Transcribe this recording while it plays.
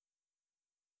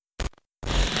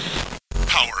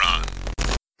power on.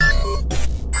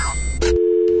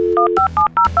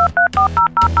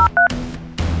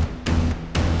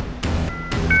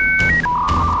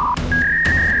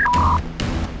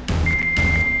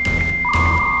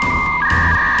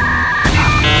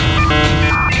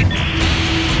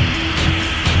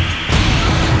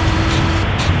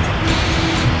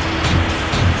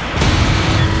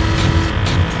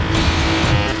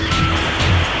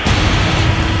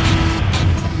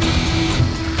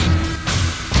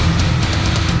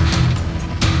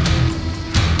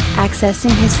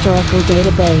 Accessing historical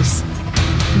database.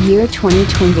 Year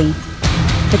 2020.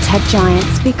 The tech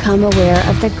giants become aware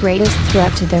of the greatest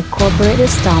threat to their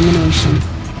corporatist domination.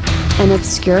 An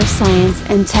obscure science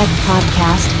and tech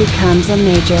podcast becomes a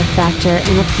major factor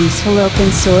in a peaceful open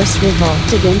source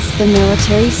revolt against the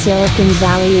military Silicon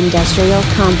Valley industrial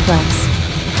complex.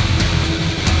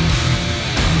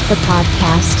 The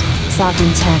podcast,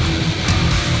 Sovereign Tech.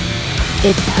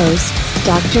 Its host,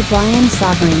 Dr. Brian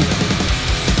Sovereign.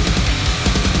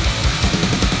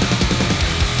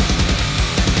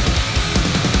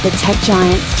 The tech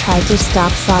giants tried to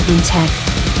stop Sovereign Tech.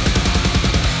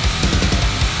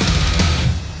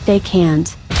 They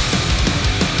can't.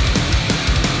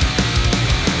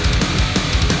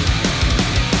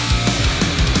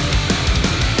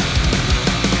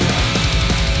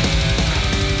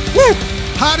 Woo!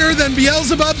 Hotter than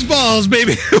Beelzebub's balls,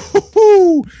 baby.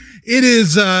 It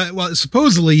is, well,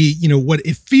 supposedly, what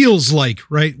it feels like,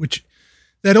 right? Which,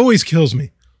 that always kills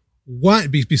me. Why,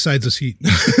 besides this heat,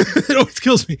 it always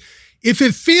kills me. If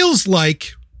it feels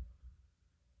like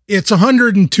it's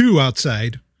 102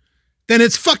 outside, then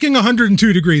it's fucking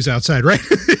 102 degrees outside, right?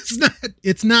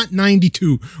 It's not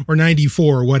 92 or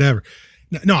 94 or whatever.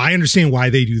 No, I understand why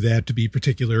they do that, to be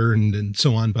particular and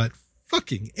so on, but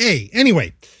fucking A.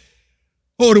 Anyway.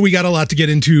 Oh, do we got a lot to get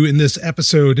into in this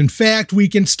episode. In fact, we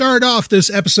can start off this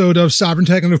episode of Sovereign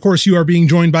Tech, and of course you are being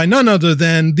joined by none other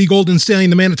than the Golden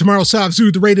Stallion, the man of tomorrow,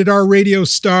 Savzu, the Rated R radio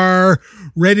star,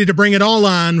 ready to bring it all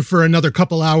on for another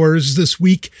couple hours this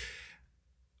week.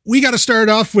 We got to start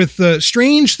off with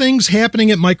strange things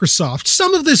happening at Microsoft.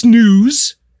 Some of this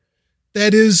news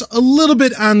that is a little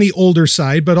bit on the older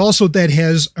side, but also that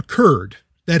has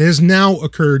now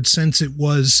occurred since it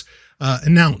was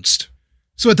announced.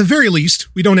 So at the very least,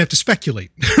 we don't have to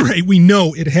speculate, right? We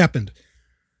know it happened.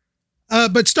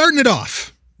 But starting it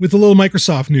off with a little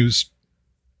Microsoft news.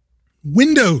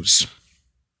 Windows.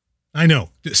 I know.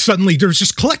 Suddenly there's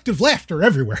just collective laughter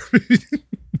everywhere.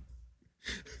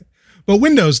 But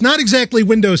Windows, not exactly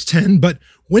Windows 10, but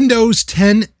Windows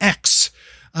 10X.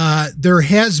 There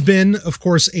has been, of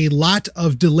course, a lot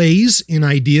of delays in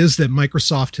ideas that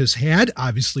Microsoft has had,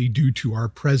 obviously due to our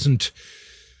present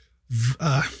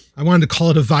I wanted to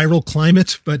call it a viral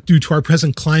climate, but due to our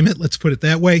present climate, let's put it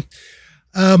that way.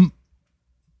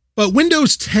 But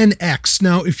Windows 10X.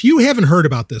 Now, if you haven't heard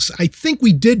about this, I think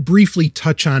we did briefly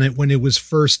touch on it when it was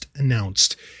first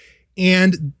announced.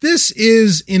 And this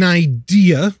is an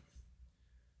idea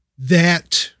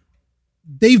that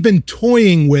they've been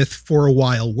toying with for a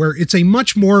while, where it's a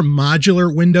much more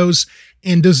modular Windows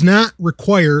and does not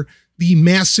require the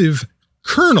massive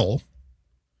kernel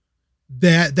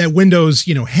that Windows,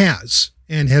 has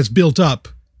and has built up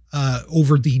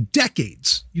over the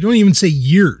decades. You don't even say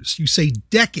years, you say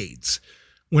decades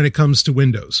when it comes to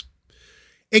Windows.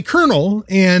 A kernel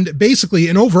and basically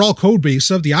an overall code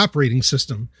base of the operating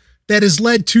system that has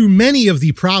led to many of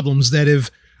the problems that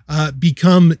have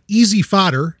become easy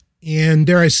fodder and,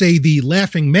 dare I say, the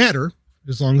laughing matter,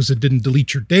 as long as it didn't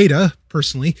delete your data,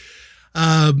 personally,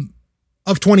 of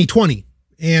 2020.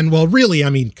 And, well, really, I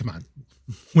mean, come on.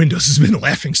 Windows has been a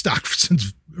laughing stock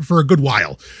for a good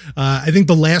while. I think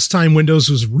the last time Windows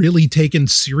was really taken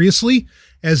seriously,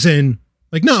 as in,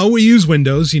 like, no, we use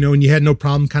Windows, and you had no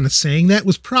problem kind of saying that,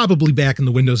 was probably back in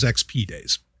the Windows XP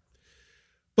days.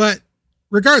 But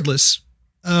regardless,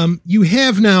 you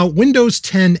have now Windows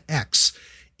 10X,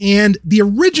 and the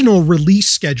original release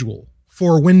schedule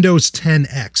for Windows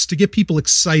 10X, to get people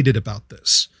excited about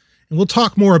this. And we'll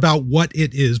talk more about what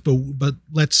it is, but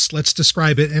let's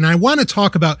describe it. And I want to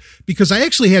talk about, because I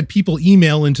actually had people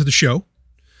email into the show,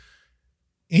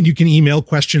 and you can email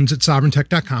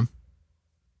questions@sovereigntech.com.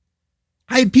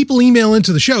 I had people email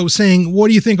into the show saying, what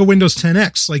do you think of Windows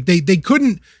 10X? Like they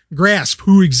couldn't grasp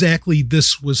who exactly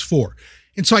this was for.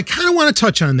 And so I kind of want to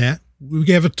touch on that. We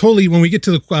have when we get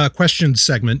to the questions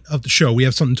segment of the show, we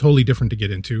have something totally different to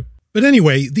get into. But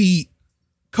anyway, the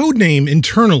code name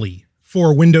internally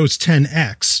for Windows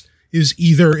 10X is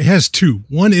either, it has two.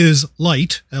 One is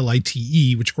Lite,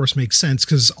 L-I-T-E, which of course makes sense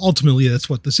because ultimately that's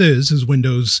what this is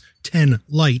Windows 10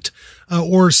 Lite,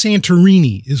 or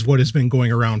Santorini is what has been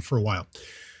going around for a while.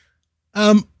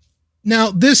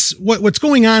 Now what's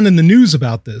going on in the news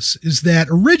about this is that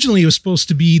originally it was supposed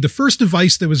to be the first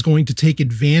device that was going to take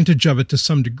advantage of it to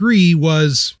some degree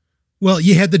was, well,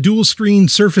 you had the dual screen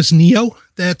Surface Neo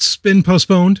that's been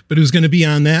postponed, but it was going to be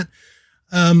on that.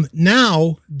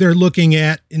 Now they're looking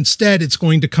at, instead it's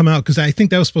going to come out, because I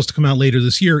think that was supposed to come out later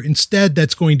this year. Instead,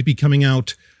 that's going to be coming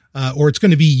out, or it's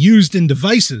going to be used in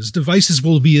devices. Devices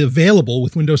will be available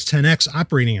with Windows 10X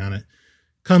operating on it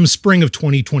come spring of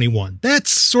 2021.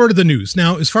 That's sort of the news.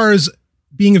 Now, as far as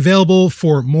being available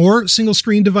for more single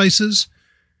screen devices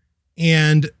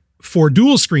and for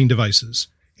dual screen devices,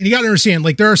 and you got to understand,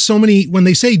 like, there are so many, when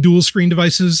they say dual screen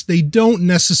devices, they don't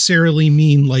necessarily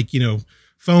mean like,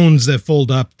 phones that fold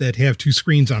up that have two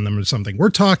screens on them or something. We're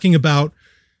talking about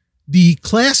the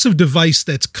class of device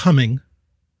that's coming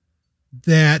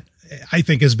that I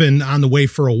think has been on the way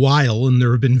for a while, and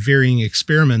there have been varying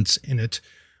experiments in it,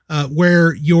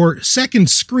 where your second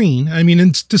screen, I mean,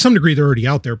 and to some degree they're already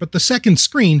out there, but the second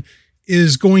screen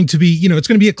is going to be, it's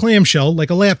going to be a clamshell like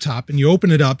a laptop, and you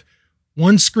open it up.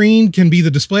 One screen can be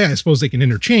the display. I suppose they can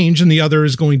interchange, and the other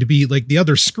is going to be like, the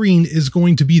other screen is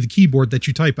going to be the keyboard that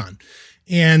you type on.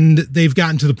 And they've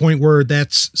gotten to the point where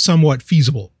that's somewhat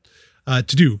feasible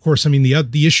to do. Of course, I mean,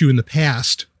 the issue in the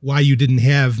past, why you didn't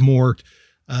have more,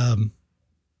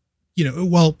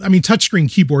 touchscreen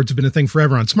keyboards have been a thing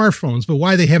forever on smartphones, but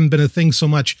why they haven't been a thing so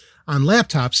much on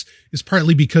laptops is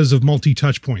partly because of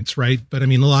multi-touch points, right? But I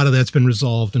mean, a lot of that's been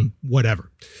resolved and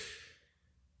whatever.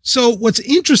 So what's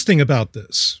interesting about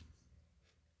this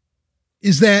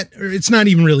is that, or it's not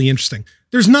even really interesting.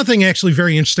 There's nothing actually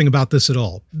very interesting about this at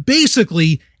all.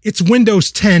 Basically, it's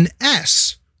Windows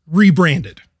 10S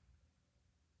rebranded.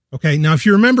 Okay, now if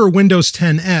you remember Windows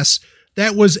 10S,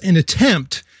 that was an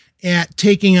attempt at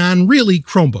taking on really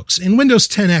Chromebooks. And Windows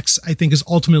 10X, I think, is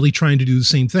ultimately trying to do the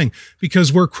same thing,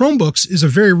 because where Chromebooks is a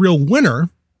very real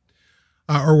winner,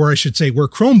 or where I should say where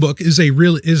Chromebook is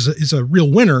a real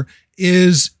winner,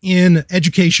 is in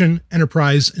education,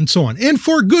 enterprise, and so on. And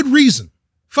for good reason.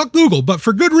 Fuck Google, but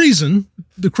for good reason,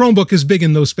 the Chromebook is big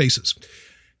in those spaces.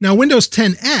 Now, Windows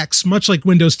 10X, much like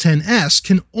Windows 10S,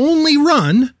 can only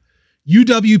run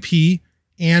UWP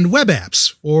and web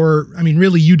apps. Or, I mean,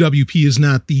 really, UWP is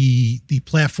not the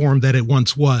platform that it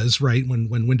once was, right? When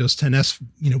Windows 10S,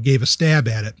 gave a stab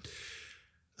at it.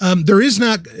 There is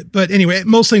not, but anyway,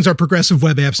 most things are progressive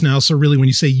web apps now. So really, when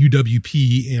you say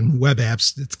UWP and web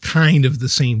apps, it's kind of the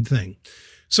same thing.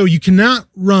 So you cannot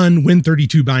run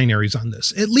Win32 binaries on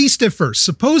this, at least at first.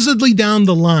 Supposedly down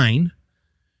the line,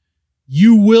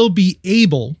 you will be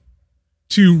able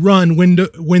to run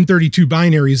Win32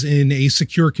 binaries in a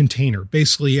secure container,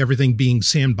 basically everything being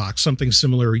sandbox, something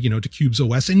similar, to Qubes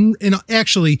OS. And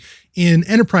actually, in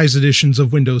enterprise editions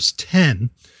of Windows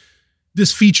 10,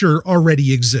 this feature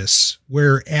already exists,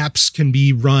 where apps can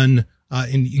be run,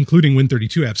 including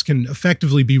Win32 apps, can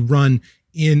effectively be run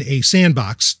in a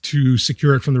sandbox to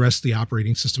secure it from the rest of the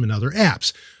operating system and other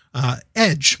apps.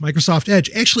 Edge, Microsoft Edge.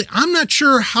 Actually, I'm not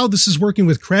sure how this is working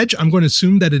with Credge. I'm going to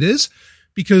assume that it is,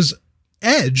 because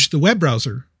Edge, the web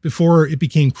browser, before it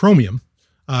became Chromium,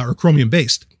 or Chromium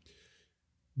based,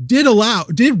 did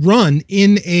run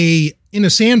in a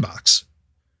sandbox,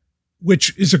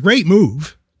 which is a great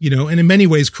move, and in many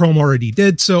ways Chrome already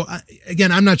did. So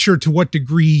again, I'm not sure to what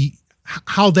degree,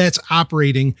 how that's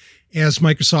operating as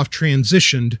Microsoft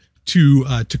transitioned to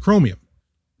Chromium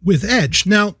with Edge.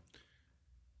 Now,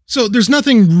 so there's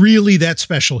nothing really that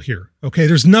special here. Okay.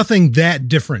 There's nothing that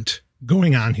different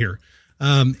going on here.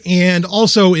 And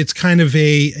also it's kind of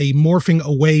a morphing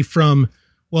away from,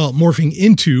 morphing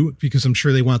into, because I'm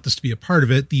sure they want this to be a part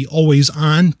of it, the always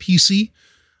on PC,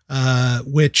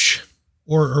 which,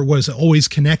 or was it always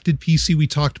connected PC? We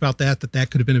talked about that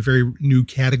could have been a very new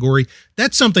category.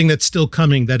 That's something that's still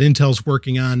coming that Intel's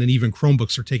working on, and even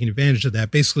Chromebooks are taking advantage of that.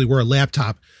 Basically, where a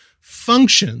laptop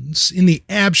functions in the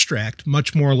abstract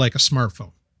much more like a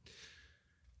smartphone.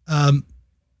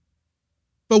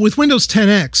 But with Windows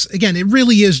 10X, again, it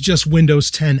really is just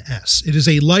Windows 10S. It is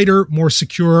a lighter, more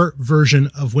secure version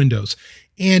of Windows.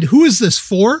 And who is this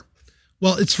for?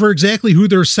 Well, it's for exactly who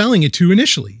they're selling it to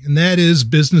initially, and that is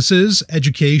businesses,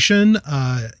 education,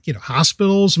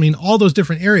 hospitals. I mean, all those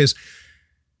different areas.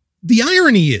 The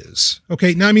irony is,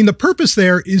 okay, now, I mean, the purpose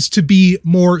there is to be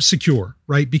more secure,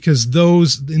 right? Because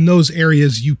in those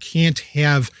areas, you can't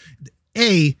have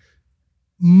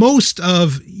most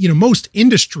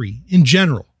industry in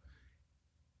general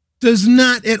does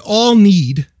not at all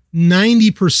need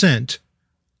 90%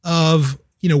 of,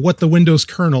 what the Windows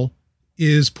kernel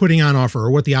is putting on offer,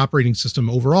 or what the operating system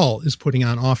overall is putting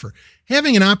on offer.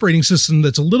 Having an operating system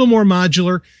that's a little more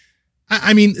modular.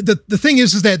 I mean, the thing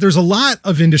is that there's a lot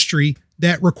of industry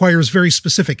that requires very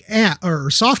specific app or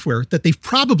software that they've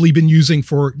probably been using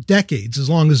for decades, as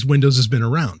long as Windows has been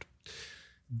around.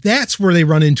 That's where they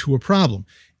run into a problem.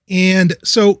 And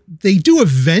so they do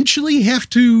eventually have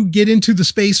to get into the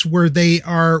space where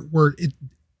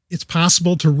it's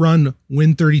possible to run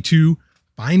Win32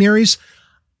 binaries.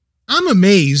 I'm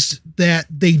amazed that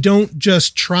they don't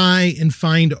just try and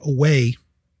find a way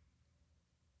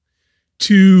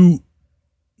to,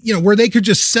 where they could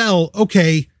just sell,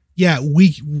 okay, yeah,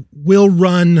 we'll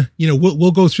run,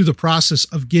 we'll go through the process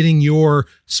of getting your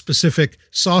specific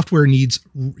software needs,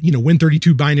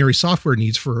 Win32 binary software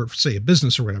needs for, say, a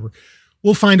business or whatever.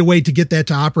 We'll find a way to get that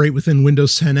to operate within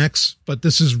Windows 10X, but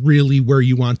this is really where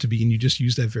you want to be, and you just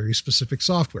use that very specific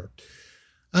software.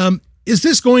 Is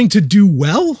this going to do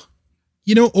well?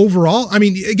 Overall, I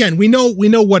mean, again, we know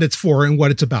what it's for and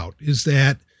what it's about, is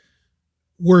that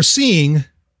we're seeing,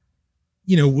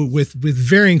 with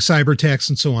varying cyber attacks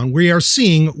and so on, we are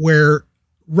seeing where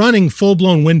running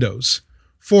full-blown Windows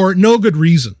for no good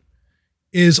reason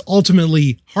is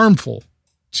ultimately harmful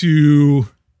to,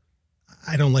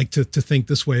 I don't like to think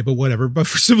this way, but whatever, but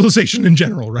for civilization in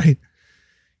general, right?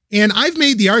 And I've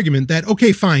made the argument that,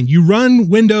 okay, fine, you run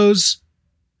Windows,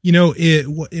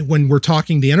 when we're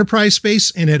talking the enterprise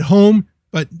space and at home,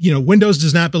 but, Windows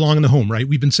does not belong in the home, right?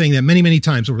 We've been saying that many, many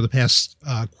times over the past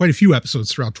quite a few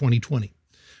episodes throughout 2020.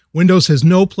 Windows has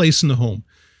no place in the home.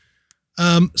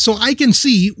 So I can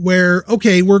see where,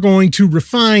 okay, we're going to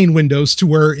refine Windows to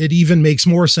where it even makes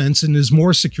more sense and is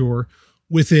more secure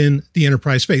within the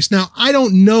enterprise space. Now, I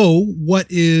don't know what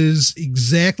is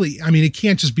exactly, I mean, it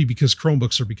can't just be because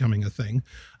Chromebooks are becoming a thing.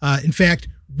 In fact,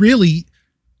 really,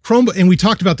 Chromebook, and we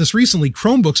talked about this recently,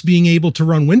 Chromebooks being able to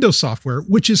run Windows software,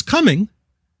 which is coming.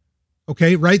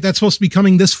 Okay, right? That's supposed to be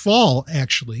coming this fall,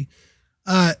 actually.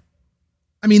 I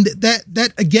mean,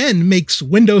 that again makes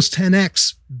Windows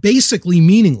 10X basically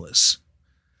meaningless.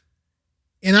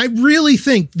 And I really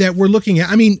think that we're looking at,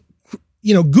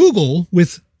 Google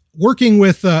working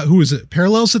with, who is it?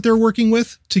 Parallels that they're working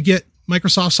with to get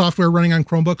Microsoft software running on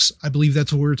Chromebooks. I believe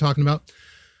that's what we were talking about.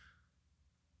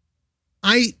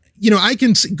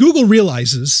 Google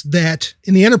realizes that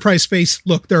in the enterprise space,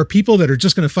 look, there are people that are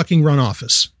just going to fucking run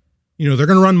Office. They're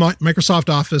going to run Microsoft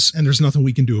Office, and there's nothing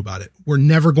we can do about it. We're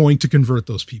never going to convert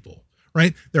those people,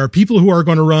 right? There are people who are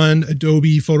going to run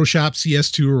Adobe, Photoshop,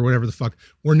 CS2, or whatever the fuck.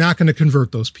 We're not going to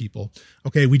convert those people.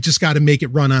 Okay, we just got to make it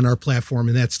run on our platform,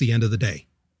 and that's the end of the day.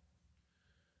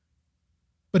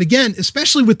 But again,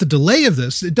 especially with the delay of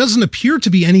this, it doesn't appear to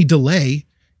be any delay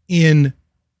in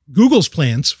Google's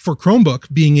plans for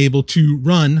Chromebook being able to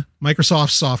run Microsoft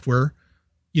software.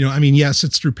 Yes,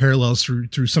 it's through Parallels,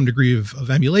 through some degree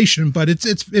of emulation, but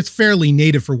it's fairly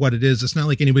native for what it is. It's not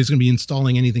like anybody's going to be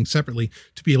installing anything separately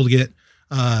to be able to get,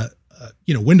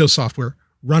 Windows software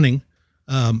running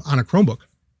on a Chromebook.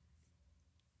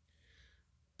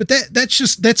 But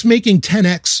that's making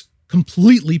 10X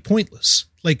completely pointless,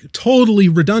 like totally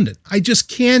redundant. I just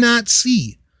cannot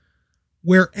see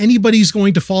where anybody's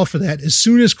going to fall for that as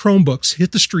soon as Chromebooks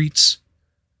hit the streets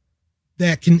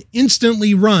that can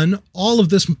instantly run all of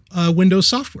this Windows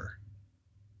software.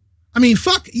 I mean,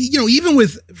 fuck, even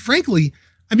with, frankly,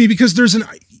 because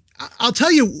I'll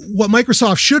tell you what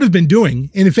Microsoft should have been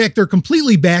doing. And in fact, they're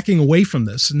completely backing away from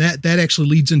this. And that actually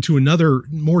leads into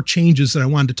more changes that I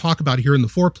wanted to talk about here in the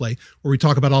foreplay, where we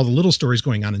talk about all the little stories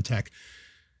going on in tech.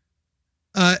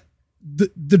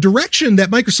 The direction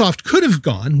that Microsoft could have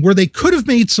gone, where they could have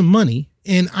made some money,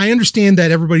 and I understand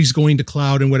that everybody's going to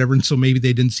cloud and whatever, and so maybe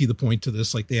they didn't see the point to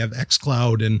this, like they have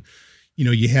xCloud, and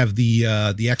you have the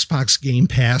Xbox Game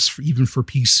Pass even for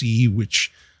PC,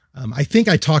 which I think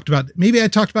I talked about. Maybe I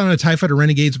talked about on a TIE Fighter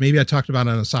Renegades, maybe I talked about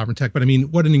it on a Sovereign Tech, but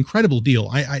what an incredible deal.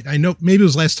 I know maybe it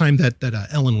was last time that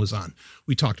Ellen was on,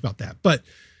 we talked about that. But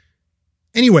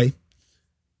anyway,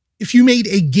 if you made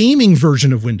a gaming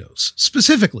version of Windows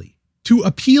specifically to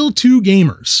appeal to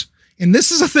gamers, and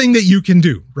this is a thing that you can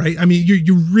do, right?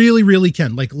 You really, really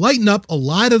can, like, lighten up a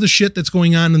lot of the shit that's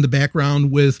going on in the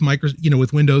background with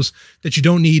with Windows that you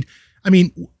don't need.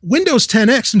 Windows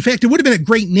 10X, in fact, it would have been a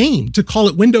great name to call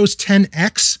it Windows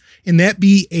 10X, and that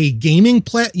be a gaming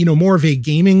more of a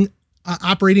gaming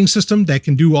operating system that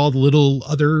can do all the little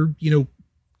other,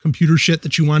 computer shit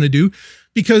that you want to do,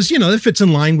 because, it fits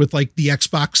in line with like the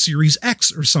Xbox Series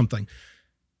X or something.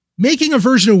 Making a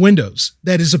version of Windows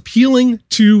that is appealing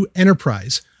to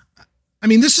enterprise. I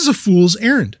mean, this is a fool's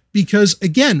errand because,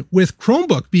 again, with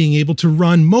Chromebook being able to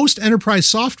run most enterprise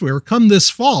software come this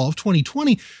fall of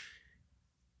 2020,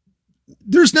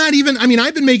 there's not even, I mean,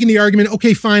 I've been making the argument,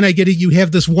 okay, fine, I get it. You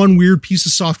have this one weird piece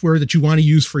of software that you want to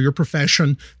use for your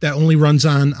profession that only runs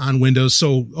on Windows.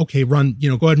 So, okay, go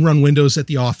ahead and run Windows at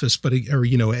the office, but, or,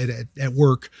 at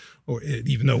work, or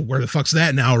even though where the fuck's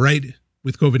that now, right?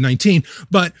 With COVID-19,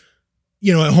 but,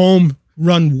 at home,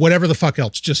 run whatever the fuck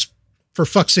else. Just for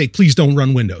fuck's sake, please don't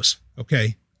run Windows.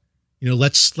 Okay.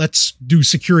 Let's do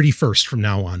security first from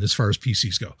now on, as far as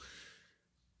PCs go.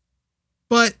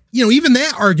 But, even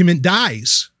that argument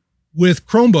dies with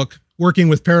Chromebook working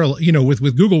with Parallel,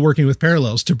 with Google working with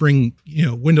Parallels to bring,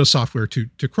 Windows software to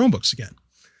Chromebooks again.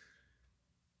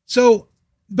 So,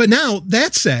 but now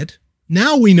that said,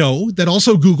 now we know that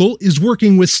also Google is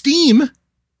working with Steam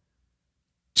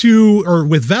or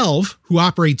with Valve, who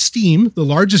operates Steam, the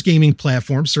largest gaming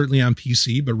platform, certainly on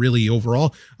PC, but really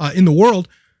overall in the world.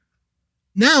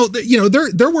 Now,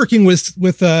 they're working with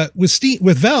Steam,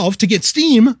 with Valve to get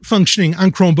Steam functioning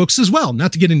on Chromebooks as well.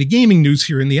 Not to get into gaming news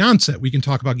here in the onset. We can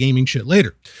talk about gaming shit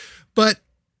later. But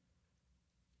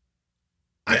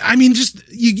I mean, just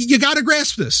you got to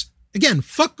grasp this. Again,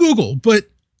 fuck Google, but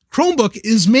Chromebook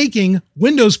is making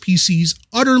Windows PCs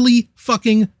utterly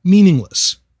fucking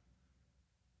meaningless.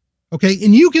 Okay,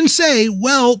 and you can say,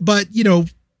 well, but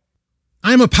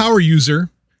I'm a power user.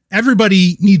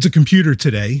 Everybody needs a computer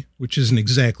today, which isn't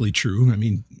exactly true. I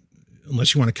mean,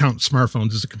 unless you want to count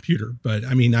smartphones as a computer. But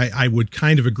I mean, I would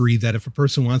kind of agree that if a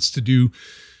person wants to do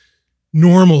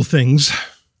normal things,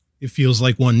 it feels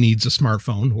like one needs a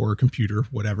smartphone or a computer,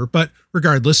 whatever. But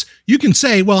regardless, you can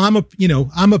say, well,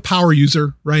 I'm a power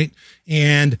user, right?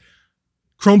 And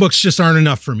Chromebooks just aren't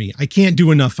enough for me. I can't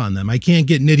do enough on them. I can't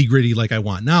get nitty gritty like I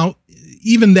want. Now,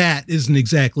 even that isn't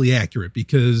exactly accurate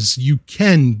because you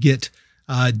can get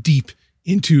deep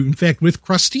into, in fact, with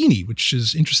Crostini, which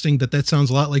is interesting that sounds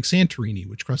a lot like Santorini,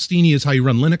 which Crostini is how you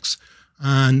run Linux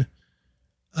on,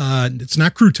 it's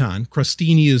not Crouton.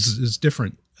 Crostini is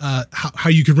different. How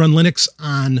you could run Linux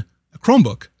on a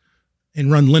Chromebook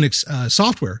and run Linux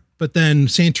software. But then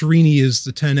Santorini is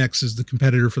the 10X is the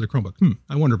competitor for the Chromebook.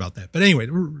 I wonder about that. But anyway,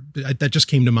 that just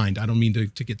came to mind. I don't mean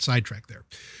to get sidetracked there.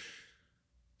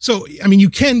 So, I mean,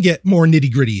 you can get more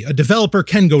nitty gritty. A developer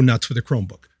can go nuts with a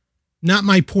Chromebook. Not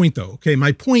my point though. Okay.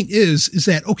 My point is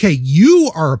that, okay, you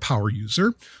are a power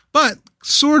user, but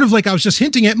sort of like I was just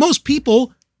hinting at, most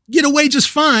people get away just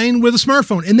fine with a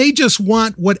smartphone and they just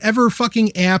want whatever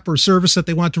fucking app or service that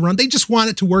they want to run. They just want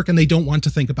it to work and they don't want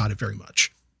to think about it very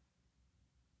much.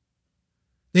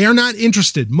 They are not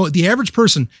interested. The average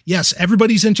person, yes,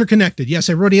 everybody's interconnected. Yes,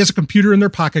 everybody has a computer in their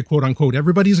pocket, quote unquote.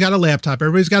 Everybody's got a laptop.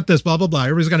 Everybody's got this, blah, blah, blah.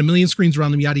 Everybody's got a million screens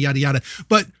around them, yada, yada, yada.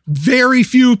 But very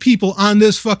few people on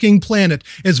this fucking planet,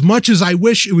 as much as I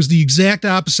wish it was the exact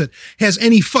opposite, has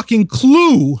any fucking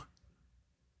clue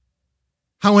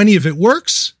how any of it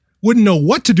works, wouldn't know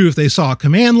what to do if they saw a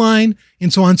command line,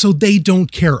 and so on. So they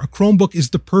don't care. A Chromebook is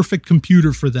the perfect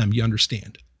computer for them, you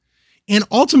understand. And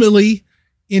ultimately,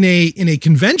 in a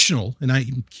conventional,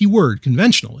 and keyword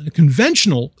conventional, in a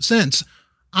conventional sense,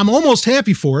 I'm almost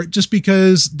happy for it just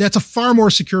because that's a far more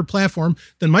secure platform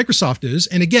than Microsoft is.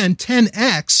 And again,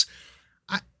 10X,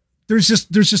 there's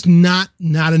just not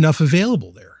enough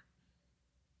available there.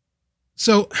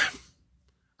 So,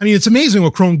 I mean, it's amazing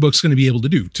what Chromebook's going to be able to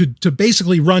do to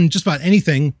basically run just about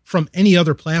anything from any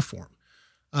other platform.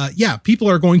 People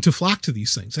are going to flock to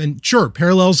these things. And sure,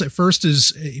 Parallels at first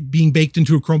is being baked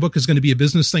into a Chromebook is going to be a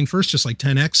business thing first, just like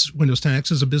 10X, Windows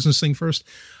 10X is a business thing first.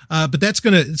 But it's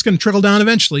going to trickle down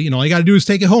eventually. All you got to do is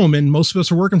take it home. And most of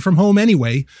us are working from home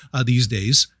anyway, these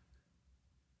days.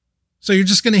 So you're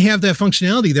just going to have that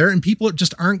functionality there and people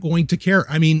just aren't going to care.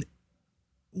 I mean,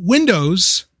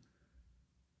 Windows,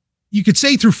 you could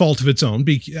say through fault of its own,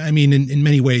 in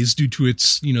many ways, due to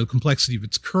its, complexity of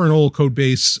its kernel code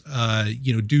base,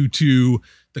 due to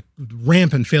the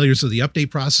rampant failures of the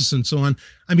update process and so on.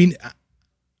 I mean,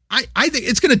 I think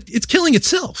it's killing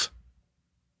itself.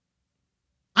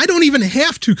 I don't even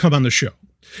have to come on the show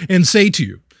and say to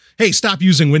you, hey, stop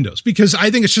using Windows, because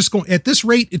I think it's just going, at this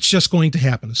rate, it's just going to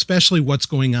happen, especially what's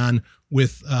going on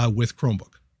with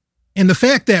Chromebook. And the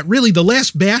fact that really the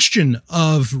last bastion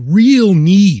of real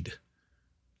need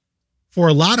for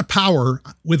a lot of power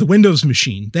with a Windows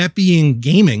machine, that being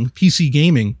gaming, PC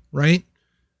gaming, right?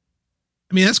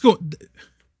 I mean,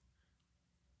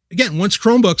 again, once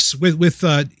Chromebooks with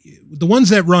the ones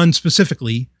that run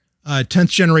specifically 10th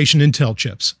generation Intel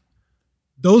chips,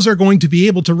 those are going to be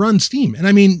able to run Steam. And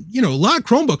I mean, a lot of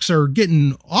Chromebooks are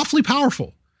getting awfully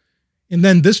powerful. And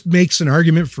then this makes an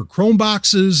argument for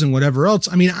Chromeboxes and whatever else.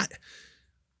 I mean,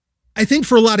 I think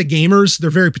for a lot of gamers, they're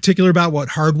very particular about what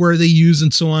hardware they use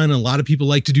and so on. And a lot of people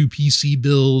like to do PC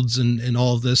builds and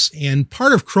all of this. And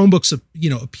part of Chromebook's,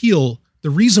 appeal, the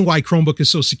reason why Chromebook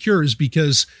is so secure is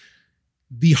because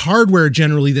the hardware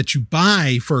generally that you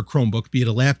buy for a Chromebook, be it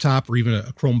a laptop or even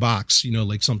a Chromebox,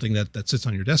 like something that sits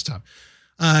on your desktop,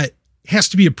 has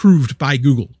to be approved by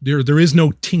Google. There is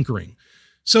no tinkering.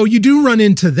 So you do run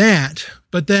into that.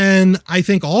 But then I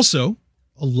think also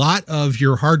a lot of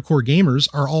your hardcore gamers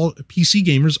PC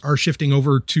gamers are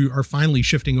finally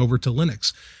shifting over to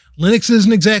Linux. Linux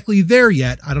isn't exactly there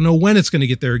yet. I don't know when it's going to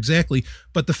get there exactly,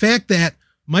 but the fact that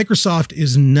Microsoft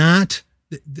is not,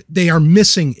 they are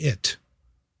missing it.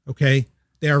 Okay.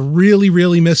 They are really,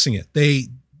 really missing it.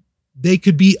 They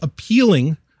could be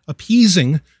appeasing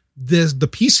the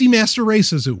PC master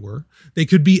race, as it were. They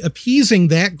could be appeasing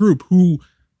that group who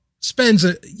spends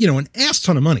an ass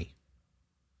ton of money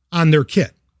on their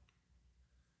kit.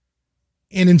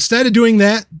 And instead of doing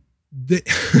that,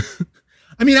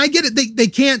 I get it. They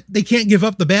can't give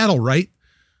up the battle, right?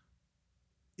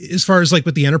 As far as like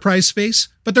with the enterprise space,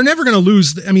 but they're never going to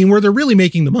lose. Where they're really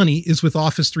making the money is with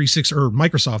Office 365 or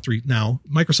Microsoft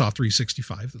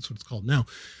 365. That's what it's called now.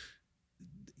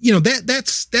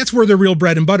 That's where their real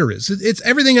bread and butter is. It's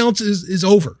everything else is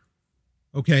over.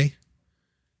 Okay.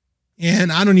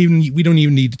 And we don't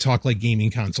even need to talk like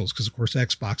gaming consoles, because of course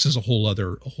Xbox is a whole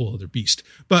other beast.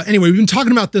 But anyway, we've been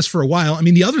talking about this for a while.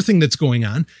 The other thing that's going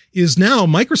on is now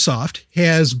Microsoft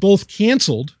has both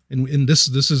canceled, and this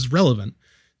is relevant.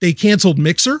 They canceled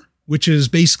Mixer, which is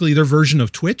basically their version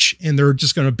of Twitch, and they're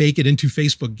just going to bake it into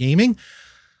Facebook gaming.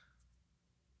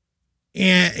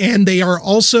 And they are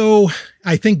also,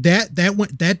 I think that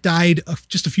died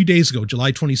just a few days ago,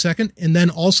 July 22nd. And then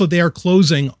also they are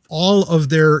closing all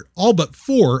but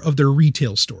 4 of their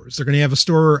retail stores. They're going to have a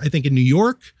store, I think, in New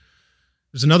York.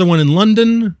 There's another one in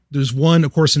London. There's one,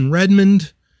 of course, in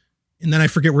Redmond. And then I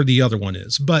forget where the other one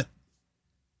is, but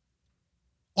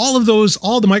all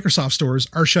the Microsoft stores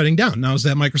are shutting down. Now, is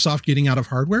that Microsoft getting out of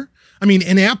hardware?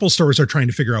 And Apple stores are trying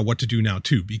to figure out what to do now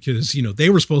too, because, they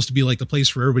were supposed to be like the place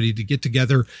for everybody to get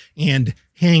together and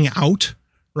hang out,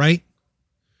 right?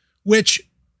 Which,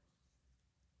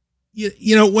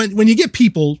 when you get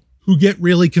people who get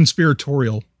really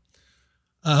conspiratorial,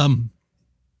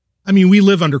 we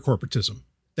live under corporatism.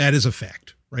 That is a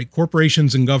fact, right?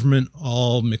 Corporations and government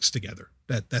all mixed together.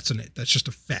 That's just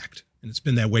a fact. And it's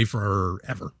been that way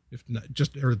forever, if not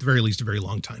or at the very least, a very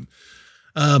long time.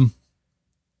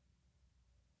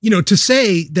 To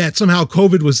say that somehow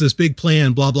COVID was this big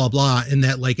plan, blah, blah, blah, and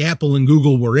that like Apple and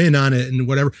Google were in on it and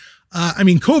whatever.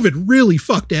 COVID really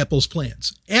fucked Apple's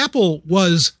plans. Apple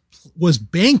was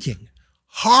banking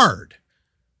hard.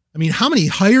 How many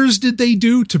hires did they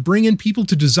do to bring in people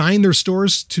to design their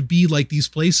stores to be like these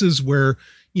places where,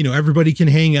 everybody can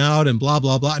hang out and blah,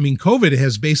 blah, blah. COVID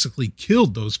has basically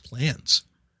killed those plans.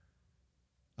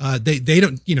 They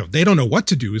don't know what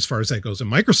to do as far as that goes.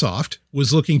 And Microsoft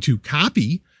was looking to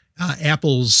copy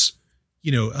Apple's,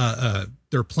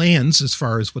 their plans as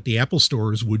far as what the Apple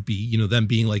stores would be, them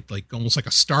being like almost like a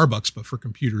Starbucks, but for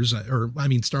computers.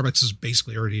 Starbucks is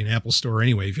basically already an Apple store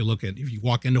anyway, if you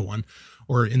walk into one,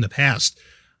 or in the past.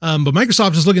 But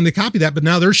Microsoft is looking to copy that, but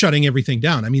now they're shutting everything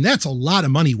down. That's a lot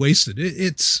of money wasted.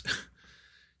 It's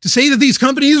to say that these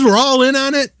companies were all in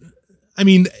on it.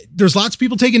 There's lots of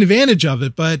people taking advantage of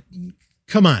it, but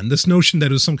come on, this notion that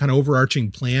it was some kind of overarching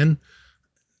plan.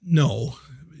 No,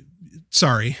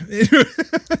 sorry.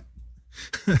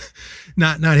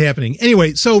 Not happening.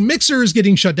 Anyway, so Mixer is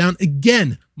getting shut down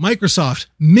again. Microsoft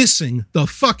missing the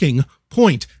fucking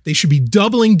point. They should be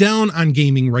doubling down on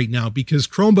gaming right now, because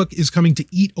Chromebook is coming to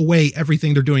eat away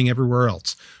everything they're doing everywhere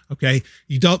else. Okay.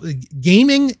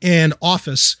 Gaming and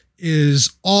Office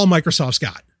is all Microsoft's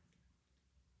got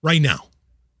right now.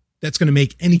 That's going to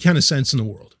make any kind of sense in the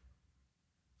world.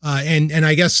 And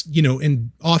I guess,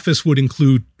 and Office would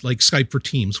include like Skype for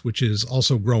Teams, which is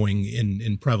also growing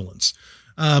in prevalence.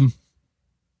 I'm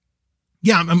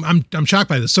shocked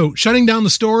by this. So shutting down the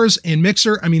stores and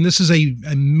Mixer, this is a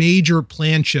major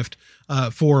plan shift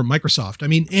for Microsoft.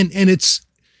 And it's,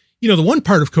 the one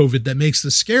part of COVID that makes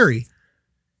this scary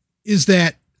is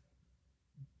that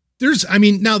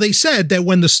now they said that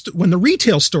when the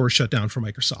retail store shut down for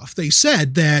Microsoft, they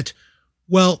said that,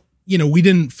 well, we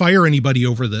didn't fire anybody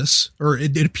over this, or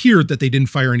it appeared that they didn't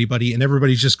fire anybody, and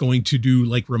everybody's just going to do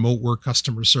like remote work,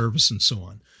 customer service, and so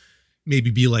on.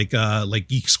 Maybe be like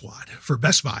Geek Squad for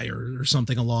Best Buy or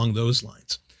something along those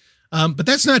lines. But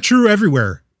that's not true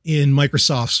everywhere in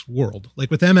Microsoft's world.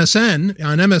 Like with MSN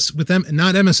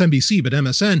not MSNBC, but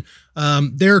MSN,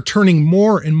 they're turning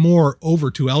more and more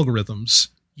over to algorithms,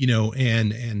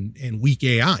 and weak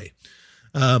AI.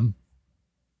 And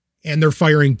they're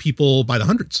firing people by the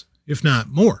hundreds, if not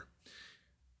more.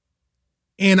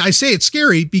 And I say it's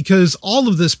scary because all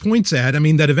of this points at,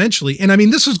 that eventually,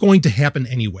 this is going to happen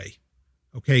anyway.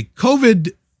 Okay.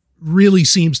 COVID really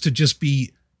seems to just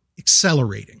be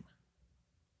accelerating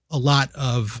a lot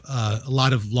of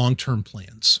long-term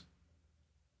plans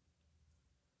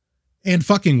and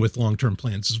fucking with long-term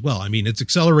plans as well. It's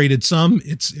accelerated some,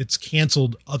 it's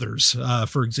canceled others.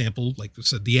 For example, like I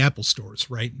said, the Apple stores,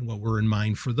 right? And what were in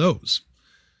mind for those.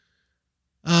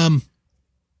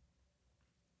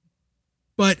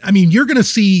 But you're going to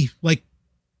see, like,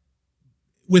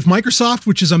 with Microsoft,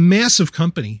 which is a massive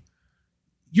company,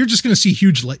 you're just going to see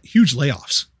huge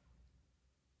layoffs.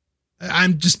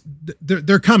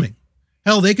 They're coming.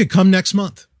 Hell, they could come next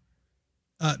month,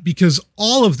 because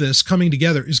all of this coming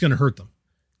together is going to hurt them.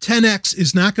 10X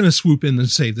is not going to swoop in and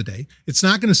save the day. It's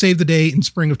not going to save the day in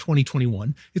spring of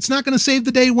 2021. It's not going to save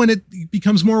the day when it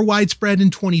becomes more widespread in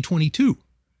 2022.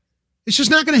 It's just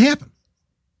not going to happen.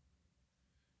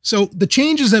 So the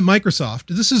changes at Microsoft,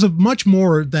 this is a much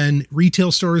more than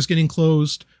retail stores getting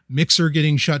closed, Mixer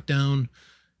getting shut down,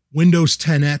 Windows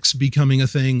 10X becoming a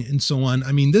thing, and so on.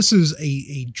 This is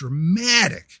a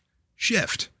dramatic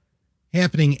shift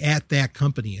happening at that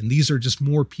company. And these are just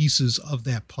more pieces of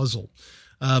that puzzle.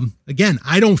 Again,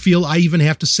 I don't feel I even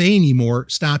have to say anymore,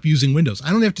 stop using Windows. I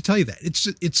don't have to tell you that.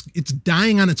 It's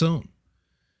dying on its own.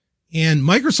 And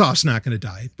Microsoft's not going to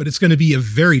die, but it's going to be a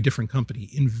very different company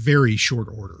in very short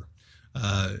order.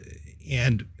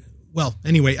 And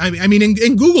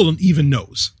Google even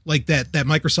knows, like, that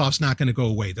Microsoft's not going to go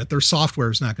away, that their software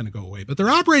is not going to go away, but their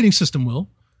operating system will,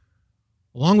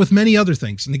 along with many other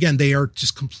things. And again, they are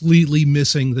just completely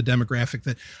missing the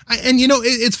demographic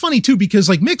it's funny too, because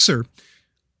like Mixer,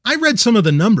 I read some of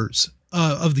the numbers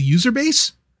of the user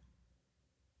base.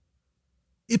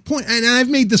 And I've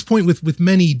made this point with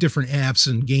many different apps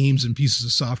and games and pieces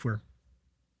of software.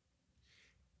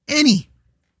 Any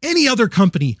other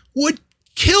company would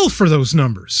kill for those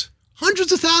numbers.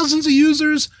 Hundreds of thousands of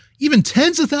users, even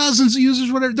tens of thousands of users,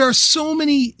 whatever. There are so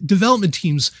many development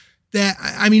teams that,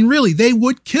 really, they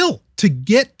would kill to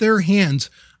get their hands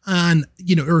on,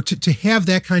 or to have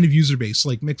that kind of user base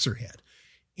like Mixer had.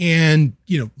 And,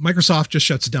 Microsoft just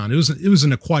shuts it down. It was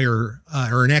an acquire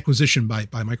or an acquisition by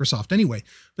Microsoft anyway,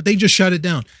 but they just shut it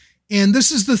down. And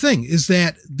this is the thing, is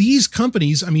that these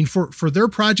companies, for their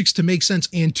projects to make sense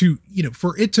and to,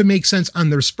 for it to make sense on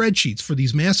their spreadsheets for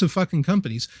these massive fucking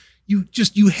companies,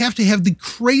 you have to have the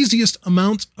craziest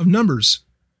amount of numbers.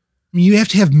 You have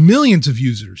to have millions of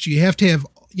users. You have to have,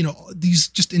 these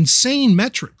just insane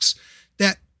metrics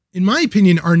that, in my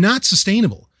opinion, are not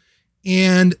sustainable.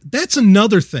 And that's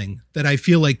another thing that I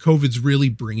feel like COVID's really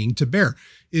bringing to bear,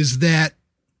 is that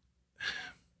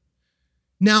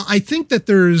now I think that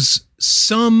there's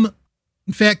some,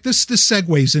 in fact, this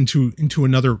segues into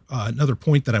another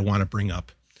point that I want to bring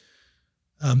up,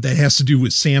 that has to do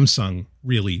with Samsung,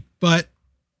 really. But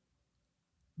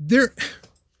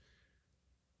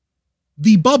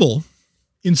the bubble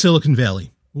in Silicon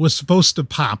Valley was supposed to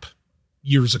pop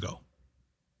years ago.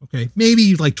 Okay,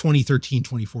 maybe like 2013,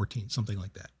 2014, something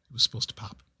like that. It was supposed to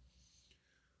pop.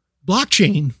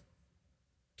 Blockchain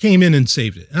came in and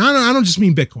saved it. And I don't just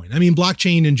mean Bitcoin.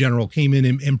 Blockchain in general came in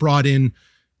and brought in.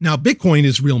 Now, Bitcoin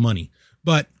is real money,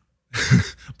 but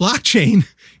blockchain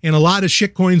and a lot of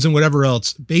shit coins and whatever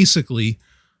else basically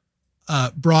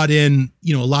brought in,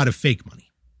 a lot of fake money.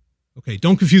 Okay,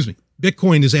 don't confuse me.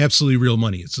 Bitcoin is absolutely real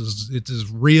money. It's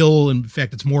as real. In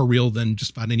fact, it's more real than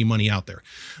just about any money out there.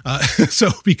 So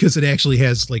because it actually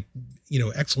has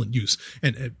excellent use.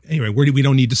 And anyway, we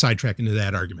don't need to sidetrack into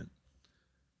that argument.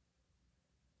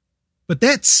 But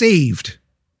that saved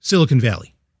Silicon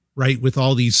Valley, right? With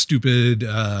all these stupid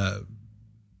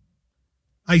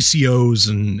ICOs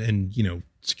and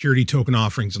security token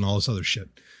offerings and all this other shit.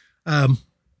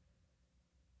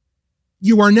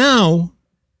 You are now,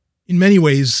 in many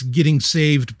ways, getting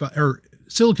saved by, or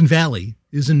Silicon Valley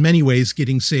is in many ways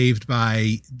getting saved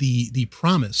by the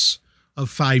promise of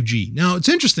 5G. Now, it's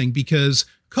interesting because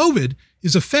COVID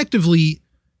is effectively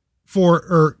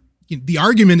the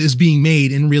argument is being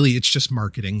made, and really it's just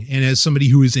marketing. And as somebody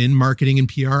who is in marketing and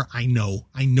PR, I know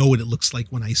what it looks like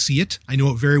when I see it. I know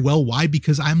it very well. Why?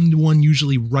 Because I'm the one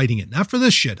usually writing it. Not for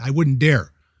this shit. I wouldn't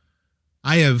dare.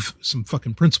 I have some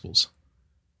fucking principles.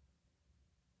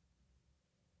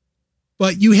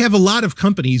 But you have a lot of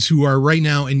companies who are right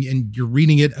now, and you're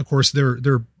reading it. Of course, they're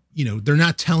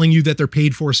not telling you that they're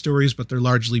paid for stories, but they're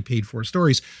largely paid for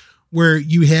stories, where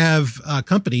you have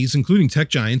companies, including tech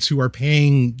giants, who are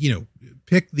paying,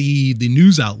 pick the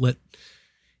news outlet,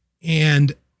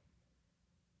 and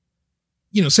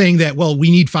saying that, well, we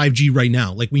need 5G right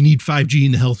now. Like we need 5G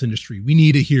in the health industry. We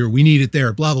need it here. We need it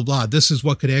there, blah, blah, blah. This is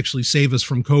what could actually save us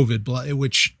from COVID, blah,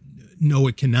 which no,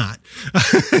 it cannot.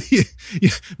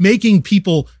 Making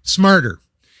people smarter.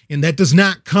 And that does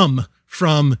not come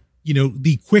from,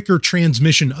 the quicker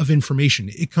transmission of information.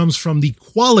 It comes from the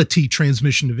quality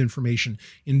transmission of information.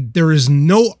 And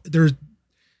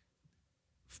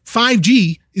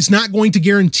 5G is not going to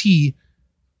guarantee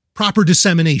proper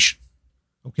dissemination.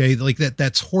 Okay. Like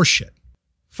that's horseshit.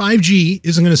 5G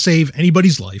isn't going to save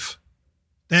anybody's life.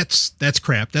 That's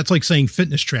crap. That's like saying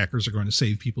fitness trackers are going to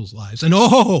save people's lives. And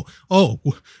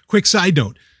quick side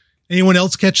note. Anyone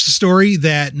else catch the story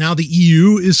that now the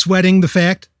EU is sweating the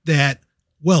fact that,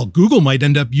 well, Google might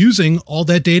end up using all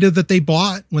that data that they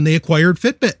bought when they acquired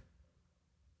Fitbit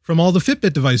from all the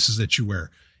Fitbit devices that you wear.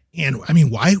 And I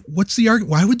mean, what's the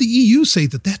argument? Why would the EU say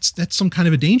that that's some kind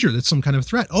of a danger? That's some kind of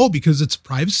threat? Oh, because it's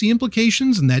privacy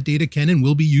implications and that data can and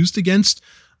will be used against,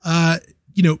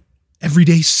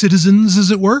 everyday citizens, as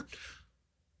it were.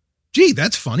 Gee,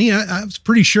 that's funny. I was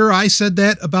pretty sure I said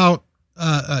that about,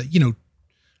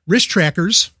 wrist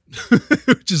trackers,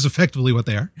 which is effectively what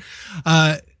they are.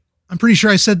 I'm pretty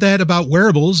sure I said that about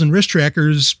wearables and wrist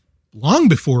trackers long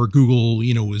before Google,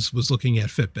 was looking at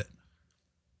Fitbit.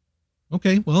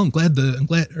 Okay, well,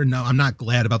 I'm not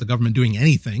glad about the government doing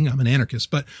anything. I'm an anarchist,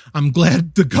 but I'm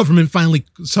glad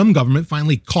some government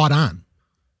finally caught on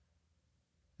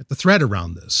at the threat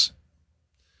around this.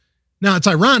 Now, it's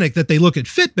ironic that they look at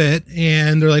Fitbit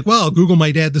and they're like, well, Google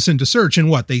might add this into search.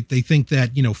 And what? They think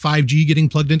that, 5G getting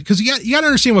plugged in. Because you got to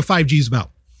understand what 5G is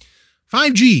about.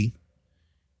 5G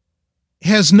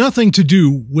has nothing to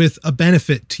do with a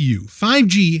benefit to you.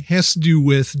 5G has to do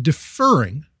with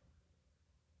deferring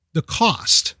the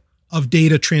cost of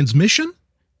data transmission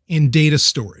and data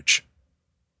storage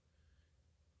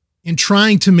and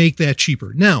trying to make that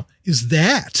cheaper. Now, is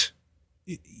that...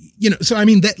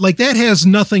 that has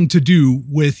nothing to do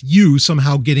with you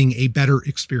somehow getting a better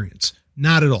experience.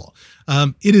 Not at all.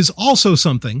 It is also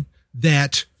something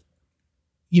that,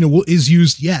 is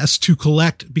used, yes, to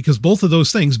collect, because both of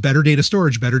those things, better data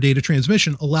storage, better data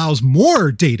transmission, allows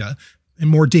more data and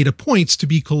more data points to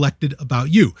be collected about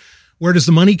you. Where does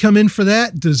the money come in for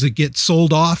that? Does it get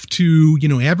sold off to,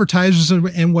 advertisers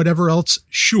and whatever else?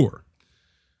 Sure.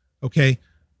 Okay.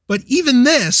 But even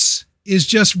this is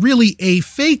just really a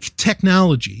fake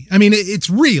technology. I mean, it's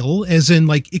real, as in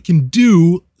like it can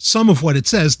do some of what it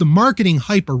says. The marketing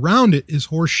hype around it is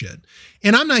horseshit.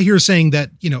 And I'm not here saying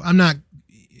that, I'm not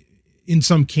in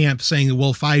some camp saying that,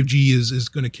 well, 5G is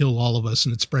going to kill all of us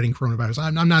and it's spreading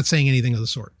coronavirus. I'm not saying anything of the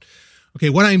sort. Okay.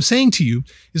 What I'm saying to you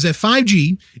is that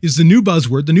 5G is the new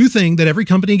buzzword, the new thing that every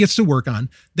company gets to work on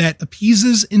that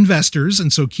appeases investors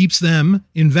and so keeps them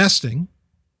investing,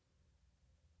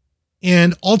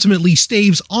 and ultimately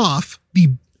staves off the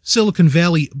Silicon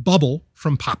Valley bubble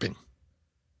from popping.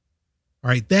 All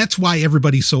right. That's why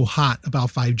everybody's so hot about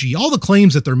 5G. All the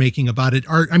claims that they're making about it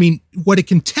are, what it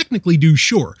can technically do,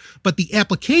 sure. But the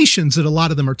applications that a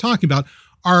lot of them are talking about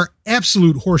are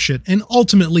absolute horseshit and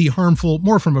ultimately harmful,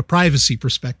 more from a privacy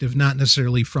perspective, not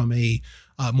necessarily from a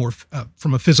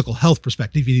from a physical health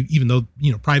perspective, even though,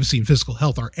 privacy and physical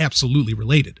health are absolutely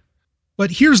related.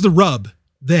 But here's the rub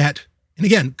that, and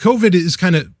again, COVID is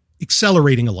kind of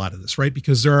accelerating a lot of this, right?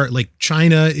 Because there are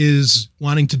China is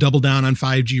wanting to double down on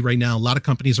 5G right now. A lot of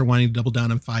companies are wanting to double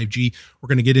down on 5G. We're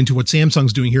going to get into what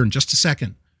Samsung's doing here in just a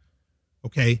second.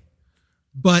 Okay.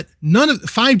 But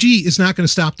 5G is not going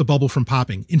to stop the bubble from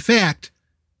popping. In fact,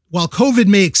 while COVID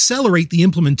may accelerate the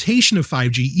implementation of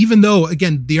 5G, even though,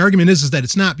 again, the argument is that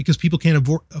it's not, because people can't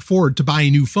afford to buy a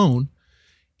new phone.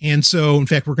 And so, in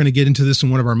fact, we're going to get into this in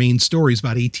one of our main stories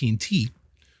about AT&T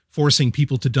forcing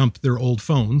people to dump their old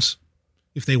phones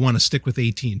if they want to stick with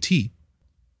AT&T.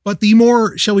 But the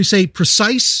more, shall we say,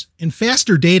 precise and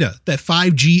faster data that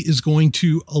 5G is going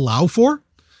to allow for,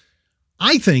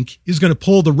 I think is going to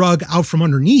pull the rug out from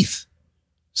underneath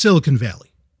Silicon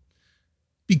Valley.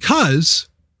 Because,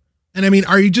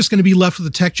 are you just going to be left with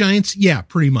the tech giants? Yeah,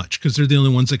 pretty much, because they're the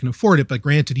only ones that can afford it. But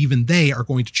granted, even they are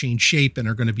going to change shape and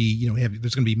are going to be,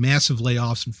 there's going to be massive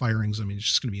layoffs and firings. It's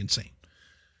just going to be insane.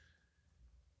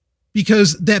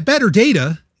 Because that better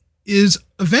data is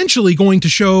eventually going to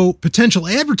show potential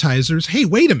advertisers, hey,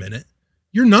 wait a minute,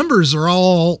 your numbers are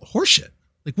all horseshit.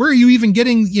 Where are you even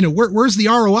getting, where's the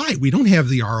ROI? We don't have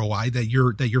the ROI that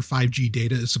your 5G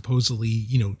data is supposedly,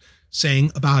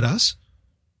 saying about us.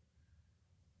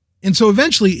 And so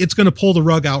eventually it's going to pull the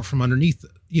rug out from underneath.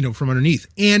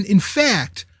 And in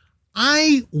fact,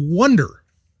 I wonder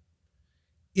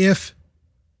if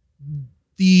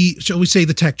shall we say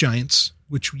the tech giants,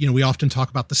 which, we often talk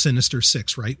about the Sinister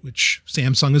Six, right? Which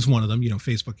Samsung is one of them,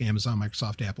 Facebook, Amazon,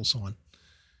 Microsoft, Apple, so on.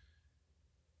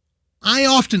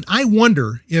 I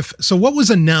wonder so what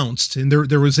was announced, and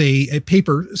there was a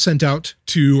paper sent out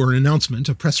to, or an announcement,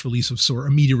 a press release of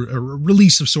sort, a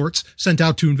release of sorts sent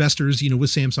out to investors,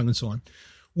 with Samsung and so on,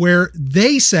 where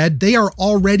they said they are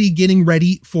already getting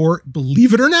ready for,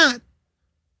 believe it or not,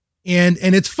 and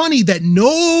it's funny that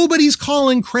nobody's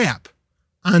calling crap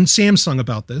on Samsung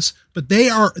about this, but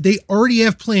they already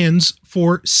have plans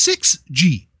for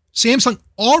 6G. Samsung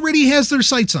already has their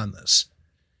sights on this.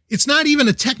 It's not even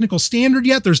a technical standard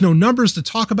yet. There's no numbers to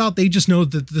talk about. They just know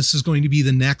that this is going to be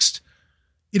the next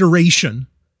iteration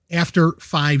after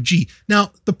 5G.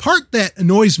 Now, the part that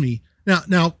annoys me,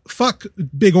 now fuck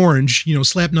Big Orange,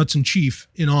 slap nuts in chief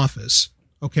in office.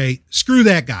 Okay, screw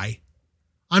that guy.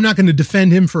 I'm not going to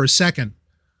defend him for a second.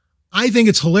 I think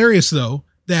it's hilarious, though,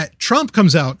 that Trump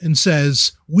comes out and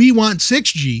says, we want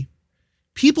 6G.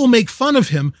 People make fun of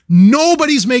him.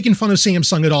 Nobody's making fun of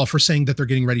Samsung at all for saying that they're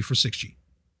getting ready for 6G.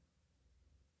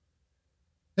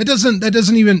 That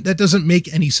doesn't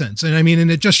make any sense. And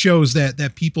and it just shows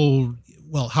that people,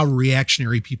 how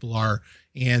reactionary people are,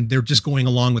 and they're just going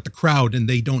along with the crowd, and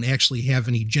they don't actually have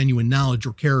any genuine knowledge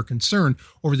or care or concern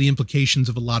over the implications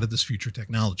of a lot of this future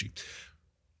technology.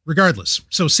 Regardless,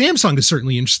 so Samsung is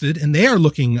certainly interested, and they are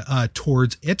looking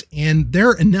towards it. And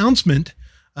their announcement,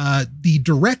 the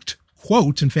direct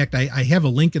quote, in fact, I have a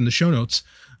link in the show notes.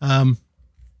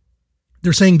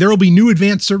 They're saying there will be new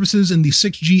advanced services in the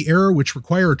 6G era, which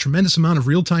require a tremendous amount of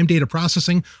real-time data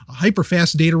processing, a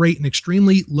hyper-fast data rate, and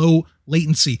extremely low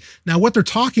latency. Now, what they're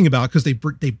talking about, because they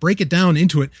break it down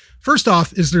into it, first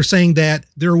off, is they're saying that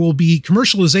there will be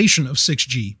commercialization of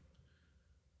 6G.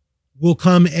 Will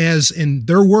come, as in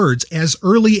their words, as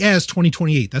early as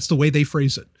 2028. That's the way they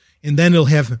phrase it. And then it'll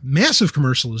have massive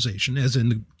commercialization, as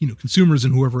in, consumers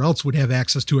and whoever else would have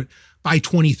access to it by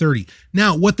 2030.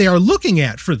 Now, what they are looking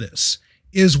at for this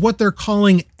is what they're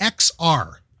calling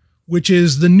XR, which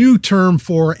is the new term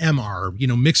for MR,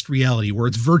 mixed reality, where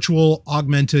it's virtual,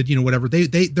 augmented, whatever.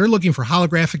 They're looking for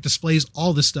holographic displays,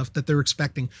 all this stuff that they're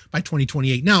expecting by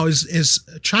 2028. Now, as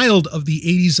a child of the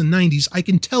 80s and 90s, I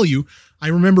can tell you, I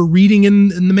remember reading in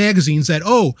the magazines that,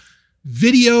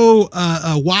 video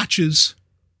watches,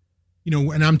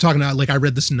 and I'm talking about, like, I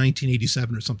read this in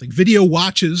 1987 or something. Video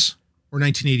watches, or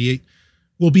 1988,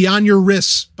 will be on your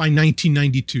wrists by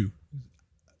 1992.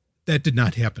 That did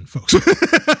not happen, folks.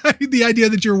 The idea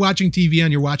that you're watching TV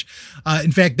on your watch.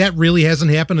 In fact, that really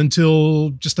hasn't happened until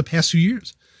just the past few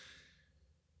years.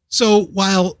 So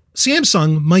while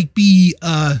Samsung might be,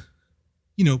 kind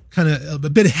of a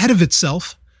bit ahead of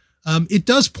itself, it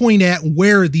does point at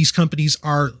where these companies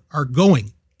are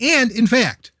going. And in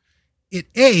fact,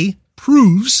 it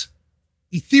proves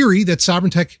a theory that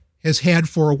Sovereign Tech has had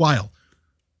for a while.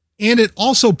 And it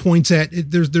also points at,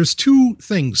 there's two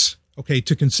things,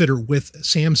 to consider with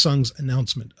Samsung's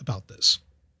announcement about this.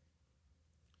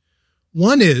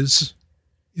 One is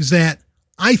that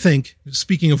I think,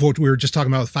 speaking of what we were just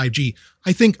talking about with 5G,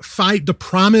 I think the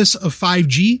promise of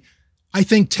 5G, I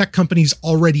think tech companies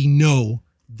already know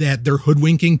that they're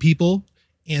hoodwinking people,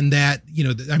 and that,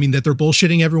 that they're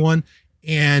bullshitting everyone,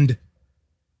 and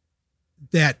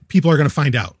that people are going to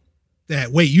find out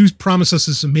that, wait, you promised us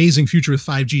this amazing future with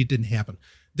 5G. It didn't happen.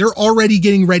 They're already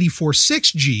getting ready for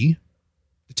 6G.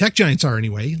 The tech giants are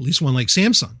anyway, at least one like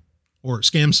Samsung, or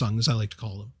Scamsung, as I like to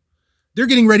call them. They're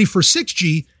getting ready for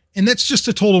 6G, and that's just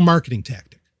a total marketing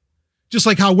tactic. Just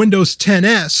like how Windows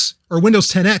 10S or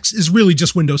Windows 10X is really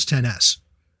just Windows 10S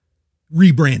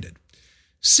rebranded.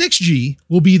 6G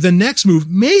will be the next move,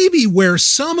 maybe where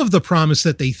some of the promise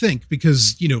that they think,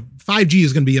 because, 5G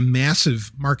is going to be a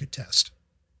massive market test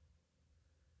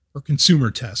or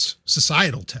consumer test,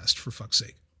 societal test, for fuck's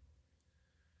sake.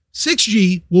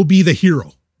 6G will be the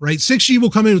hero, right? 6G will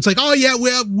come in. It's like, oh yeah,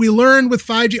 we learned with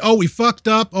 5G. Oh, we fucked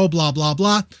up. Oh, blah, blah,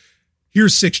 blah.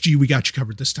 Here's 6G. We got you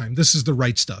covered this time. This is the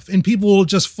right stuff. And people will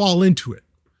just fall into it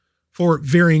for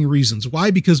varying reasons.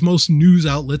 Why? Because most news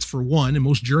outlets, for one, and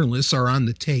most journalists are on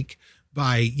the take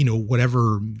by,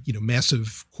 whatever,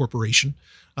 massive corporation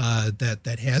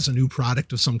that has a new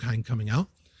product of some kind coming out.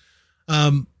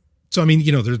 So,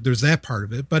 there's that part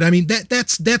of it, but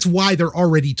that's why they're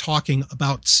already talking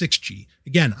about 6G.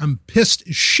 Again, I'm pissed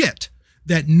as shit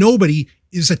that nobody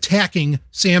is attacking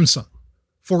Samsung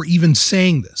for even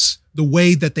saying this the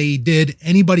way that they did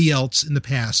anybody else in the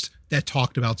past that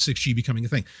talked about 6G becoming a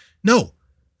thing. No.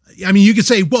 You could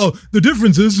say, well, the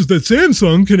difference is that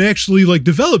Samsung can actually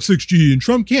develop 6G and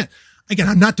Trump can't. Again,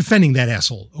 I'm not defending that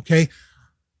asshole. Okay.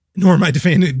 Nor am I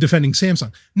defending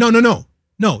Samsung. No.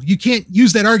 No, you can't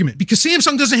use that argument because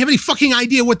Samsung doesn't have any fucking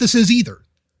idea what this is either.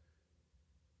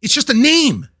 It's just a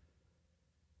name.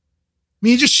 I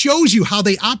mean, it just shows you how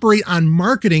they operate on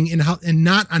marketing and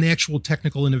not on actual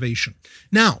technical innovation.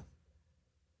 Now,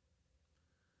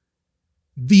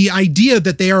 the idea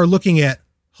that they are looking at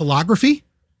holography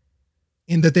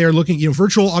and that they are looking,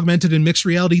 virtual, augmented, and mixed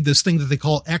reality, this thing that they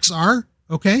call XR,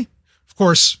 okay? Of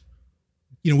course,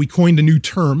 we coined a new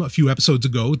term a few episodes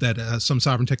ago that some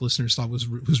Sovereign Tech listeners thought was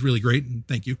really great, and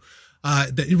thank you.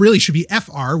 That it really should be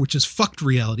FR, which is fucked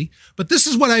reality. But this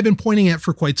is what I've been pointing at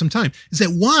for quite some time, is that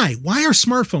why are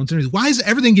smartphones, why is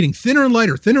everything getting thinner and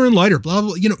lighter, blah,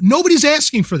 blah, nobody's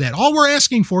asking for that. All we're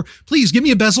asking for, please give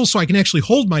me a bezel so I can actually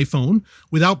hold my phone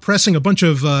without pressing a bunch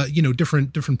of,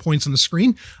 different points on the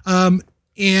screen.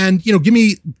 And give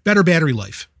me better battery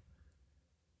life.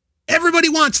 Everybody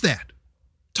wants that.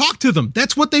 Talk to them.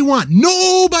 That's what they want.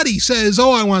 Nobody says,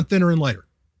 oh, I want thinner and lighter.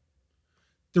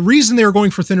 The reason they're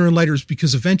going for thinner and lighter is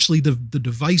because eventually the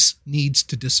device needs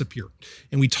to disappear.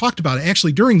 And we talked about it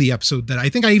actually during the episode that I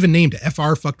think I even named it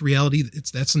FR Fucked Reality.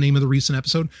 That's the name of the recent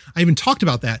episode. I even talked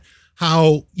about that,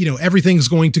 how, everything's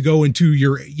going to go into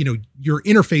your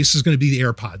interface is going to be the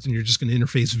AirPods and you're just going to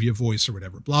interface via voice or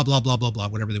whatever, blah, blah, blah, blah, blah,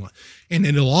 whatever they want. And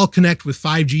it'll all connect with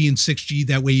 5G and 6G.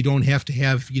 That way you don't have to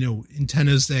have,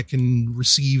 antennas that can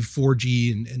receive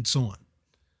 4G and so on.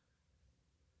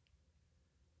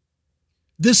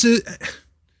 This is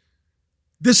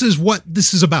what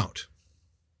this is about.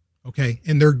 Okay.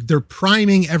 And they're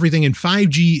priming everything, and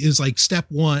 5G is like step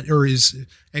one, or is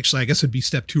actually, I guess it'd be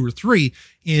step 2 or 3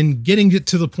 in getting it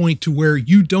to the point to where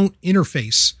you don't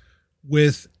interface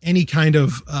with any kind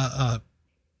of,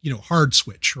 hard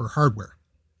switch or hardware.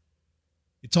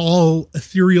 It's all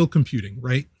ethereal computing,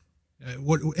 right? I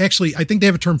think they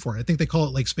have a term for it. I think they call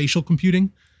it like spatial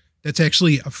computing. That's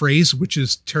actually a phrase, which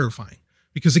is terrifying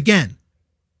because again,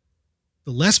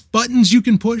 the less buttons you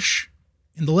can push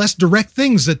and the less direct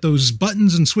things that those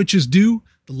buttons and switches do,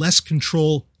 the less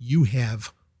control you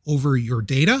have over your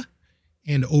data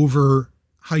and over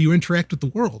how you interact with the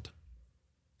world.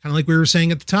 Kind of like we were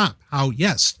saying at the top, how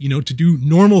yes, to do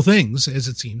normal things, as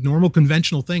it seems, normal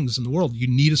conventional things in the world, you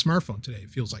need a smartphone today.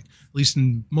 It feels like, at least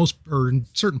in most or in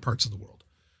certain parts of the world,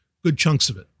 good chunks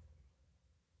of it.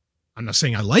 I'm not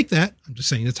saying I like that. I'm just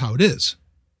saying that's how it is.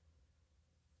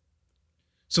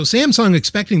 So Samsung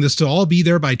expecting this to all be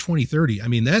there by 2030. I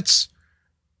mean, that's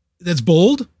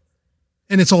bold,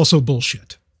 and it's also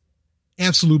bullshit.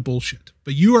 Absolute bullshit.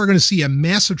 But you are going to see a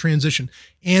massive transition.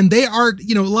 And they are,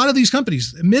 a lot of these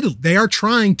companies, admittedly, they are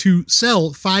trying to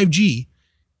sell 5G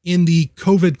in the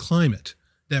COVID climate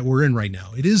that we're in right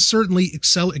now. It is certainly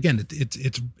again,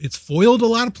 it's foiled a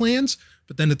lot of plans,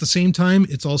 but then at the same time,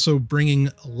 it's also bringing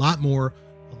a lot more,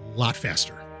 a lot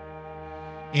faster.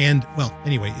 And well,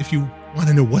 anyway, if you want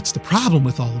to know what's the problem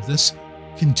with all of this,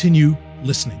 continue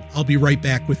listening. I'll be right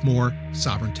back with more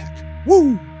Sovereign Tech.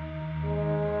 Woo!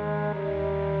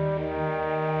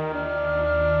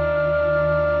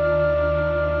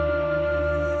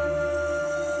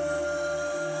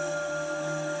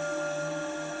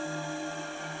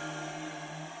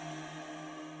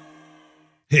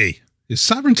 Hey, is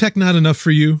Sovereign Tech not enough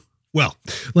for you? Well,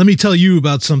 let me tell you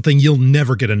about something you'll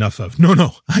never get enough of.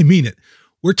 No, I mean it.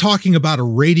 We're talking about a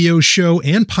radio show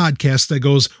and podcast that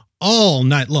goes all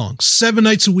night long, 7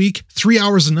 nights a week, 3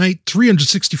 hours a night,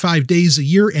 365 days a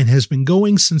year, and has been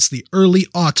going since the early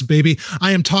aughts, baby.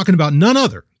 I am talking about none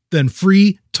other than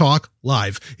Free Talk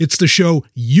Live. It's the show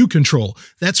you control.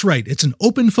 That's right. It's an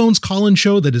open phones call-in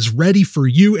show that is ready for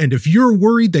you. And if you're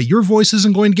worried that your voice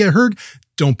isn't going to get heard,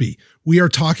 don't be. We are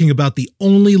talking about the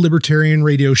only libertarian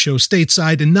radio show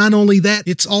stateside. And not only that,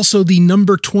 it's also the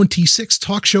number 26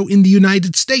 talk show in the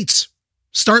United States.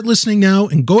 Start listening now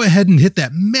and go ahead and hit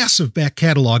that massive back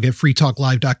catalog at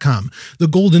freetalklive.com. The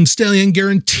Golden Stallion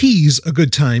guarantees a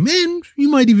good time, and you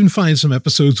might even find some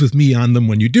episodes with me on them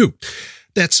when you do.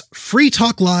 That's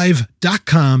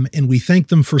freetalklive.com, and we thank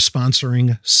them for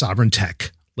sponsoring Sovereign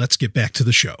Tech. Let's get back to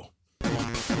the show.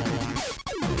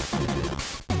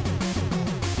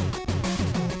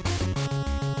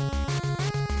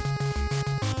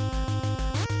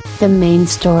 The main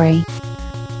story.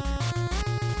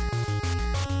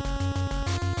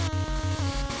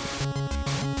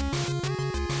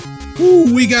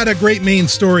 Ooh, we got a great main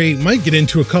story. Might get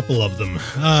into a couple of them.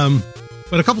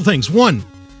 But a couple things. One,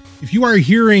 if you are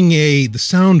hearing the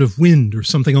sound of wind or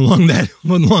something along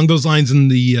those lines in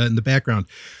the background,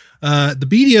 the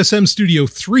BDSM Studio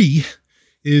 3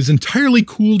 is entirely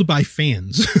cooled by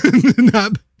fans.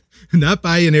 not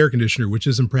buy an air conditioner, which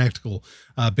isn't practical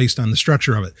based on the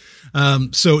structure of it.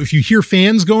 So if you hear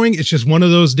fans going, it's just one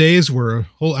of those days where,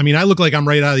 I look like I'm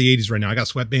right out of the 80s right now. I got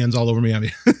sweatbands all over me. I'm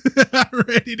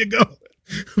ready to go.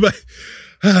 But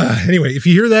anyway, if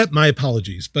you hear that, my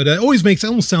apologies. But it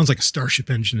almost sounds like a Starship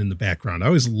engine in the background. I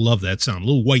always love that sound, a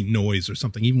little white noise or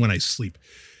something, even when I sleep.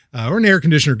 Or an air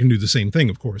conditioner can do the same thing,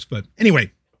 of course. But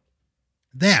anyway,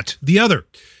 the other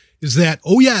is that,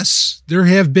 oh yes, there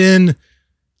have been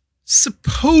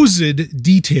supposed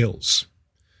details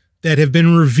that have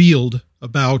been revealed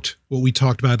about what we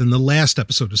talked about in the last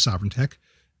episode of Sovereign Tech,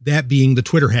 that being the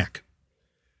Twitter hack.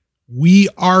 We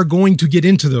are going to get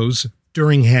into those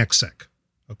during HackSec.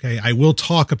 Okay, I will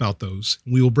talk about those.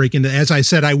 We will break into, as I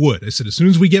said I would. I said, as soon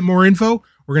as we get more info,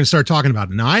 we're going to start talking about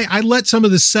it. Now, I let some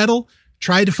of this settle,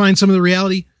 tried to find some of the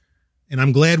reality, and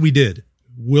I'm glad we did.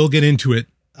 We'll get into it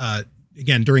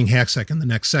again during HackSec in the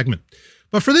next segment.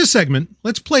 But for this segment,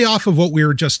 let's play off of what we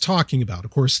were just talking about.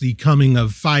 Of course, the coming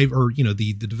of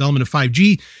the development of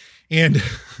 5G and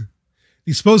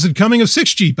the supposed coming of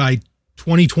 6G by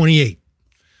 2028.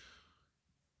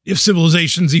 If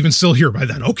civilization's even still here by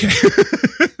then. Okay.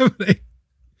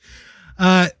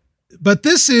 But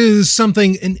this is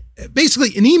something, and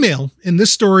basically an email in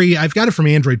this story. I've got it from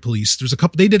Android Police.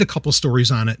 They did a couple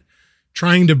stories on it,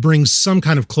 trying to bring some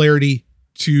kind of clarity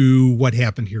to what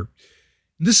happened here.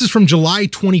 This is from July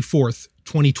 24th,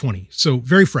 2020. So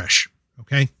very fresh.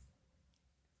 Okay.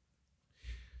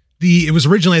 It was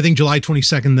originally, I think, July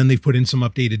 22nd. Then they've put in some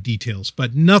updated details,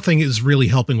 but nothing is really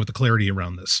helping with the clarity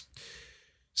around this.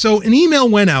 So an email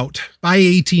went out by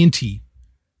AT&T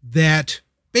that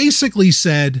basically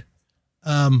said,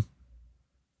 to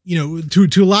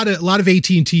a lot of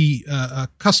AT&T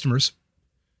customers,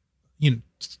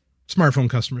 smartphone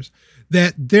customers,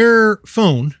 that their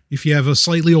phone, if you have a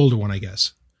slightly older one, I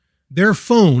guess, their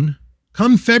phone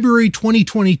come February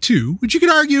 2022, which you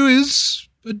could argue is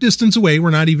a distance away. We're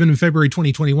not even in February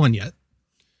 2021 yet.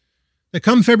 That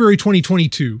come February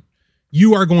 2022,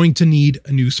 you are going to need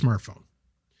a new smartphone.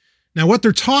 Now, what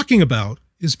they're talking about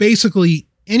is basically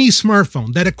any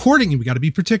smartphone that, we got to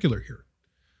be particular here,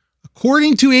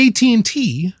 according to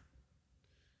AT&T,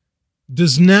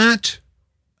 does not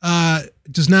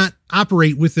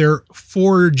operate with their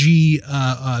 4G,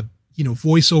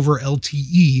 voice over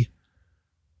LTE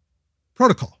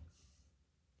protocol.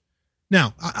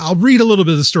 Now, I'll read a little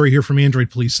bit of the story here from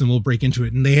Android Police and we'll break into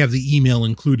it. And they have the email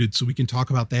included so we can talk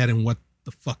about that and what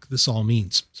the fuck this all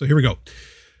means. So here we go.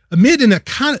 Amid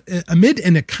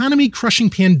an economy-crushing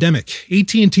pandemic,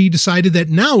 AT&T decided that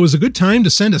now was a good time to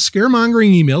send a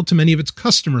scaremongering email to many of its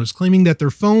customers, claiming that their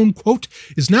phone, quote,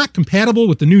 is not compatible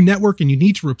with the new network and you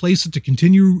need to replace it to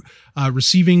continue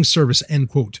receiving service, end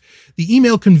quote. The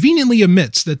email conveniently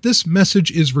omits that this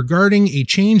message is regarding a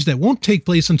change that won't take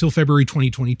place until February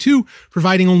 2022,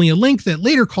 providing only a link that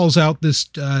later calls out this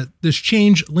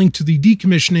change linked to the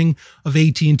decommissioning of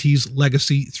AT&T's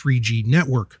legacy 3G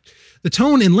network. The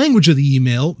tone and language of the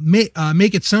email make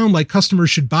it sound like customers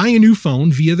should buy a new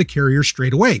phone via the carrier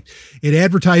straight away. It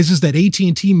advertises that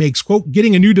AT&T makes, quote,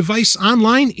 getting a new device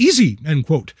online easy, end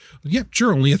quote. Yep,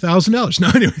 sure, only $1,000. No,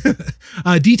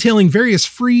 anyway, detailing various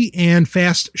free and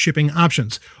fast shipping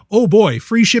options. Oh boy,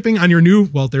 free shipping on your new,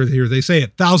 well, here they say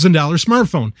it, $1,000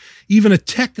 smartphone. Even a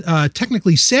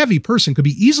technically savvy person could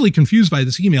be easily confused by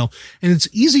this email, and it's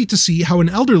easy to see how an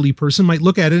elderly person might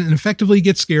look at it and effectively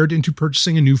get scared into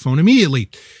purchasing a new phone immediately.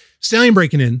 Stallion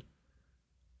breaking in.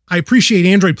 I appreciate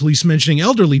Android Police mentioning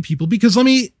elderly people because let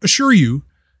me assure you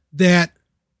that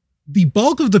the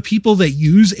bulk of the people that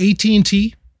use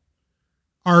AT&T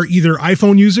are either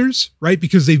iPhone users, right?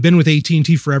 Because they've been with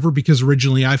AT&T forever because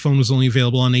originally iPhone was only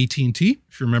available on AT&T,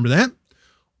 if you remember that,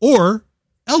 or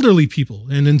elderly people.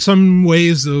 And in some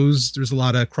ways, there's a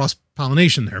lot of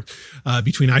cross-pollination there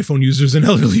between iPhone users and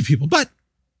elderly people. But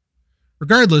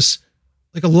regardless,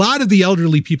 like a lot of the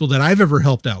elderly people that I've ever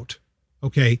helped out,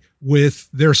 okay, with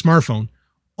their smartphone,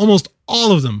 almost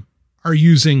all of them are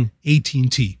using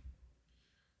AT&T.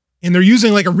 And they're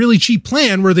using like a really cheap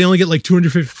plan where they only get like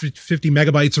 250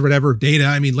 megabytes or whatever of data.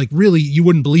 I mean, like really, you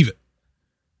wouldn't believe it.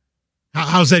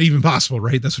 How's that even possible,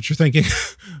 right? That's what you're thinking.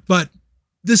 But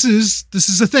this is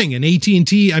a thing. And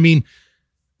AT&T, I mean,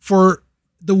 for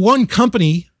the one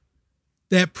company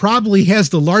that probably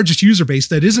has the largest user base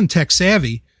that isn't tech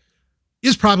savvy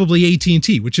is probably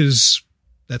AT&T,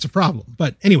 that's a problem.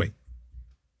 But anyway,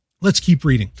 let's keep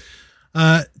reading.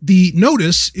 The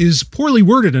notice is poorly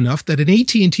worded enough that an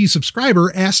AT&T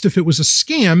subscriber asked if it was a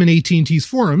scam in AT&T's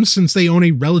forums since they own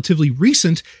a relatively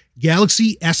recent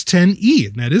Galaxy S10e,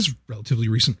 and that is relatively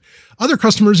recent. Other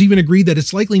customers even agreed that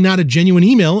it's likely not a genuine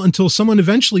email until someone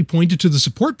eventually pointed to the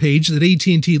support page that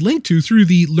AT&T linked to through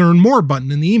the Learn More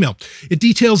button in the email. It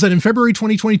details that in February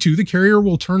 2022, the carrier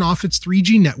will turn off its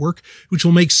 3G network, which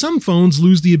will make some phones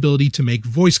lose the ability to make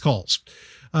voice calls.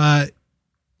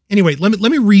 Anyway, let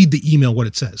me read the email, what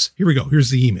it says. Here we go. Here's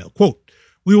the email. Quote,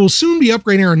 "We will soon be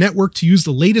upgrading our network to use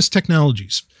the latest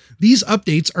technologies. These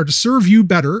updates are to serve you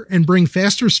better and bring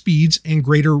faster speeds and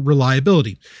greater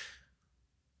reliability."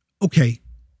 Okay,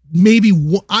 maybe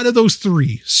out of those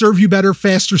three, serve you better,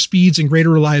 faster speeds, and greater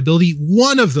reliability,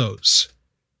 one of those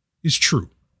is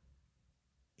true.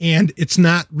 And it's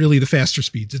not really the faster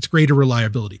speeds, it's greater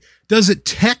reliability. Does it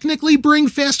technically bring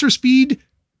faster speed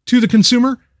to the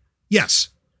consumer? Yes.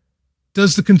 Can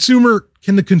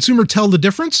the consumer tell the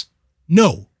difference?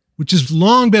 No, which has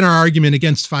long been our argument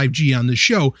against 5G on this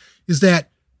show, is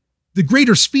that the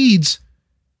greater speeds,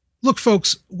 look,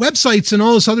 folks, websites and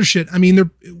all this other shit, I mean, their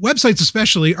websites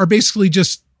especially are basically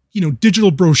just,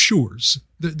 digital brochures.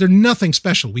 They're nothing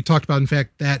special. We talked about, in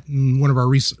fact, that in one of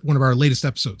our latest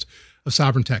episodes of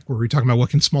Sovereign Tech, where we're talking about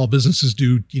what can small businesses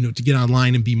do, to get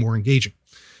online and be more engaging.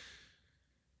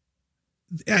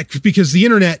 Because the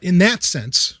internet, in that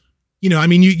sense,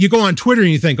 you go on Twitter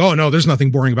and you think, oh no, there's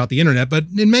nothing boring about the internet, but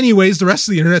in many ways, the rest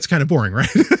of the internet's kind of boring, right?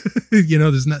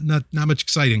 There's not much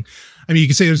exciting. I mean, you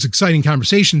can say there's exciting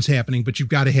conversations happening, but you've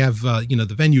got to have,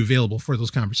 the venue available for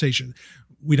those conversations.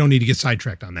 We don't need to get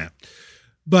sidetracked on that.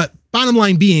 But bottom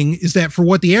line being is that for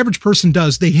what the average person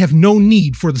does, they have no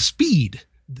need for the speeds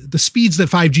that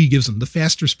 5G gives them, the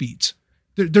faster speeds.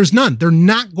 There's none. They're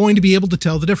not going to be able to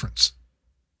tell the difference.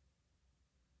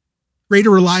 Greater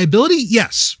reliability?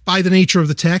 Yes. By the nature of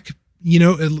the tech,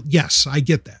 yes, I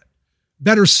get that.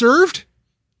 Better served?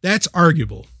 That's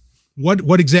arguable.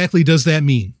 What exactly does that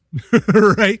mean?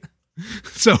 Right?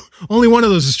 So only one of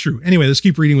those is true. Anyway, let's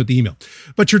keep reading with the email.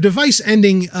 But your device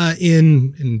ending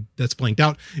in that's blanked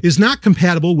out is not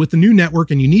compatible with the new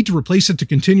network, and you need to replace it to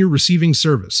continue receiving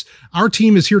service. Our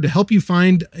team is here to help you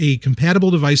find a compatible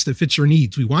device that fits your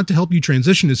needs. We want to help you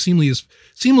transition as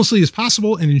seamlessly as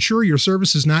possible and ensure your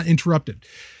service is not interrupted.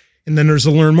 And then there's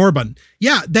a Learn More button.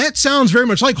 Yeah, that sounds very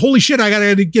much like, holy shit, I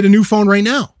got to get a new phone right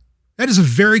now. That is a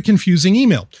very confusing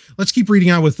email. Let's keep reading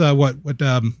out with what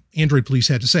Android Police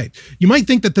had to say. You might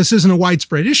think that this isn't a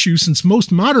widespread issue since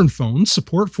most modern phones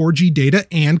support 4G data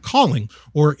and calling,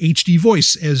 or HD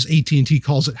voice as AT&T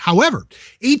calls it. However,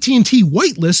 AT&T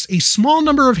whitelists a small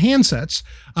number of handsets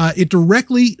it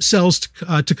directly sells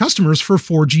to customers for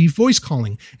 4G voice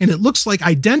calling. And it looks like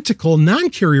identical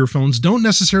non-carrier phones don't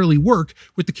necessarily work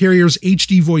with the carrier's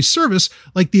HD voice service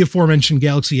like the aforementioned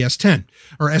Galaxy S10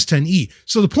 or S10e.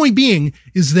 So the point being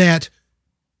is that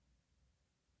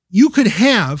you could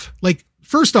have,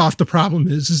 first off, the problem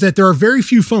is that there are very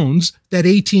few phones that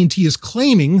AT&T is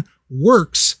claiming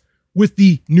works with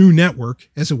the new network,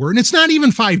 as it were. And it's not even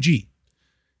 5G.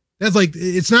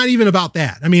 It's not even about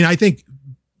that. I mean, I think,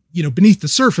 beneath the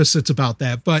surface, it's about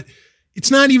that, but it's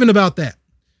not even about that.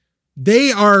 They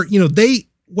are,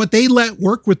 what they let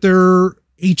work with their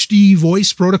HD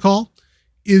voice protocol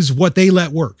is what they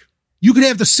let work. You could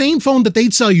have the same phone that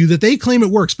they'd sell you that they claim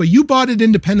it works, but you bought it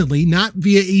independently, not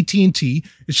via AT&T.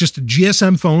 It's just a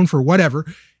GSM phone for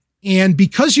whatever. And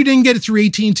because you didn't get it through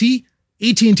AT&T,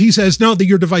 AT&T says, no, that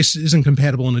your device isn't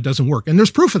compatible and it doesn't work. And there's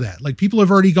proof of that. People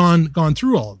have already gone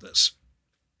through all of this.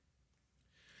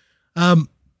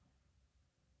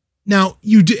 Now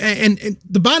you do, and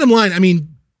the bottom line, I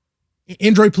mean,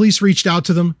 Android Police reached out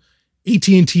to them.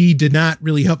 AT&T did not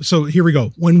really help. So here we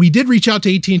go. When we did reach out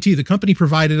to AT&T, the company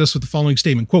provided us with the following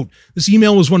statement, quote, "This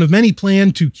email was one of many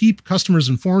planned to keep customers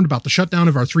informed about the shutdown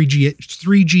of our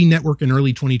 3G network in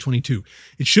early 2022.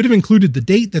 It should have included the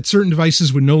date that certain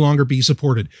devices would no longer be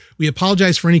supported. We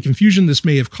apologize for any confusion this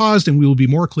may have caused, and we will be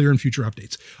more clear in future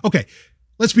updates." Okay,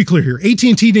 let's be clear here.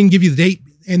 AT&T didn't give you the date,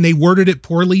 and they worded it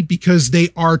poorly because they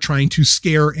are trying to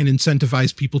scare and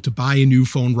incentivize people to buy a new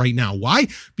phone right now. Why?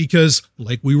 Because,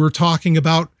 like we were talking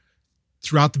about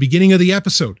throughout the beginning of the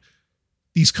episode,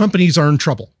 these companies are in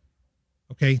trouble.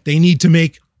 Okay. They need to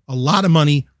make a lot of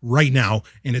money right now.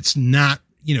 And it's not,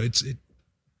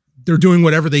 they're doing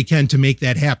whatever they can to make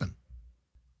that happen.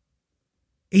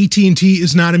 AT&T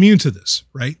is not immune to this,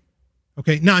 right?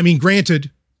 Okay. Now, I mean,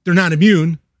 granted, they're not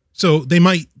immune, so they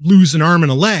might lose an arm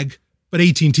and a leg, but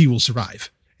AT&T will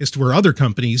survive. As to where other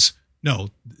companies, no,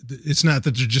 it's not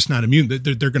that they're just not immune.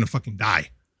 They're going to fucking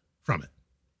die from it.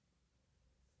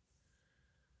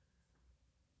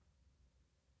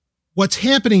 What's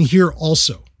happening here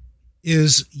also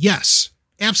is, yes,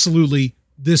 absolutely,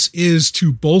 this is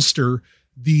to bolster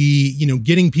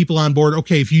getting people on board.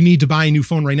 Okay, if you need to buy a new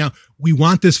phone right now, we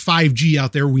want this 5G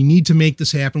out there. We need to make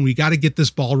this happen. We got to get this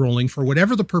ball rolling for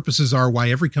whatever the purposes are, why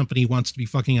every company wants to be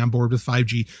fucking on board with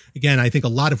 5G. Again, I think a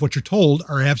lot of what you're told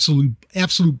are absolute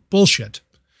bullshit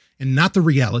and not the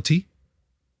reality.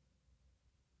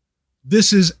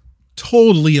 This is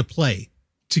totally a play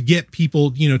to get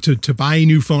people, to buy a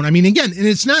new phone. I mean, again, and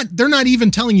they're not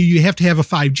even telling you have to have a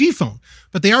 5G phone,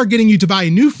 but they are getting you to buy a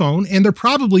new phone. And they're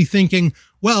probably thinking,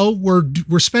 well,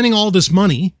 we're spending all this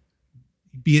money,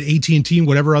 be it AT&T,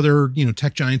 whatever other,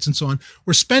 tech giants and so on.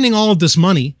 We're spending all of this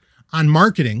money on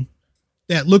marketing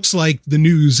that looks like the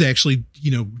news actually,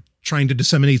 trying to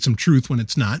disseminate some truth when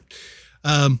it's not.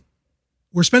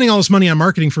 We're spending all this money on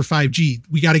marketing for 5G.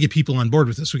 We got to get people on board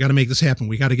with this. We got to make this happen.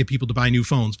 We got to get people to buy new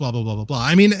phones, blah, blah, blah, blah, blah.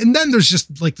 I mean, and then there's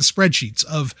just like the spreadsheets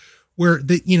of where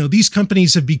these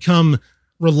companies have become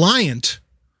reliant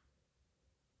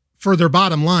for their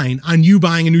bottom line on you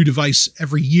buying a new device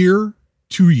every year,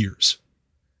 2 years.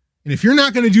 And if you're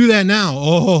not going to do that now,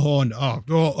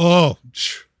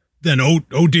 then,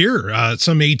 oh dear,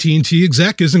 some AT&T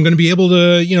exec isn't going to be able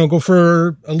to, go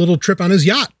for a little trip on his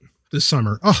yacht this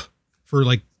summer. For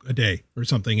like a day or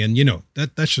something. And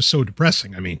that's just so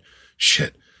depressing. I mean,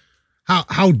 shit,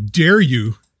 how dare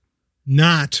you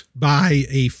not buy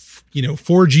a,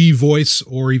 4G voice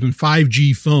or even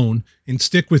 5G phone and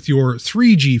stick with your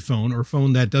 3G phone or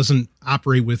phone that doesn't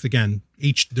operate with, again,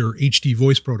 their HD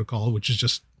voice protocol, which is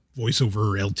just voice over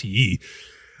LTE,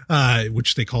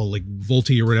 which they call like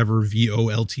VoLTE or whatever,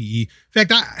 VoLTE. In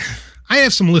fact, I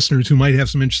have some listeners who might have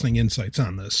some interesting insights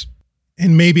on this.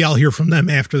 And maybe I'll hear from them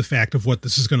after the fact of what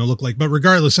this is going to look like. But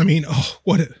regardless, I mean,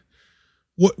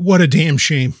 what a damn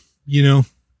shame, will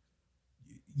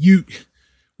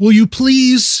you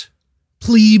please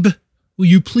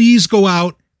go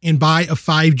out and buy a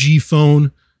 5G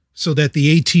phone so that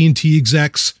the AT&T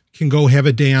execs can go have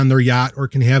a day on their yacht or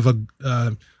can have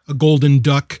a golden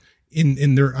duck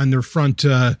on their front,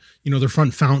 their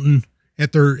front fountain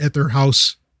at their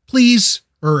house, please,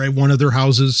 or at one of their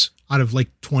houses out of like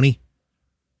 20.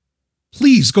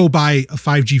 Please go buy a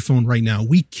 5G phone right now.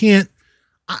 We can't,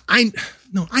 I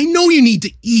know you need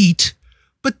to eat,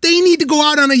 but they need to go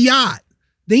out on a yacht.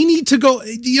 They need to go,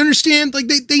 do you understand? Like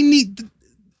they need,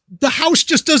 the house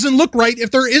just doesn't look right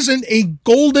if there isn't a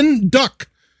golden duck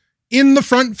in the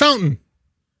front fountain.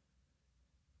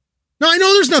 Now, I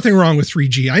know there's nothing wrong with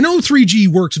 3G. I know 3G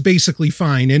works basically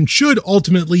fine and should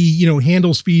ultimately,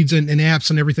 handle speeds and apps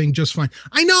and everything just fine.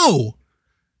 I know.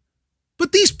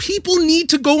 But these people need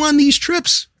to go on these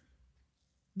trips.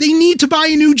 They need to buy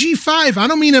a new G5. I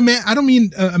don't mean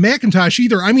a Macintosh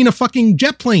either. I mean a fucking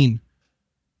jet plane.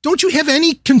 Don't you have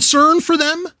any concern for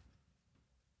them?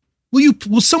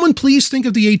 Will someone please think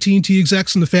of the AT&T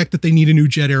execs and the fact that they need a new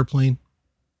jet airplane?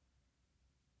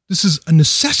 This is a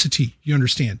necessity, you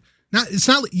understand? It's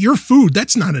not your food.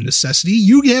 That's not a necessity.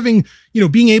 You having,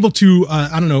 being able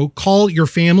to, call your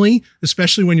family,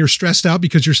 especially when you're stressed out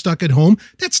because you're stuck at home.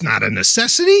 That's not a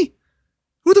necessity.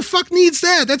 Who the fuck needs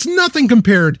that? That's nothing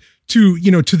compared to,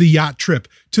 to the yacht trip,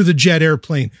 to the jet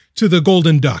airplane, to the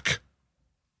golden duck.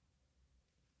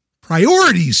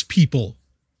 Priorities, people,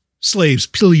 slaves,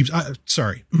 plebes.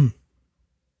 Sorry.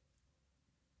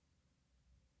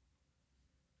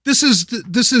 This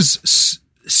is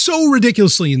so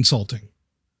ridiculously insulting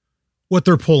what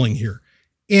they're pulling here.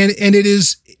 And it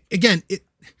is, again,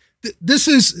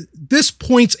 this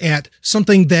points at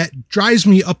something that drives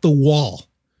me up the wall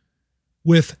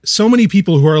with so many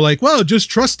people who are like, well, just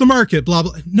trust the market, blah,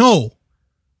 blah. No,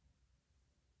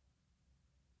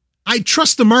 I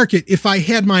trust the market if I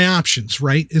had my options,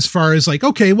 right? As far as like,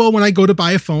 okay, well, when I go to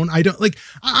buy a phone, I don't like,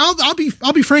 I'll be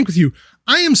frank with you.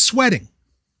 I am sweating.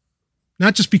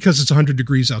 Not just because it's 100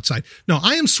 degrees outside. No,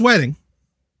 I am sweating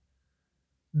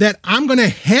that I'm going to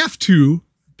have to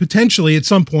potentially at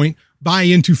some point buy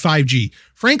into 5G.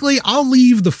 Frankly, I'll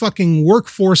leave the fucking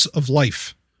workforce of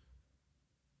life.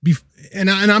 And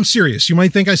I'm serious. You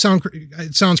might think it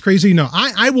sounds crazy. No,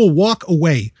 I will walk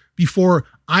away before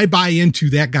I buy into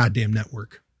that goddamn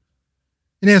network.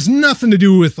 It has nothing to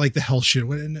do with like the health shit.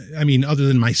 I mean, other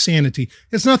than my sanity,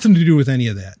 it's nothing to do with any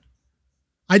of that.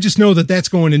 I just know that that's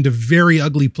going into very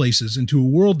ugly places, into a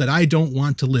world that I don't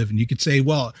want to live. And you could say,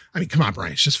 well, I mean, come on,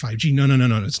 Brian, it's just 5G. No,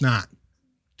 it's not.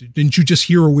 Didn't you just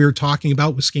hear what we were talking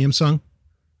about with Samsung?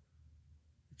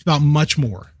 It's about much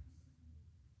more.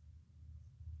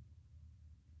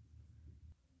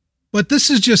 But this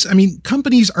is just, I mean,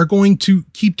 companies are going to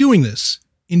keep doing this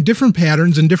in different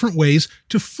patterns and different ways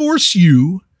to force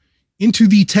you into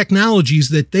the technologies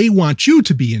that they want you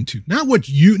to be into, not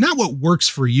what works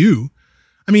for you.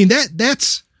 I mean,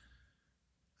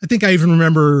 I think I even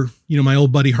remember, my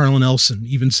old buddy Harlan Ellison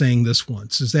even saying this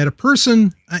once, is that a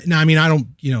person, now, I don't,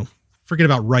 forget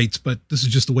about rights, but this is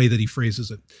just the way that he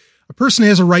phrases it. A person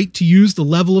has a right to use the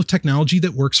level of technology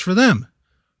that works for them.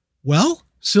 Well,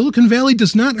 Silicon Valley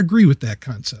does not agree with that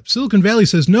concept. Silicon Valley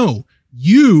says, no,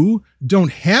 you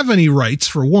don't have any rights,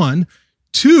 for one.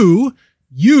 Two,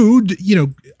 you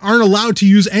aren't allowed to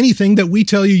use anything that we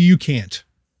tell you you can't.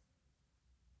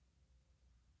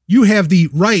 You have the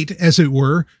right, as it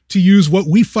were, to use what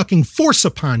we fucking force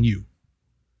upon you.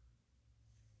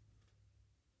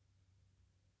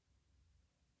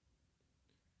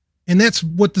 And that's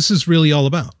what this is really all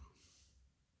about.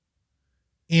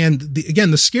 And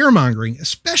again, the scaremongering,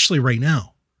 especially right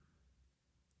now.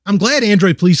 I'm glad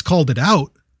Android Police called it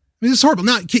out. It's horrible.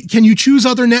 Now, can you choose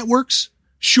other networks?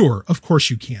 Sure, of course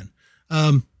you can.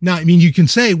 Now, you can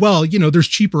say, well, there's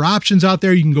cheaper options out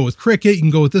there. You can go with Cricket. You can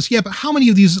go with this. Yeah, but how many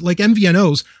of these, like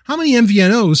MVNOs, how many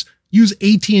MVNOs use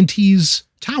AT&T's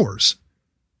towers,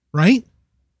 right?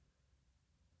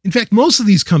 In fact, most of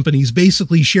these companies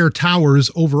basically share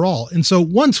towers overall. And so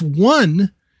once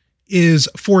one is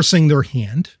forcing their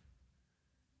hand,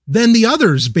 then the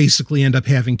others basically end up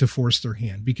having to force their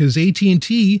hand, because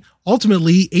AT&T,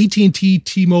 ultimately AT&T,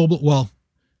 T-Mobile, well,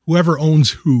 whoever owns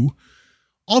who,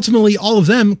 ultimately all of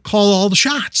them call all the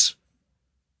shots.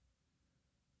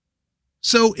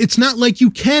 So it's not like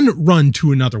you can run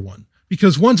to another one,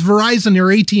 because once Verizon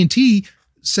or AT&T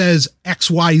says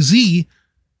XYZ,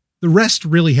 the rest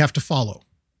really have to follow.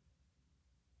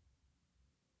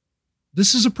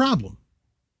 This is a problem.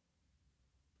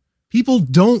 People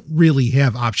don't really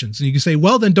have options. And you can say,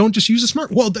 well, then don't just use a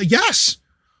smartphone. Well, yes.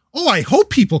 Oh, I hope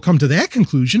people come to that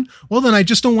conclusion. Well, then I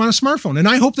just don't want a smartphone. And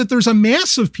I hope that there's a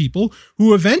mass of people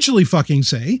who eventually fucking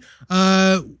say,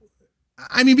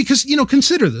 because,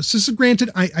 consider this. This is granted,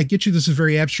 I get you, this is a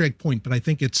very abstract point, but I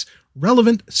think it's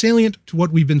relevant, salient to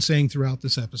what we've been saying throughout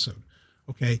this episode.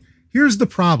 Okay. Here's the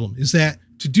problem, is that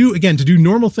to do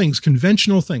normal things,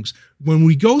 conventional things, when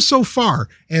we go so far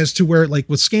as to where, like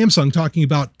with Samsung talking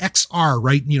about XR,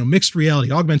 right? Mixed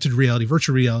reality, augmented reality,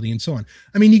 virtual reality, and so on.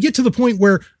 You get to the point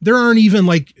where there aren't even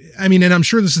and I'm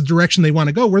sure this is the direction they want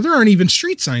to go, where there aren't even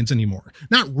street signs anymore,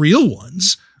 not real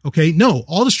ones. Okay. No,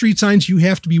 all the street signs, you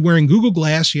have to be wearing Google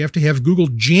Glass. You have to have Google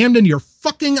jammed into your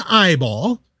fucking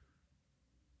eyeball.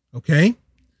 Okay.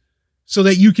 So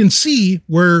that you can see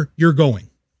where you're going.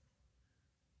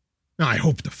 Now, I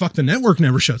hope the network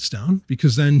never shuts down,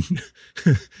 because then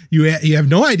you have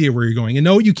no idea where you're going. And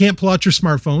no, you can't pull out your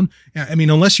smartphone.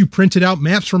 Unless you printed out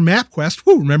maps from MapQuest.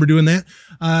 Whoo, remember doing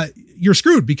that? You're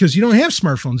screwed, because you don't have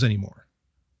smartphones anymore.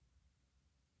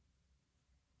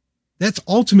 That's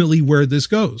ultimately where this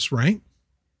goes, right?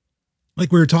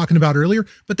 Like we were talking about earlier.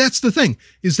 But that's the thing,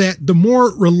 is that the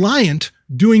more reliant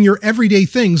doing your everyday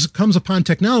things comes upon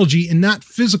technology and not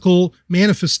physical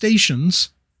manifestations,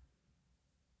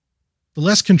 the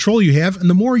less control you have and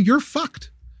the more you're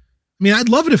fucked. I'd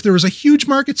love it if there was a huge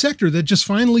market sector that just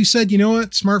finally said, you know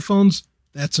what, smartphones,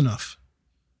 that's enough.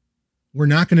 We're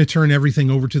not going to turn everything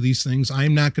over to these things.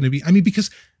 I'm not going to be, because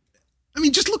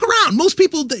just look around. Most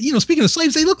people that, speaking of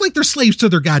slaves, they look like they're slaves to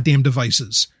their goddamn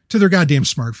devices, to their goddamn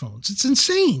smartphones. It's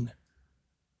insane.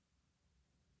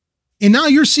 And now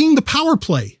you're seeing the power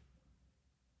play.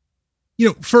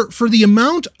 For the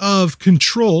amount of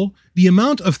control, the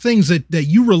amount of things that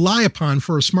you rely upon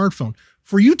for a smartphone,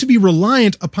 for you to be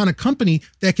reliant upon a company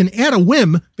that can at a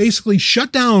whim basically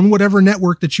shut down whatever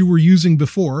network that you were using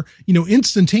before,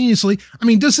 instantaneously.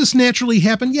 Does this naturally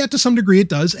happen? Yeah, to some degree it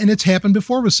does. And it's happened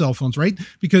before with cell phones, right?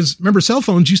 Because remember, cell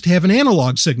phones used to have an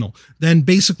analog signal. Then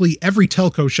basically every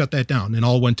telco shut that down and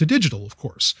all went to digital, of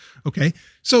course. Okay.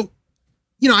 So,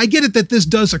 I get it that this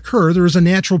does occur. There is a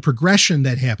natural progression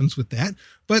that happens with that,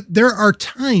 but there are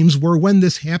times where when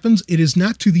this happens, it is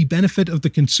not to the benefit of the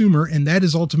consumer. And that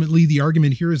is ultimately the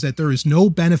argument here, is that there is no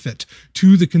benefit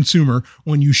to the consumer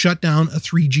when you shut down a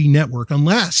 3G network,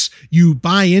 unless you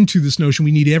buy into this notion.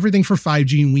 We need everything for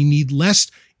 5G and we need less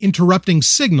interrupting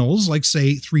signals, like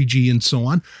say 3G and so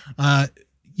on.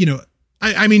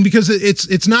 Because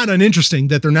it's not uninteresting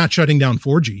that they're not shutting down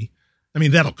 4G.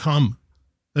 That'll come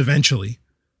eventually.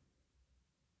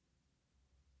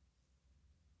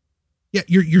 Yeah,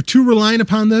 you're too reliant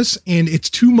upon this, and it's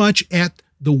too much at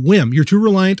the whim. You're too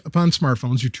reliant upon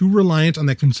smartphones. You're too reliant on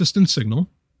that consistent signal.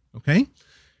 Okay.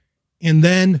 And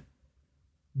then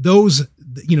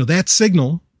that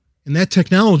signal and that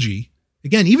technology,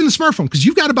 again, even the smartphone, because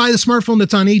you've got to buy the smartphone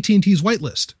that's on AT&T's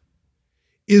whitelist,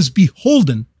 is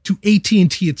beholden to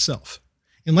AT&T itself.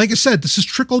 And like I said, this is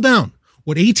trickle down.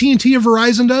 What AT&T or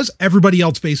Verizon does, everybody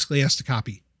else basically has to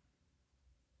copy.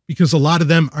 because a lot of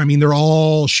them, I mean, they're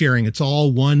all sharing. It's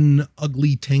all one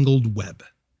ugly, tangled web.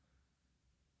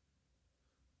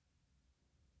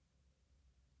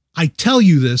 I tell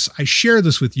you this, I share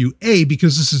this with you, A,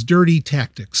 because this is dirty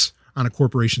tactics on a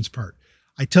corporation's part.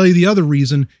 I tell you the other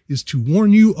reason is to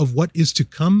warn you of what is to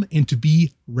come and to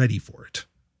be ready for it.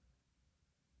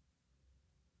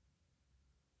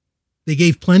 They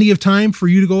gave plenty of time for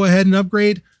you to go ahead and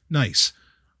upgrade. Nice.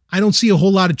 I don't see a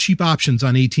whole lot of cheap options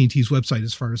on AT&T's website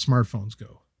as far as smartphones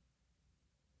go.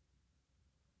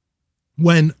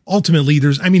 When ultimately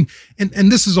there's, I mean, and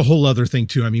this is a whole other thing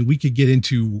too. I mean, we could get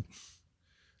into,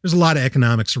 there's a lot of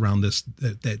economics around this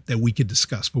that we could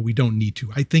discuss, but we don't need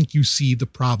to. I think you see the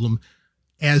problem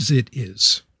as it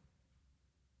is,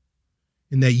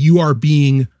 in that you are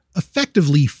being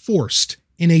effectively forced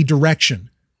in a direction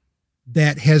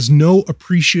that has no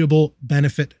appreciable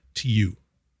benefit to you.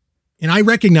 And I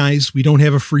recognize we don't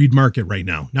have a freed market right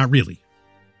now, not really.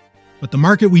 But the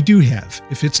market we do have,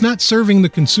 if it's not serving the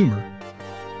consumer,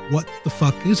 what the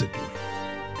fuck is it doing?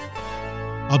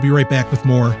 I'll be right back with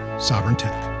more Sovereign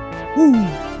Tech. Woo!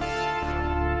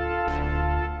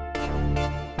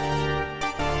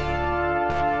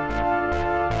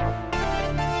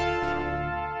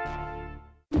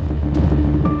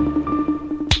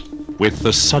 With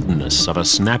the suddenness of a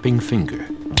snapping finger,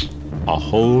 a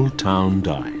whole town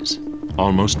dies,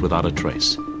 almost without a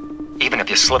trace. Even if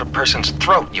you slit a person's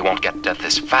throat, you won't get death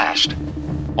this fast.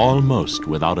 Almost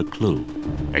without a clue,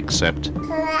 except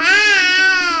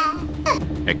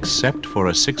for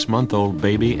a 6-month-old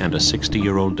baby and a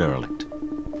 60-year-old derelict.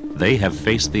 They have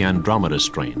faced the Andromeda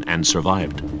strain and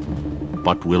survived.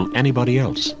 But will anybody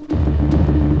else?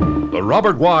 The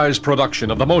Robert Wise production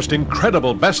of the most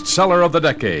incredible bestseller of the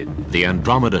decade. The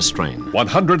Andromeda strain.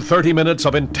 130 minutes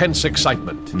of intense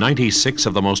excitement. 96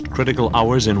 of the most critical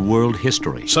hours in world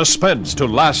history. Suspense to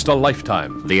last a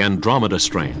lifetime. The Andromeda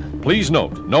strain. Please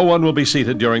note, no one will be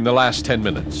seated during the last 10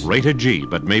 minutes. Rated G,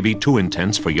 but maybe too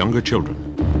intense for younger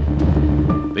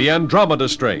children. The Andromeda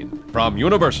strain from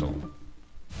Universal.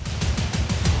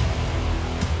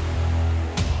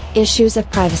 Issues of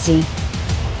privacy,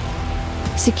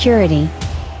 security,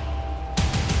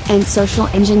 and social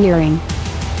engineering.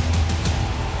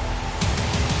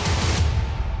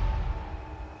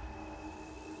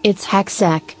 It's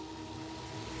HackSec.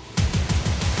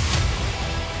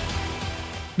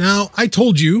 Now, I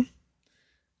told you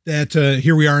that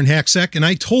here we are in HackSec, and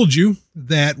I told you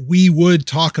that we would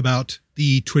talk about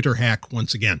the Twitter hack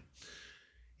once again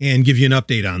and give you an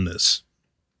update on this.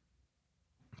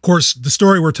 Of course, the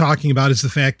story we're talking about is the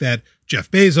fact that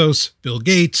Jeff Bezos, Bill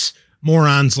Gates,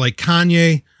 morons like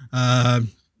Kanye, I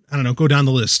don't know, go down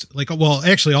the list. Like, well,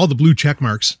 actually, all the blue check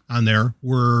marks on there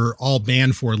were all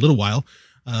banned for a little while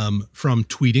from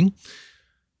tweeting.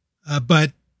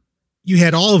 But you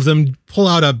had all of them pull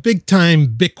out a big time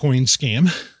Bitcoin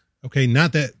scam. Okay,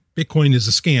 not that Bitcoin is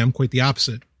a scam, quite the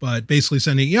opposite, but basically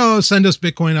sending, send us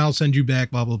Bitcoin, I'll send you back,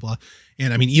 blah, blah, blah.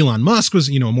 And I mean, Elon Musk was,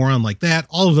 a moron like that.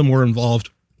 All of them were involved,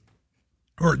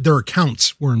 or their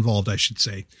accounts were involved, I should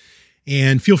say.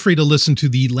 And feel free to listen to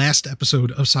the last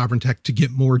episode of Sovereign Tech to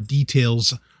get more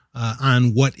details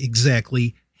on what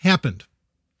exactly happened.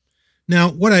 Now,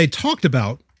 what I talked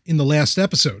about in the last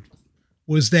episode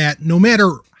was that no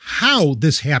matter how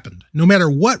this happened, no matter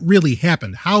what really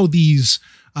happened, how these,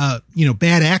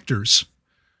 bad actors,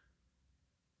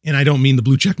 and I don't mean the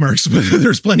blue check marks, but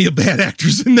there's plenty of bad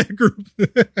actors in that group.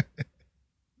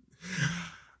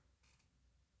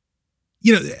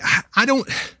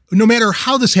 No matter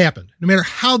how this happened, no matter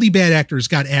how the bad actors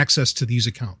got access to these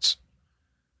accounts,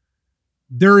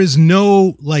 there is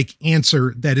no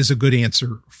answer that is a good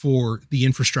answer for the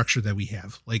infrastructure that we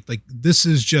have. Like this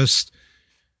is just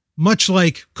much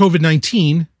like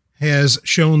COVID-19 has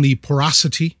shown the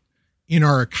porosity in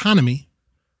our economy.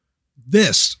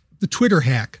 The Twitter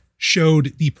hack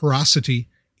showed the porosity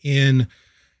in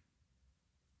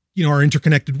our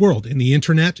interconnected world, in the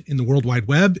internet, in the World Wide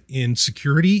Web, in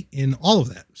security, in all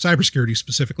of that, cybersecurity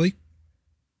specifically.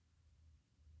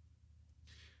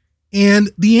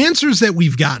 And the answers that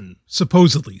we've gotten,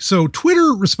 supposedly. So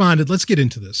Twitter responded, let's get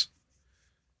into this.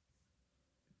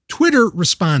 Twitter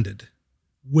responded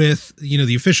with,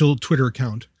 the official Twitter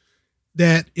account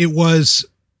that it was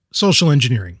social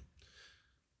engineering.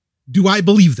 Do I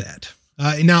believe that?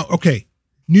 Now, okay.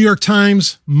 New York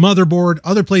Times, Motherboard,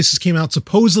 other places came out.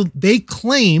 Supposedly they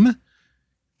claim,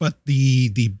 but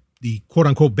the quote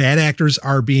unquote bad actors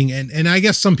are being, and I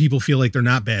guess some people feel like they're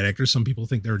not bad actors. Some people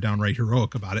think they're downright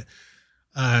heroic about it.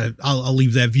 I'll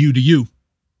leave that view to you.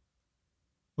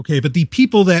 Okay. But the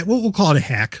people that, we'll call it a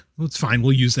hack. It's fine.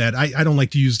 We'll use that. I don't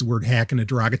like to use the word hack in a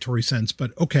derogatory sense,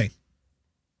 but okay.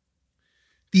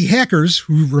 The hackers,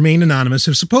 who remain anonymous,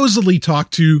 have supposedly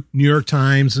talked to New York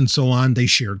Times and so on. They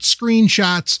shared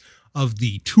screenshots of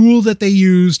the tool that they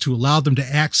used to allow them to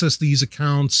access these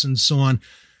accounts and so on.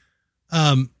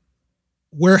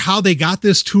 How they got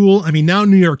this tool. I mean, now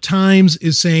New York Times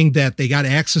is saying that they got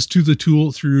access to the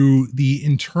tool through the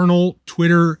internal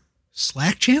Twitter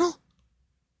Slack channel,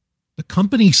 the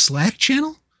company Slack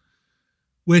channel,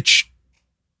 which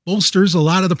bolsters a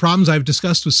lot of the problems I've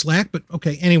discussed with Slack. But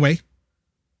okay, anyway,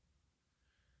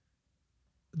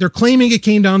 they're claiming it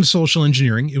came down to social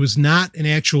engineering. It was not an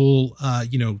actual,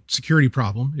 security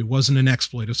problem. It wasn't an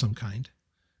exploit of some kind.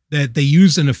 That they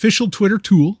used an official Twitter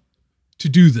tool to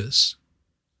do this.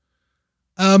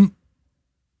 I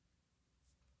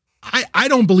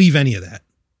don't believe any of that.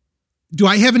 Do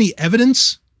I have any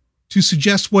evidence to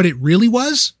suggest what it really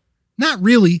was? Not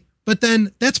really, but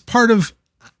then that's part of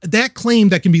that claim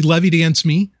that can be levied against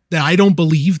me, that I don't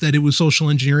believe that it was social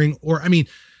engineering. Or, I mean,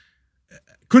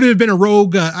 could it have been a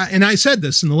rogue? And I said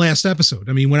this in the last episode.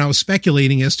 I mean, when I was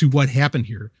speculating as to what happened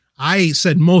here, I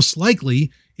said most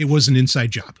likely it was an inside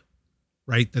job.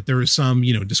 Right? That there is some,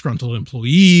 disgruntled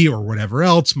employee or whatever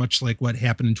else, much like what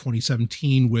happened in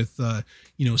 2017 with,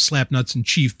 Slapnuts and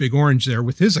Chief Big Orange there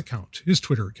with his account, his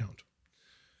Twitter account.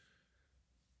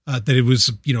 That it was,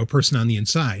 a person on the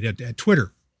inside at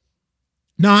Twitter.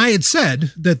 Now, I had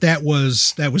said that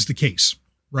was the case,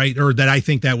 right? Or that I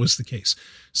think that was the case.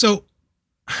 So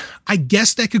I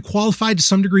guess that could qualify to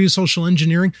some degree of social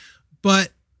engineering,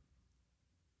 but,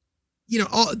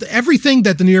 everything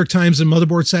that the New York Times and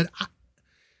Motherboard said,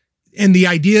 and the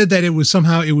idea that it was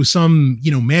some,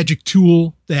 magic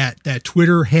tool that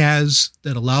Twitter has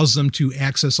that allows them to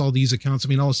access all these accounts.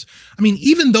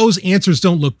 Even those answers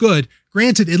don't look good.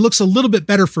 Granted, it looks a little bit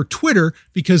better for Twitter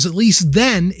because at least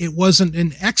then it wasn't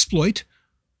an exploit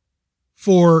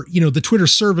for, the Twitter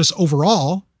service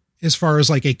overall, as far as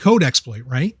like a code exploit,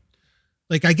 right?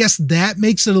 Like, I guess that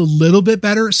makes it a little bit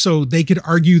better. So they could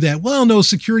argue that, well, no,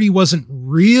 security wasn't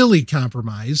really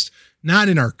compromised, not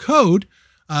in our code.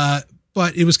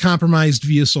 But it was compromised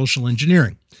via social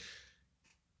engineering.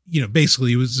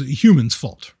 Basically it was a human's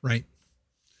fault, right?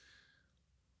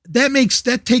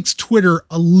 That takes Twitter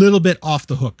a little bit off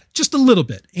the hook, just a little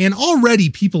bit. And already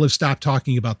people have stopped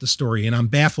talking about the story, and I'm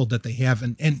baffled that they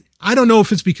haven't. And I don't know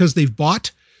if it's because they've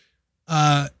bought,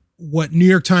 what New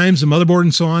York Times and Motherboard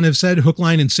and so on have said, hook,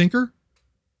 line, and sinker.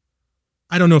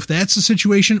 I don't know if that's the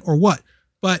situation or what.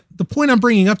 But the point I'm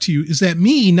bringing up to you is that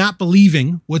me not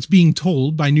believing what's being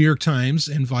told by New York Times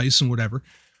and Vice and whatever,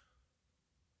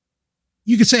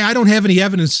 you could say I don't have any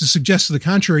evidence to suggest to the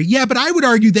contrary. Yeah, but I would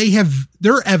argue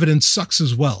their evidence sucks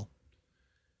as well.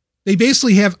 They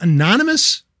basically have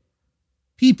anonymous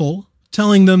people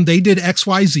telling them they did X,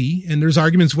 Y, Z, and there's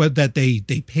arguments that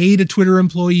they paid a Twitter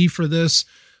employee for this.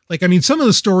 Some of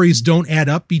the stories don't add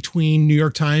up between New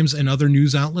York Times and other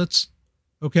news outlets.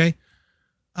 Okay.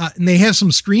 And they have some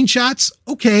screenshots.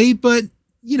 Okay. But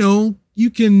you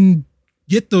can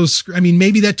get those.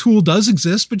 Maybe that tool does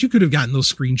exist, but you could have gotten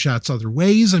those screenshots other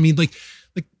ways.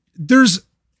 There's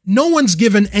no one's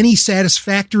given any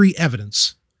satisfactory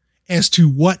evidence as to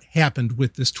what happened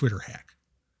with this Twitter hack.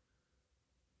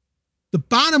 The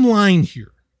bottom line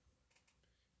here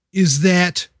is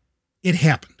that it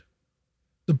happened.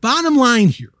 The bottom line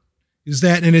here is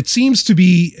that, and it seems to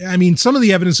be, some of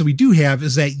the evidence that we do have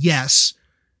is that yes,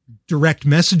 direct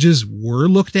messages were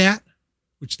looked at,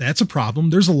 which that's a problem.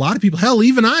 There's a lot of people, hell,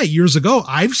 even years ago,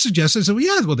 I've suggested,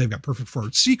 they've got perfect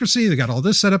forward secrecy. They got all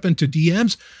this set up into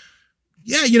DMs.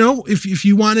 Yeah. If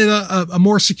you wanted a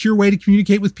more secure way to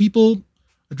communicate with people,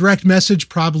 a direct message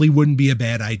probably wouldn't be a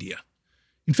bad idea.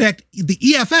 In fact, the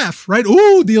EFF, right?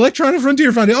 Oh, the Electronic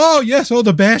Frontier Foundation. Oh, yes. Oh,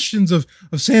 the bastions of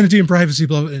sanity and privacy.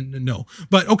 Blah, blah, and no,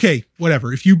 but okay,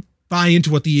 whatever. If you buy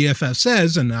into what the EFF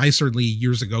says, and I certainly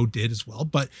years ago did as well,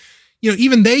 but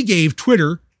even they gave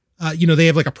Twitter, they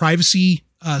have like a privacy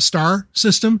star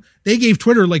system. They gave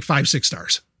Twitter like 5-6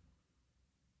 stars.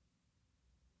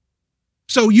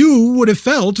 So you would have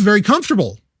felt very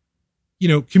comfortable,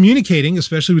 communicating,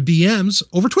 especially with DMs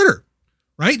over Twitter,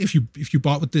 right? If you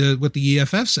bought what the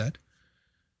EFF said,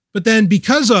 but then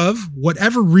because of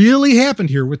whatever really happened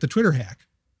here with the Twitter hack,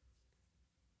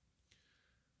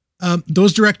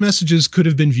 those direct messages could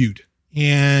have been viewed.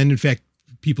 And in fact,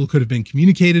 people could have been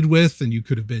communicated with, and you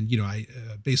could have been,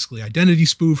 basically identity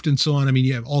spoofed and so on.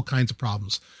 You have all kinds of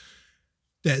problems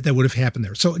that would have happened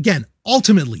there. So again,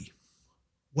 ultimately,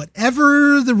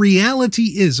 whatever the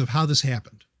reality is of how this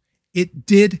happened, it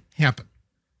did happen.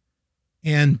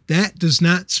 And that does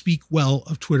not speak well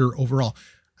of Twitter overall.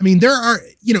 There are,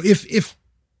 if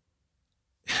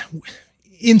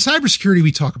in cybersecurity,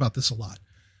 we talk about this a lot.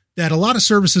 that a lot of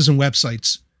services and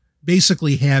websites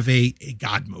basically have a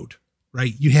God mode,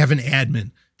 right? You have an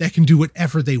admin that can do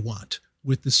whatever they want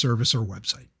with the service or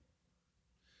website.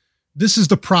 This is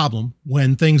the problem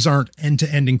when things aren't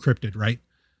end-to-end encrypted, right?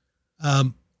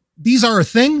 These are a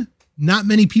thing. Not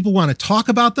many people want to talk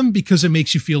about them because it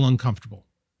makes you feel uncomfortable.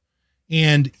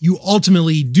 And you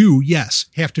ultimately do, yes,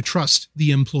 have to trust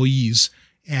the employees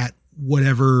at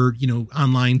whatever,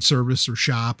 online service or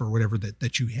shop or whatever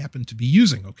that you happen to be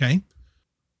using. Okay.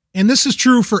 And this is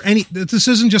true for this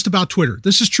isn't just about Twitter.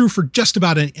 This is true for just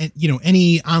about,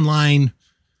 any online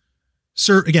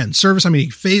service. This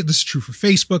is true for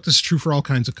Facebook. This is true for all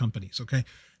kinds of companies. Okay.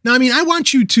 Now, I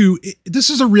want you to, this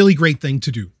is a really great thing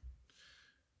to do.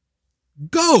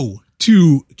 Go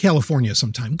to California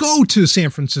sometime, go to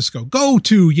San Francisco, go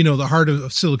to, the heart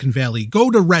of Silicon Valley, go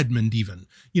to Redmond even,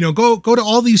 go to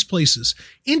all these places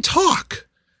and talk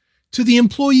to the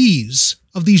employees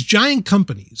of these giant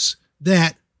companies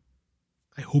that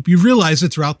I hope you realize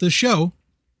it throughout this show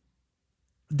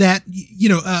that,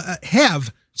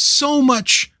 have so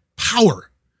much power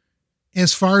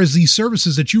as far as these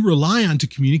services that you rely on to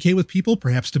communicate with people,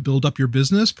 perhaps to build up your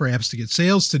business, perhaps to get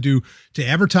sales, to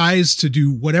advertise, to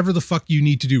do whatever the fuck you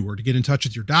need to do, or to get in touch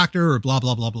with your doctor or blah,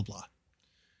 blah, blah, blah, blah.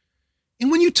 And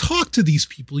when you talk to these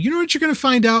people, you know what you're going to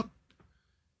find out?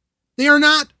 They are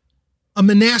not a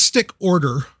monastic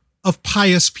order of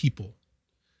pious people.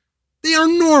 They are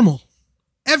normal,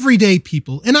 everyday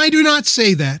people. And I do not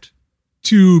say that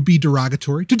to be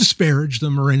derogatory, to disparage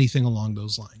them or anything along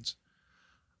those lines.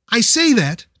 I say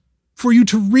that for you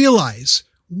to realize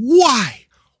why.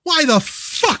 Why the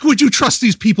fuck would you trust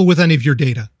these people with any of your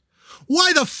data?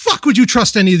 Why the fuck would you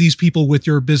trust any of these people with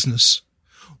your business?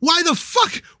 Why the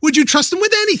fuck would you trust them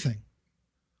with anything?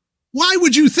 Why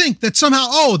would you think that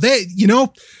somehow,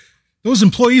 those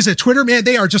employees at Twitter, man,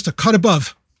 they are just a cut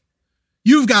above.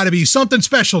 You've got to be something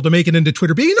special to make it into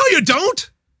Twitter. But you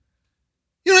don't.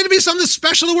 You don't have to be something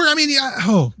special to work.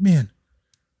 Oh man.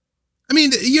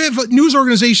 You have news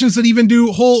organizations that even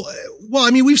do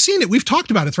we've seen it. We've talked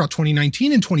about it throughout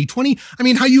 2019 and 2020.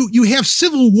 How you have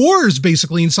civil wars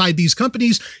basically inside these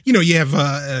companies. You have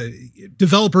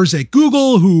developers at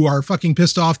Google who are fucking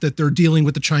pissed off that they're dealing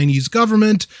with the Chinese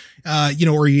government.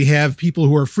 Or you have people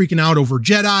who are freaking out over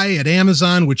Jedi at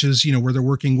Amazon, which is, where they're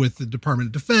working with the Department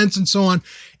of Defense and so on.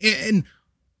 And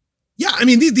yeah,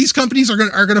 these companies are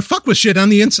going to fuck with shit on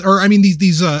the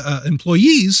these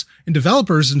employees and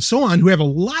developers and so on who have a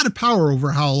lot of power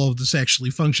over how all of this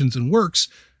actually functions and works.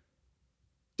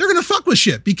 They're going to fuck with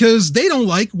shit because they don't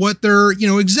like what their,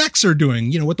 execs are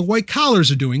doing, what the white collars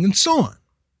are doing and so on.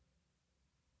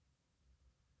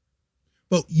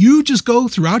 But you just go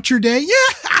throughout your day.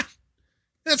 Yeah,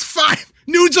 that's fine.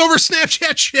 Nudes over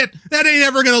Snapchat shit. That ain't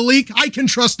ever going to leak. I can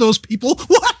trust those people.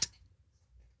 What?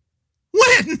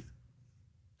 When?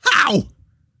 How?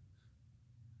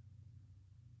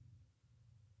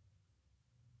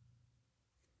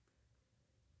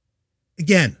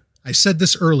 Again, I said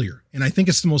this earlier, and I think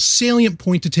it's the most salient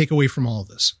point to take away from all of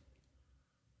this.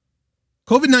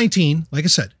 COVID-19, like I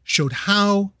said, showed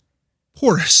how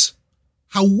porous,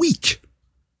 how weak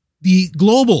the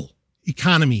global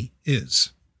economy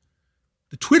is.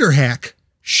 The Twitter hack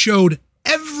showed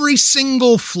every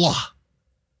single flaw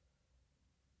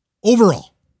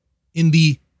overall in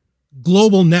the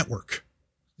global network,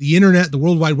 the internet, the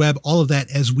World Wide Web, all of that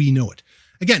as we know it.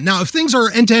 Again, now if things are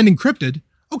end-to-end encrypted,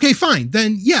 okay, fine.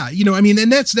 Then yeah,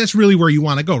 and that's really where you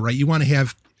want to go, right? You want to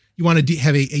have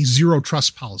a zero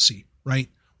trust policy, right?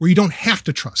 Where you don't have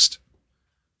to trust,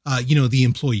 the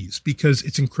employees because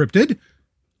it's encrypted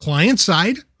client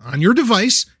side on your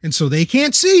device. And so they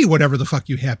can't see whatever the fuck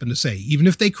you happen to say, even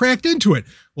if they cracked into it.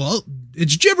 Well,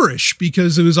 it's gibberish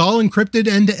because it was all encrypted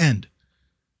end to end.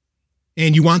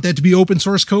 And you want that to be open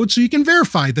source code so you can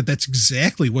verify that that's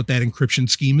exactly what that encryption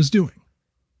scheme is doing.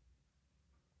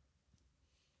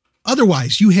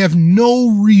 Otherwise, you have no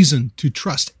reason to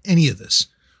trust any of this,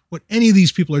 what any of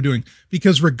these people are doing,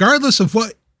 because regardless of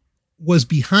what was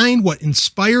behind, what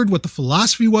inspired, what the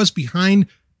philosophy was behind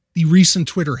the recent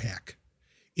Twitter hack,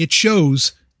 it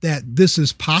shows that this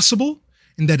is possible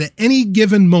and that at any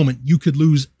given moment you could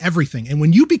lose everything. And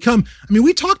when you become,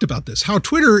 we talked about this, how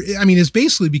Twitter, has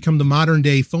basically become the modern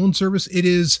day phone service. It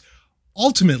is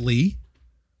ultimately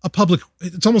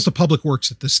it's almost a public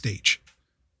works at this stage,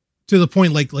 to the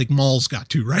point like malls got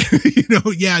to, right?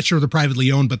 Yeah, sure, they're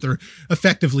privately owned, but they're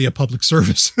effectively a public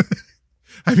service.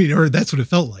 Or that's what it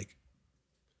felt like.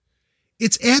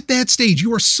 It's at that stage.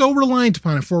 You are so reliant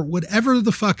upon it for whatever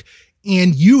the fuck,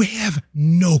 and you have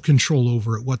no control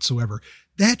over it whatsoever.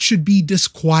 That should be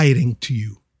disquieting to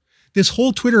you. This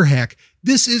whole Twitter hack,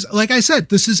 this is, like I said,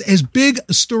 this is as big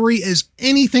a story as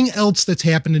anything else that's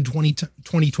happened in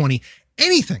 2020.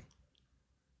 Anything.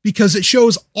 Because it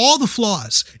shows all the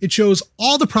flaws. It shows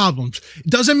all the problems. It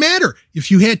doesn't matter.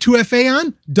 If you had 2FA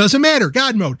on, doesn't matter.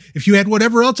 God mode. If you had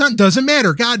whatever else on, doesn't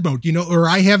matter. God mode. Or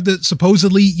I have the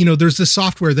supposedly, there's this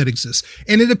software that exists.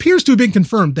 And it appears to have been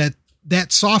confirmed that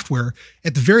that software,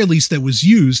 at the very least that was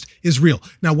used, is real.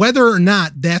 Now, whether or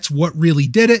not that's what really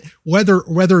did it, whether it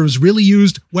was really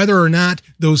used, whether or not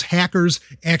those hackers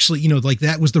actually, like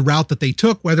that was the route that they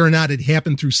took, whether or not it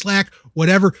happened through Slack,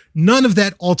 whatever, none of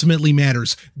that ultimately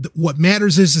matters. What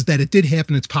matters is that it did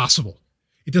happen. It's possible.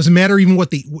 It doesn't matter even what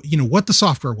the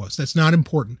software was. That's not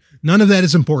important. None of that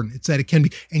is important. It's that it can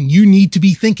be, and you need to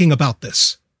be thinking about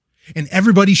this. And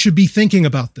everybody should be thinking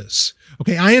about this.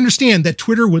 Okay, I understand that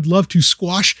Twitter would love to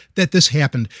squash that this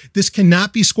happened. This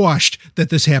cannot be squashed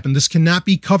that this happened. This cannot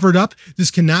be covered up.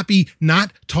 This cannot be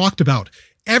not talked about.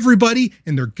 Everybody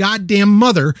and their goddamn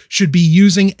mother should be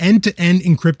using end-to-end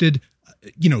encrypted,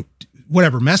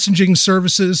 whatever, messaging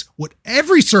services.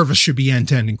 Every service should be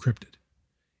end-to-end encrypted.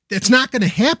 That's not going to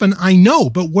happen, I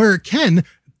know, but where it can,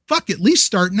 at least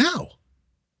start now.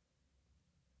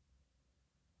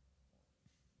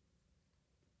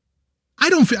 I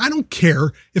don't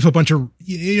care if a bunch of,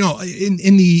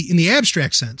 in the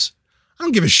abstract sense, I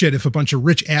don't give a shit if a bunch of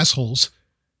rich assholes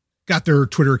got their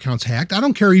Twitter accounts hacked. I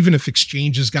don't care even if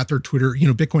exchanges got their Twitter,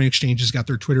 Bitcoin exchanges got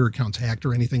their Twitter accounts hacked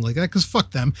or anything like that, because fuck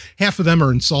them. Half of them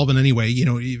are insolvent anyway.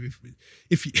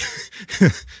 If you,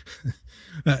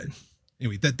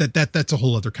 anyway, that's a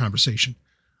whole other conversation.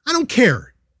 I don't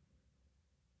care.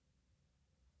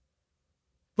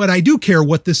 But I do care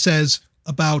what this says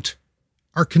about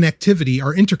our connectivity,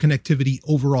 our interconnectivity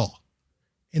overall.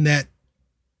 And that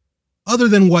other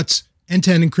than what's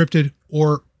end-to-end encrypted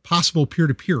or possible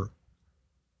peer-to-peer,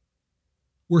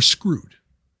 we're screwed.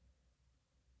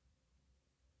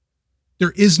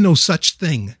 There is no such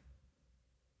thing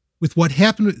with what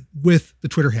happened with the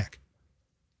Twitter hack.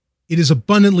 It is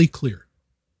abundantly clear.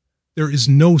 There is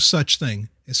no such thing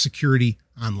as security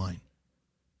online.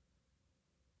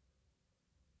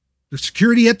 There's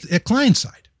security at client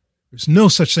side. There's no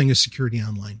such thing as security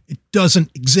online. It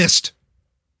doesn't exist.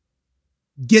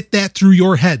 Get that through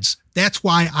your heads. That's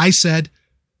why I said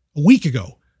a week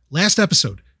ago, last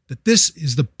episode, that this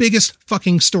is the biggest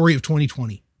fucking story of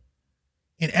 2020.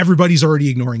 And everybody's already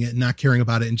ignoring it and not caring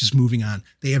about it and just moving on.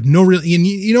 They have no real, and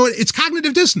you know what? It's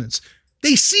cognitive dissonance.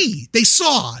 They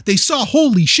saw,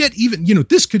 holy shit, even,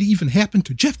 this could even happen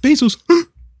to Jeff Bezos.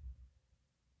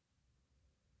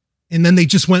 And then they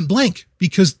just went blank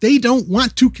because they don't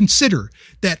want to consider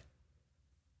that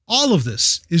all of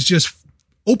this is just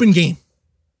open game.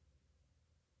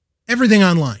 Everything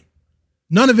online.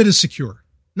 None of it is secure.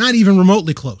 Not even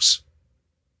remotely close.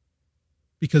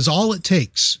 Because all it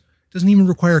takes, doesn't even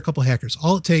require a couple hackers.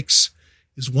 All it takes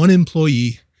is one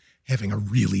employee having a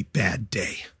really bad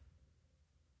day.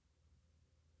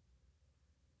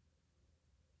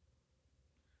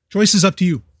 Choice is up to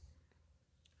you.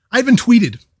 I haven't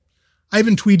tweeted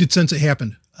since it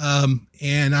happened.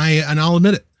 And I'll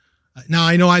admit it. Now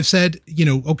I know I've said,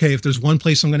 okay, if there's one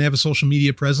place I'm going to have a social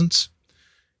media presence,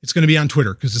 it's going to be on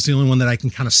Twitter because it's the only one that I can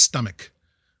kind of stomach.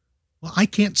 Well, I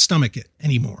can't stomach it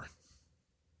anymore.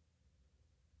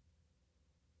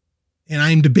 And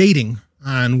I'm debating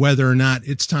on whether or not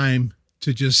it's time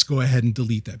to just go ahead and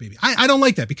delete that baby. I don't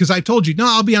like that because I told you, no,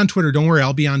 I'll be on Twitter. Don't worry.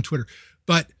 I'll be on Twitter.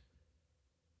 But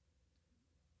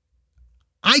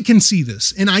I can see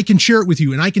this and I can share it with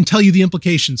you and I can tell you the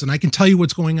implications and I can tell you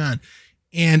what's going on.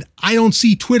 And I don't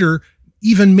see Twitter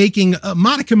even making a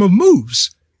modicum of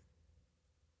moves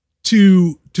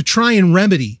to try and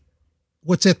remedy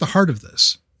what's at the heart of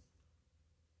this.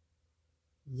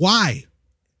 Why?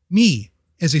 Me,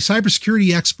 as a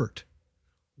cybersecurity expert,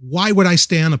 why would I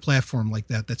stay on a platform like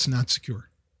that that's not secure?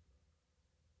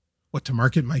 What, to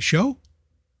market my show?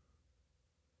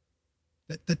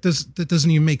 That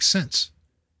doesn't even make sense.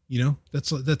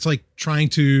 That's like trying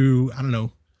to, I don't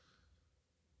know,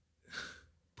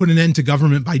 put an end to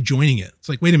government by joining it. It's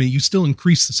like, wait a minute, you still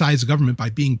increase the size of government by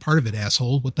being part of it,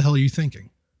 asshole. What the hell are you thinking?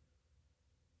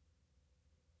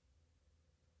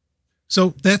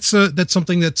 So that's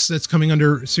something that's coming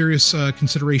under serious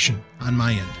consideration on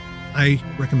my end. I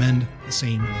recommend the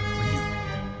same for you.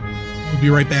 We'll be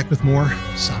right back with more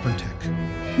Sovereign Tech.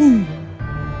 Woo!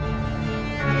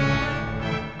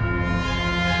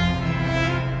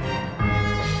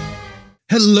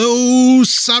 Hello,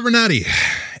 Sovereignty.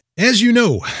 As you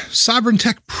know, Sovereign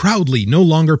Tech proudly no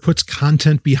longer puts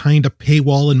content behind a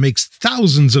paywall and makes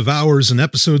thousands of hours and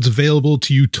episodes available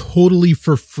to you totally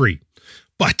for free.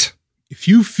 But if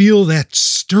you feel that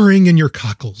stirring in your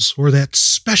cockles or that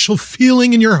special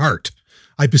feeling in your heart,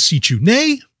 I beseech you,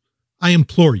 nay, I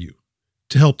implore you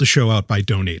to help the show out by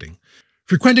donating.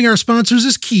 Frequenting our sponsors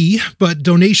is key, but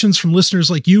donations from listeners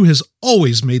like you has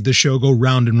always made the show go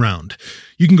round and round.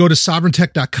 You can go to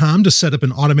sovereigntech.com to set up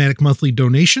an automatic monthly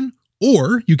donation,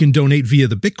 or you can donate via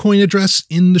the Bitcoin address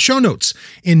in the show notes.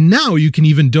 And now you can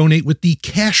even donate with the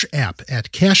Cash app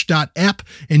at cash.app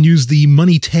and use the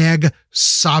money tag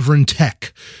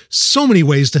SovereignTech. So many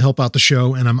ways to help out the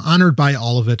show, and I'm honored by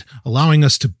all of it, allowing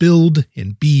us to build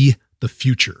and be the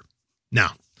future.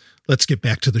 Now, let's get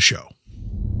back to the show.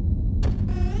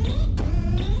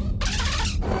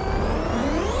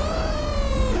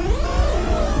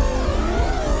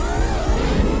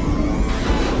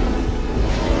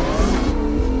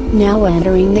 Now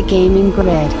entering the gaming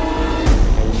grid.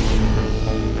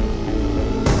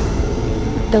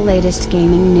 The latest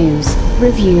gaming news,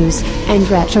 reviews, and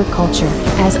retro culture,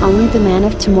 as only the man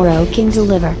of tomorrow can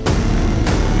deliver.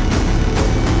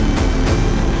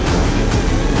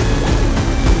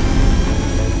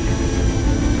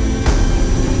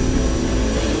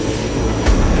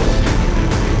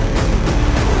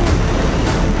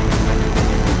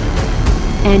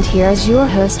 And here's your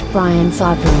host, Brian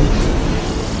Sovereign.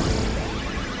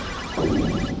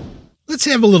 Let's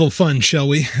have a little fun, shall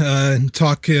we? And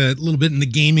talk a little bit in the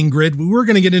gaming grid. We were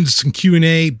going to get into some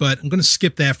Q&A, but I'm going to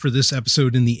skip that for this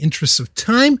episode in the interest of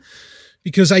time,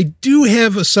 because I do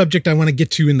have a subject I want to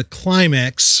get to in the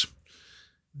climax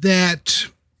that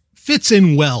fits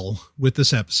in well with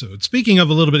this episode. Speaking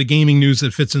of a little bit of gaming news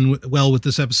that fits in well with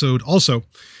this episode also,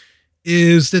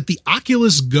 is that the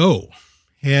Oculus Go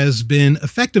has been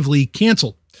effectively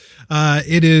canceled.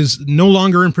 It is no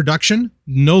longer in production,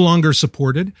 no longer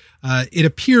supported. It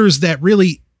appears that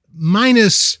really,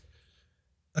 minus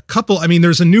a couple,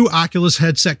 there's a new Oculus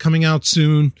headset coming out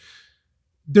soon.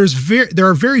 There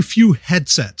are very few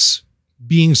headsets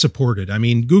being supported.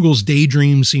 Google's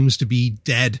Daydream seems to be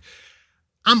dead.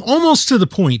 I'm almost to the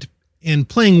point and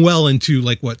playing well into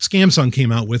like what Samsung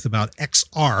came out with about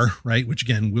XR, right? Which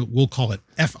again, we'll call it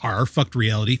FR, fucked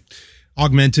reality,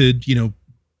 augmented,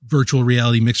 virtual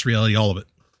reality, mixed reality, all of it.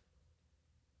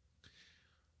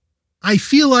 I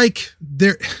feel like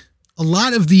a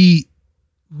lot of the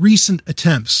recent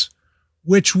attempts,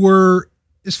 which were,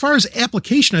 as far as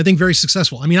application, I think very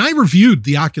successful. I reviewed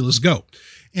the Oculus Go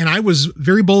and I was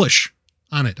very bullish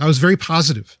on it. I was very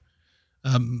positive,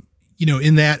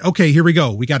 in that, okay, here we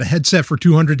go. We got a headset for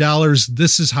 $200.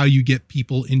 This is how you get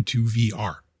people into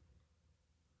VR.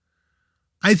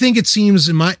 I think it seems,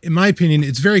 in my opinion,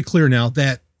 it's very clear now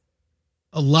that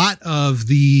a lot of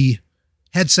the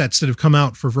headsets that have come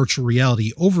out for virtual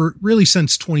reality over really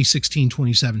since 2016,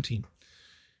 2017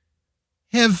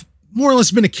 have more or less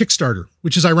been a Kickstarter,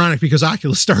 which is ironic because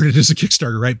Oculus started as a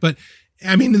Kickstarter, right? But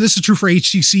this is true for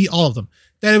HTC, all of them,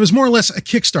 that it was more or less a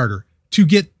Kickstarter to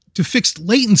get to fix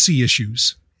latency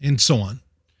issues and so on.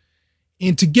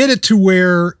 And to get it to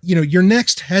where, your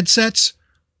next headsets,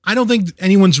 I don't think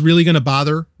anyone's really going to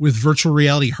bother with virtual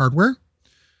reality hardware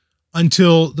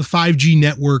until the 5G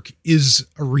network is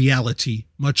a reality,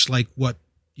 much like what,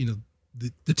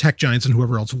 the tech giants and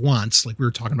whoever else wants, like we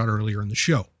were talking about earlier in the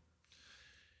show.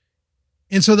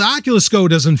 And so the Oculus Go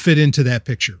doesn't fit into that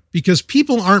picture because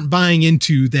people aren't buying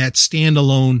into that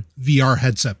standalone VR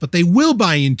headset, but they will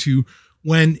buy into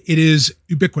when it is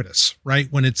ubiquitous,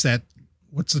 right? When it's that,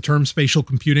 what's the term, spatial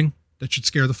computing, that should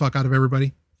scare the fuck out of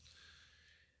everybody.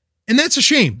 And that's a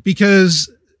shame because,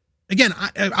 again,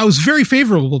 I was very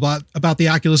favorable about the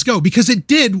Oculus Go because it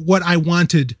did what I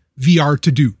wanted VR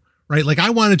to do, right? Like I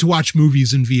wanted to watch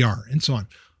movies in VR and so on.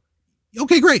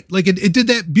 Okay, great. Like it did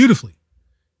that beautifully,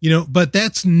 but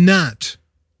that's not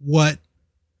what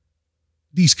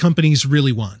these companies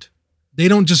really want. They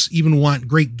don't just even want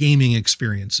great gaming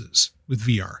experiences with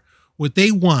VR. What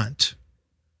they want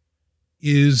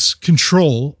is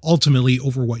control ultimately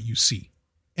over what you see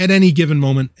at any given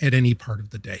moment, at any part of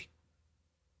the day.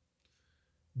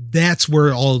 That's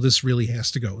where all of this really has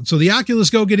to go. And so the Oculus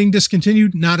Go getting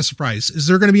discontinued, not a surprise. Is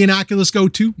there going to be an Oculus Go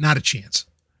 2? Not a chance.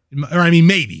 Or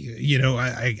maybe,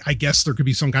 I guess there could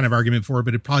be some kind of argument for it,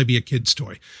 but it'd probably be a kid's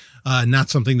toy. Not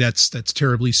something that's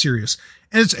terribly serious.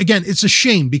 And it's a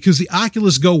shame because the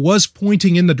Oculus Go was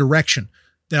pointing in the direction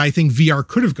that I think VR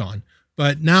could have gone,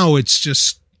 but now it's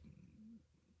just,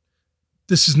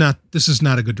 this is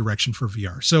not a good direction for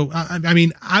VR. So,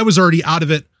 I was already out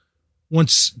of it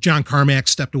once John Carmack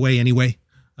stepped away anyway.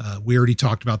 We already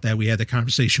talked about that. We had the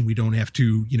conversation. We don't have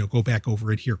to, go back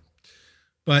over it here,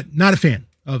 but not a fan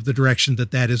of the direction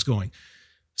that is going.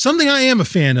 Something I am a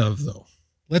fan of though,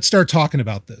 let's start talking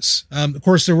about this. Of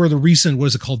course, there were the recent, what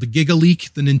is it called? The Giga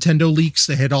Leak, the Nintendo leaks.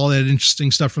 They had all that interesting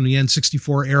stuff from the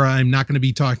N64 era. I'm not going to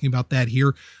be talking about that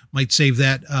here. Might save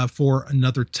that for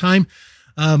another time.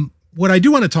 What I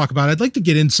do want to talk about, I'd like to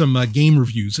get in some game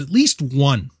reviews, at least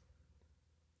one.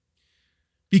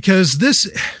 Because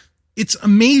it's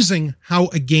amazing how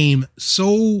a game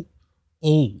so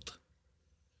old,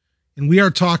 and we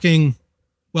are talking,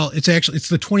 well, it's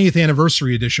the 20th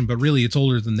anniversary edition, but really it's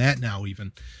older than that now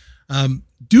even.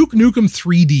 Duke Nukem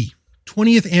 3D,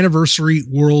 20th Anniversary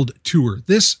World Tour.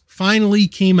 This finally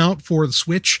came out for the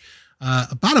Switch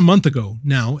about a month ago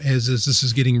now, as this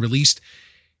is getting released.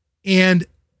 And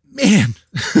man,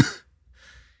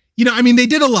 they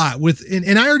did a lot with,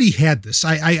 and I already had this.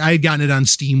 I had gotten it on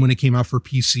Steam when it came out for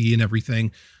PC and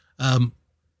everything. And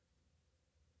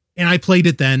I played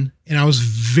it then, and I was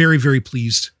very, very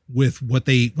pleased with what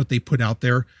they put out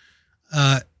there.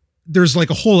 There's like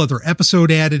a whole other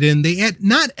episode added in.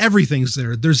 Not everything's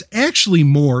there. There's actually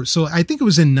more. So I think it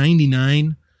was in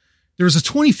 99. There was a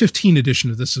 2015 edition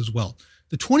of this as well.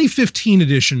 The 2015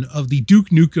 edition of the Duke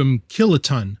Nukem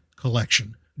Kiloton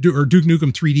collection, or Duke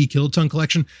Nukem 3D Kiloton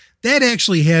collection, that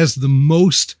actually has the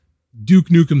most Duke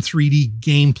Nukem 3D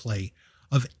gameplay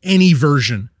of any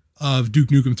version of Duke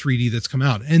Nukem 3D that's come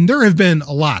out. And there have been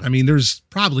a lot. I mean, there's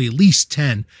probably at least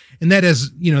 10. And that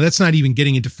is, that's not even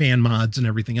getting into fan mods and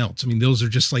everything else. I mean, those are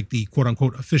just like the quote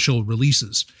unquote official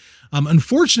releases.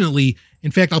 Unfortunately, in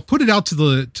fact, I'll put it out to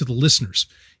the listeners.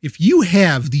 If you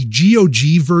have the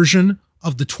GOG version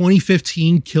of the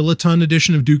 2015 Kiloton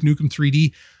edition of Duke Nukem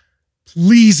 3D,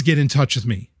 please get in touch with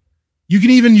me. You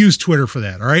can even use Twitter for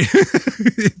that. All right.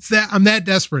 I'm that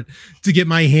desperate to get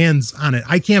my hands on it.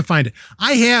 I can't find it.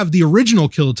 I have the original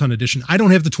Kiloton edition. I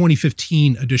don't have the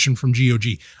 2015 edition from GOG.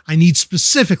 I need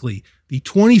specifically the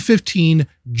 2015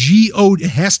 GOG.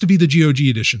 It has to be the GOG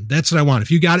edition. That's what I want.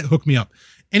 If you got it, hook me up.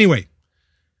 Anyway,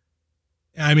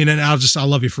 I mean, and I'll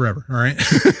love you forever. All right.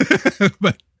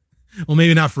 But, well,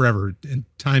 maybe not forever. And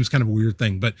time's kind of a weird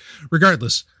thing, but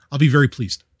regardless, I'll be very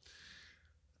pleased.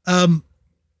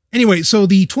 Anyway, so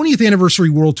the 20th Anniversary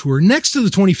World Tour, next to the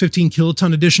 2015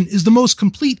 Kiloton edition, is the most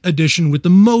complete edition with the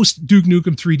most Duke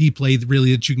Nukem 3D play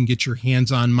really that you can get your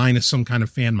hands on, minus some kind of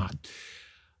fan mod.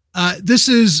 This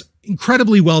is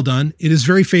incredibly well done. It is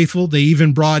very faithful. They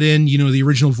even brought in, the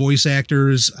original voice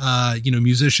actors,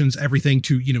 musicians, everything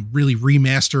to, really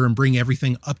remaster and bring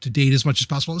everything up to date as much as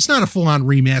possible. It's not a full-on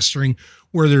remastering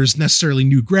where there's necessarily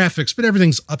new graphics, but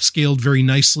everything's upscaled very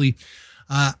nicely.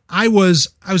 I was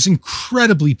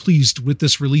incredibly pleased with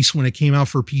this release when it came out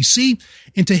for PC,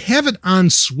 and to have it on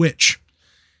Switch,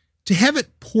 to have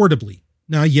it portably.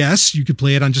 Now, yes, you could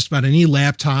play it on just about any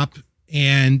laptop,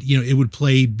 and, it would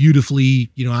play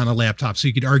beautifully, on a laptop. So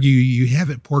you could argue you have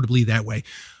it portably that way.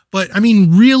 But I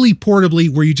mean, really portably,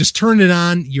 where you just turn it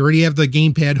on, you already have the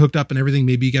gamepad hooked up and everything.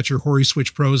 Maybe you got your Hori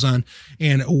Switch Pros on,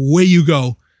 and away you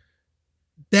go.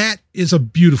 That is a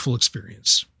beautiful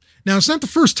experience. Now, it's not the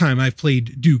first time I've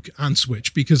played Duke on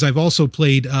Switch, because I've also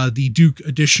played the Duke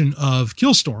edition of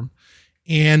Killstorm,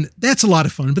 and that's a lot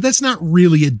of fun, but that's not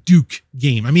really a Duke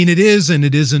game. I mean, it is and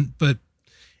it isn't, but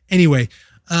anyway,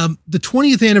 the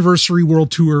 20th Anniversary World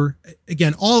Tour,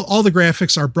 again, all the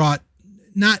graphics are brought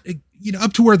not,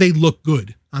 up to where they look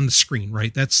good on the screen,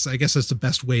 right? I guess that's the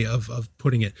best way of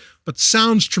putting it, but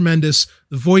sounds tremendous.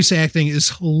 The voice acting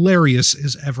is hilarious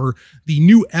as ever. The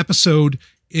new episode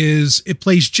it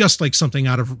plays just like something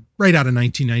right out of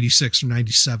 1996 or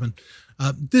 97.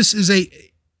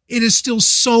 It is still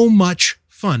so much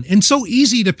fun and so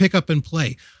easy to pick up and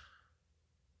play.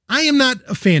 I am not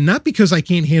a fan, not because I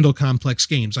can't handle complex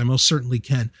games. I most certainly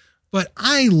can, but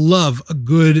I love a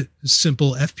good,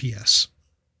 simple FPS.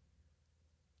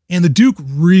 And the Duke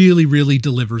really, really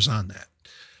delivers on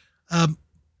that.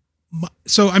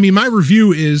 So, I mean, my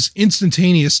review is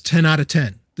instantaneous 10 out of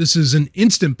 10. This is an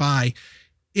instant buy.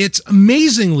 It's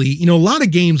amazingly, a lot of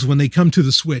games, when they come to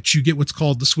the Switch, you get what's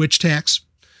called the Switch tax,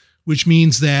 which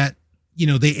means that,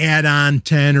 they add on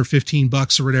 10 or 15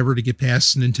 bucks or whatever to get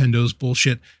past Nintendo's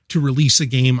bullshit to release a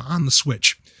game on the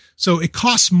Switch. So it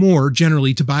costs more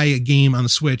generally to buy a game on the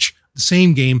Switch, the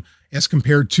same game, as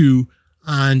compared to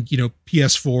on,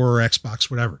 PS4 or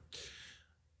Xbox, whatever.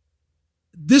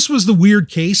 This was the weird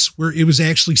case where it was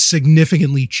actually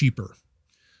significantly cheaper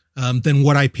than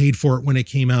what I paid for it when it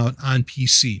came out on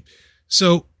PC.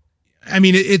 So, I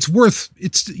mean,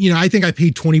 I think I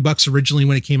paid $20 originally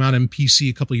when it came out on PC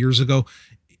a couple of years ago.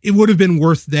 It would have been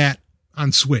worth that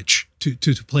on Switch to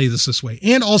play this way.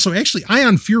 And also, actually,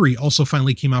 Ion Fury also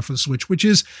finally came out for the Switch, which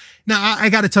is, now I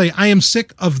got to tell you, I am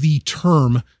sick of the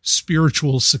term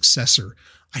spiritual successor.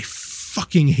 I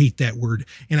fucking hate that word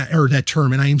or that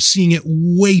term. And I am seeing it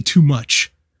way too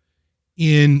much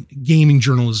in gaming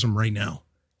journalism right now.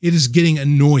 It is getting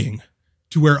annoying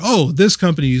to where, oh, this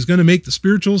company is going to make the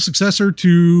spiritual successor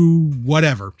to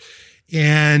whatever.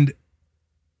 And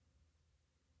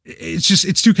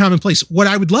it's too commonplace. What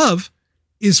I would love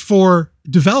is for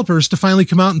developers to finally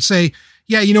come out and say,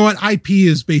 yeah, you know what? IP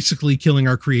is basically killing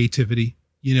our creativity,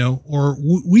 or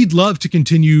we'd love to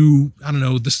continue, I don't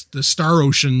know, the Star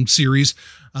Ocean series,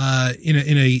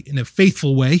 in a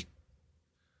faithful way.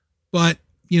 But,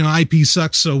 IP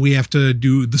sucks. So we have to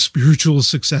do the spiritual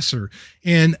successor.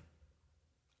 And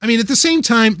I mean, at the same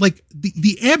time, like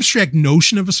the abstract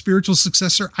notion of a spiritual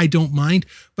successor, I don't mind,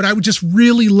 but I would just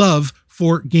really love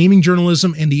for gaming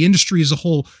journalism and the industry as a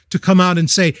whole to come out and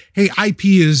say, hey, IP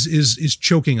is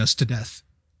choking us to death.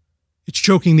 It's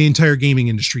choking the entire gaming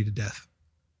industry to death.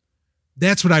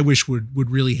 That's what I wish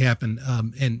would really happen.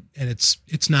 And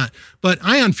it's not. But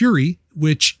Ion Fury,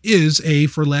 which is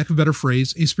for lack of a better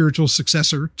phrase, a spiritual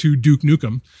successor to Duke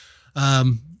Nukem,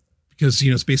 because,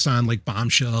 it's based on like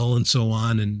Bombshell and so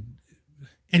on. And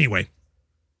anyway,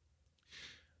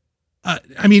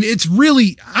 I mean, it's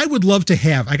really, I would love to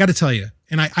have, I got to tell you,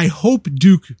 and I hope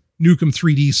Duke Nukem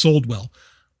 3D sold well.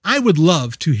 I would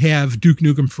love to have Duke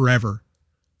Nukem Forever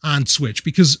on Switch,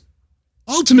 because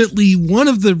ultimately one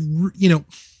of the,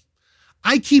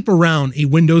 I keep around a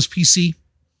Windows PC.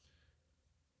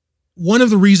 One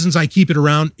of the reasons I keep it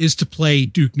around is to play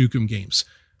Duke Nukem games.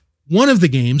 One of the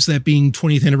games, that being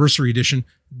 20th Anniversary Edition,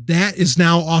 that is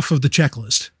now off of the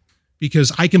checklist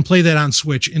because I can play that on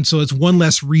Switch. And so it's one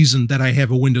less reason that I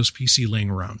have a Windows PC laying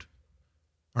around.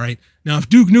 All right. Now, if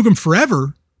Duke Nukem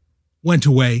Forever went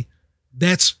away,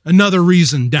 that's another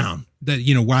reason down that,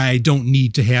 why I don't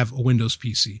need to have a Windows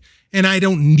PC. And I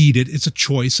don't need it. It's a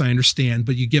choice. I understand,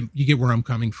 but you get where I'm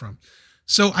coming from.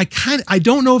 So I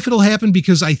don't know if it'll happen,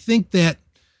 because I think that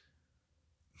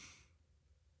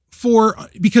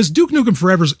because Duke Nukem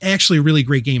Forever is actually a really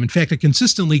great game. In fact, it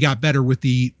consistently got better with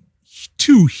the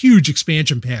 2 huge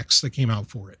expansion packs that came out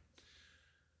for it.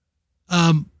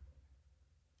 And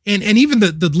even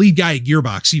the lead guy at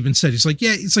Gearbox even said, he's like,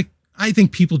 yeah, it's like, I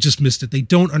think people just missed it. They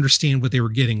don't understand what they were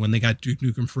getting when they got Duke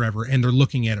Nukem Forever, and they're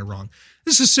looking at it wrong.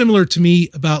 This is similar to me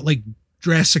about like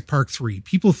Jurassic Park 3.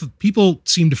 People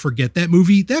seem to forget that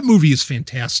movie. That movie is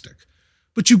fantastic.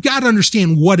 But you've got to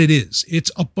understand what it is.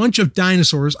 It's a bunch of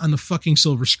dinosaurs on the fucking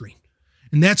silver screen.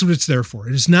 And that's what it's there for.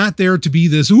 It is not there to be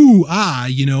this,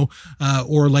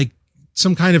 or like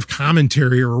some kind of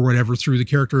commentary or whatever through the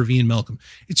character of Ian Malcolm.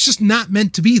 It's just not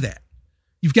meant to be that.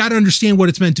 You've got to understand what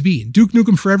it's meant to be. In Duke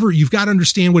Nukem Forever, you've got to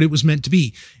understand what it was meant to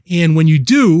be. And when you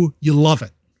do, you love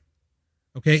it.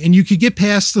 Okay. And you could get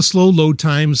past the slow load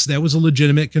times. That was a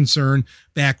legitimate concern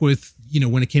back with,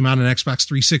 when it came out on Xbox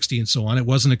 360 and so on. It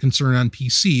wasn't a concern on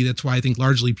PC. That's why I think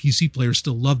largely PC players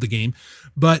still love the game,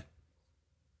 but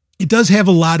it does have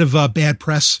a lot of bad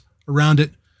press around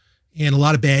it and a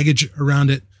lot of baggage around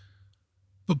it.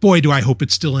 But boy, do I hope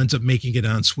it still ends up making it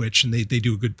on Switch and they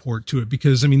do a good port to it,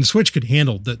 because I mean, the Switch could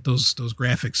handle those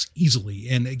graphics easily.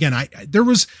 And again,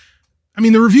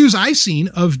 the reviews I've seen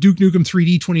of Duke Nukem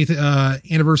 3D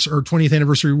 20th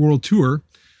Anniversary World Tour,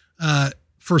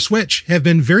 for Switch have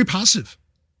been very positive,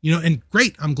 and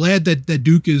great. I'm glad that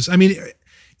Duke is, even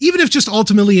if just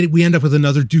ultimately we end up with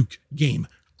another Duke game,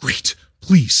 great,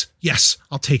 please. Yes,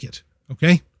 I'll take it.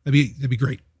 Okay. That'd be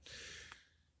great.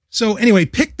 So anyway,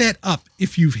 pick that up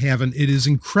if you haven't. It is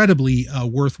incredibly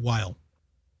worthwhile.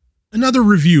 Another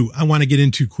review I want to get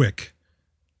into quick.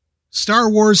 Star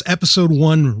Wars Episode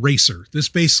 1 Racer. This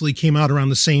basically came out around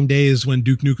the same day as when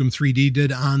Duke Nukem 3D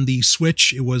did on the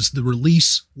Switch. The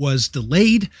release was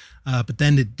delayed, but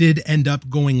then it did end up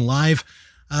going live.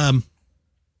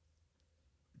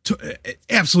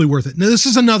 Absolutely worth it. Now, this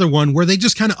is another one where they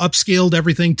just kind of upscaled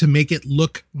everything to make it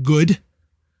look good.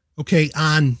 Okay,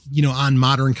 on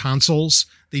modern consoles.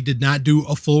 They did not do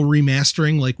a full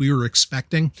remastering like we were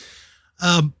expecting.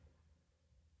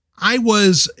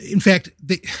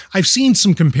 I've seen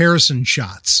some comparison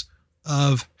shots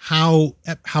of how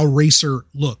Racer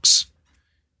looks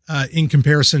in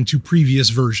comparison to previous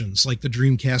versions, like the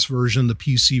Dreamcast version, the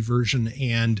PC version,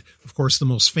 and of course the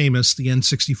most famous, the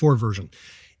N64 version.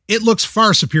 It looks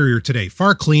far superior today,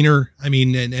 far cleaner. I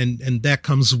mean, and that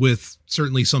comes with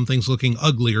certainly some things looking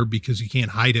uglier because you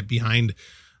can't hide it behind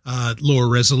lower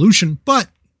resolution. But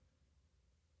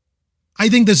I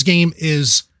think this game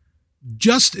is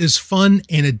just as fun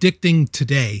and addicting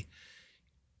today.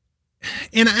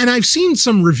 And I've seen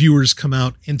some reviewers come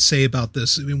out and say about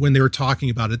this when they were talking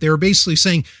about it. They were basically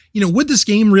saying, would this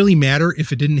game really matter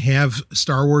if it didn't have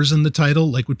Star Wars in the title?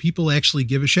 Like, would people actually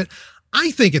give a shit?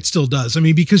 I think it still does. I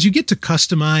mean, because you get to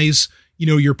customize,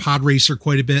 your pod racer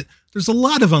quite a bit. There's a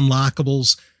lot of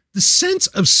unlockables. The sense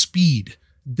of speed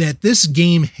that this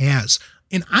game has,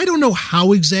 and I don't know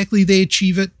how exactly they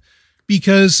achieve it,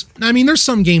 because, I mean, there's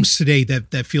some games today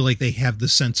that feel like they have the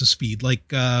sense of speed.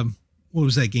 Like, what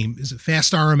was that game? Is it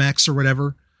Fast RMX or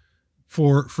whatever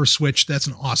for Switch? That's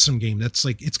an awesome game. That's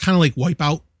like, it's kind of like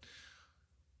Wipeout.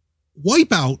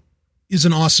 Wipeout is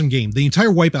an awesome game. The entire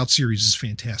Wipeout series is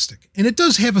fantastic, and it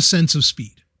does have a sense of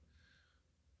speed.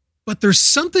 But there's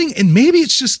something, and maybe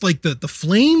it's just like the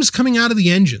flames coming out of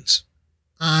the engines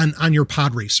on your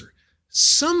pod racer.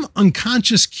 Some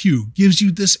unconscious cue gives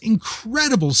you this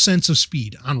incredible sense of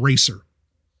speed on Racer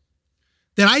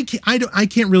that I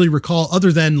can't really recall,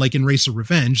 other than like in Racer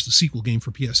Revenge, the sequel game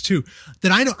for PS2,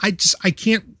 that I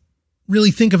can't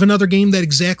really think of another game that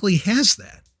exactly has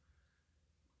that.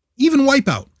 Even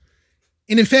Wipeout.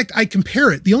 And in fact, I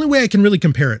compare it. The only way I can really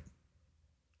compare it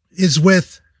is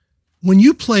with when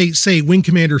you play, say, Wing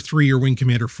Commander 3 or Wing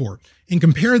Commander 4, and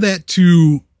compare that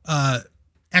to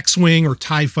X-Wing or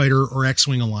TIE Fighter or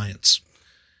X-Wing Alliance.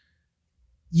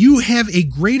 You have a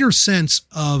greater sense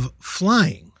of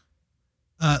flying,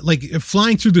 like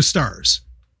flying through the stars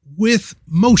with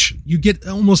motion. You get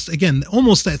almost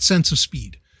that sense of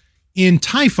speed. In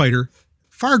TIE Fighter,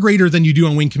 far greater than you do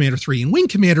on Wing Commander 3. In Wing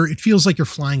Commander, it feels like you're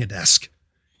flying a desk.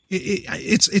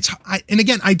 And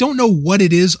again, I don't know what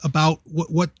it is about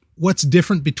what's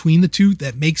different between the two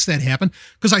that makes that happen,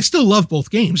 because I still love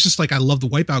both games, just like I love the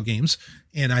Wipeout games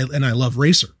and I love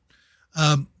Racer.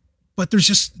 But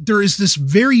there is this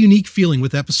very unique feeling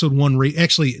with Episode 1.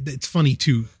 Actually, it's funny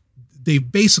too. They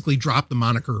basically dropped the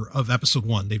moniker of Episode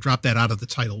 1. They dropped that out of the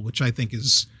title, which I think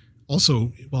is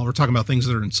also, while we're talking about things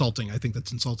that are insulting, I think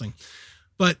that's insulting.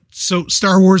 But so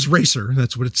Star Wars Racer,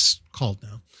 that's what it's called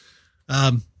now.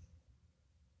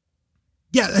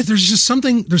 Yeah, there's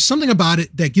something about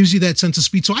it that gives you that sense of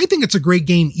speed. So I think it's a great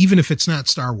game, even if it's not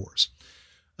Star Wars.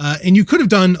 And you could have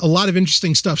done a lot of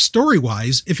interesting stuff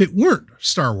story-wise if it weren't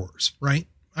Star Wars, right?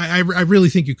 I really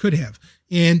think you could have.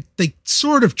 And they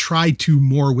sort of tried to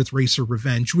more with Racer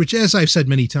Revenge, which, as I've said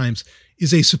many times,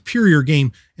 is a superior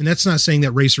game. And that's not saying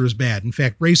that Racer is bad. In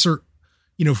fact, Racer,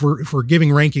 if we're giving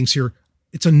rankings here,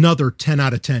 it's another 10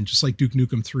 out of 10, just like Duke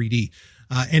Nukem 3D.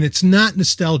 And it's not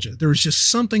nostalgia. There is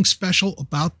just something special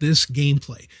about this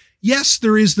gameplay. Yes,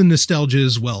 there is the nostalgia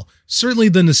as well. Certainly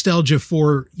the nostalgia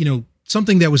for,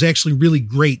 something that was actually really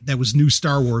great. That was new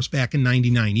Star Wars back in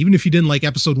 99. Even if you didn't like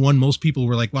Episode 1, most people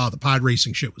were like, wow, the pod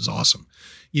racing shit was awesome.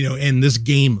 And this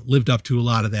game lived up to a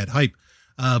lot of that hype.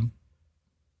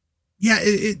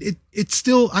 It's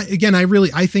still,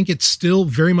 I think it still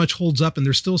very much holds up, and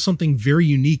there's still something very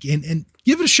unique, and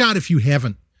give it a shot if you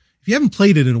haven't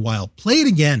played it in a while, play it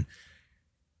again.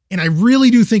 And I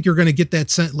really do think you're going to get that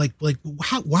sense,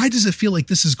 why does it feel like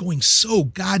this is going so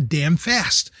goddamn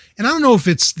fast? And I don't know if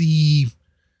it's it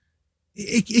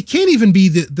can't even be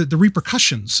the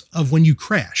repercussions of when you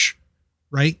crash,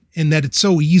 right? And that it's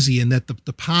so easy, and that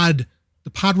the pod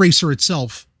racer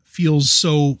itself feels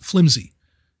so flimsy,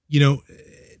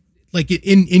 like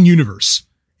in universe,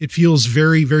 it feels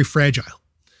very, very fragile.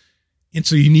 And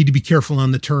so you need to be careful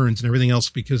on the turns and everything else,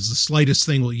 because the slightest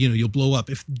thing will, you'll blow up.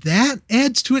 If that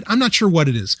adds to it, I'm not sure what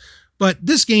it is. But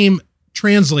this game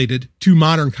translated to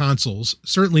modern consoles,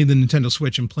 certainly the Nintendo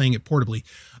Switch, and playing it portably,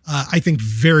 I think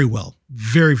very well,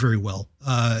 very, very well.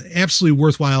 Absolutely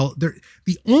worthwhile.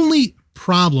 The only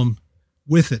problem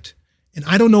with it, and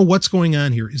I don't know what's going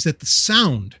on here, is that the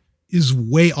sound is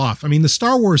way off. I mean, the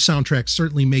Star Wars soundtrack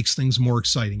certainly makes things more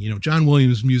exciting. John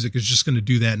Williams' music is just going to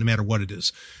do that no matter what it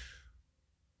is.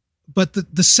 But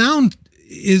the sound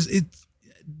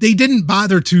they didn't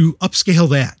bother to upscale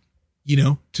that,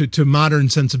 to modern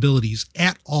sensibilities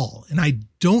at all. And I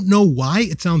don't know why.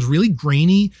 It sounds really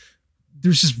grainy.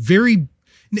 There's just and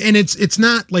it's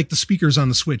not like the speakers on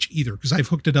the Switch either, because I've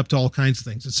hooked it up to all kinds of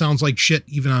things. It sounds like shit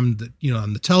even on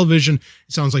the television.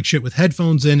 It sounds like shit with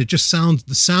headphones in. The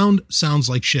sound sounds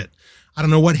like shit. I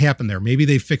don't know what happened there. Maybe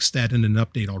they fixed that in an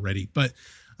update already, but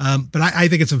I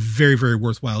think it's a very, very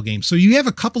worthwhile game. So you have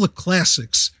a couple of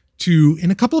classics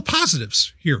and a couple of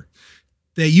positives here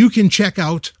that you can check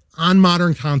out on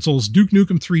modern consoles: Duke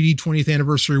Nukem 3D 20th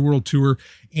Anniversary World Tour,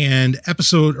 and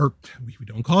we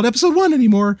don't call it Episode 1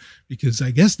 anymore, because I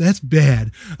guess that's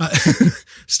bad.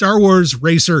 Star Wars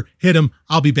Racer. Hit 'em.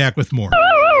 I'll be back with more.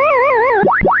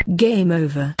 Game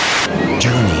over.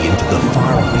 Journey into the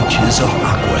far reaches of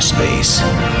aquaspace.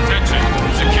 Attention,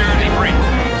 security breach.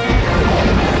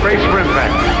 Brace for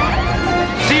impact.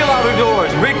 Seal outer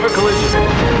doors. Rig for collision.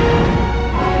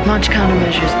 Launch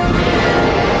countermeasures.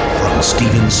 From From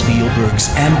Steven Spielberg's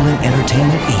Amblin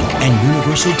Entertainment Inc. and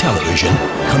Universal Television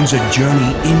comes a journey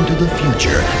into the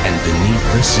future and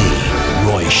beneath the sea.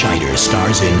 Roy Scheider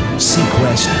stars in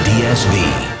Sequest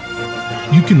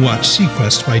DSV. You can watch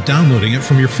Sequest by downloading it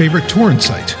from your favorite torrent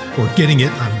site or getting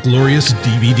it on Glorious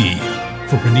DVD.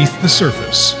 For beneath the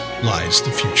surface lies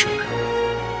the future.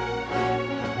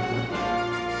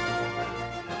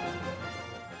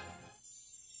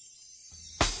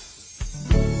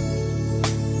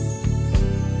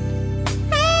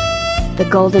 The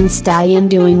Golden Stallion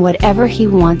doing whatever he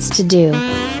wants to do.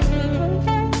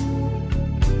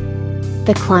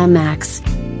 The climax.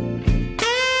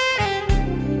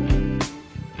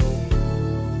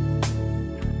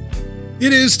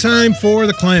 It is time for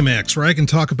the climax, where I can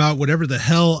talk about whatever the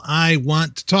hell I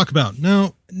want to talk about.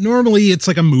 Now, normally it's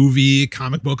like a movie, a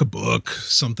comic book, a book,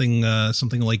 something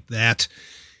like that.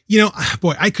 You know,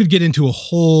 boy, I could get into a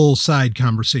whole side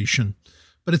conversation,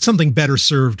 but it's something better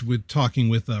served with talking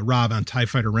with Rob on TIE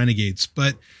Fighter Renegades.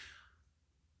 But,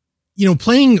 you know,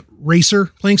 playing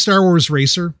Star Wars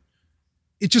Racer,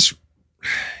 it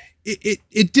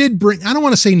did bring, I don't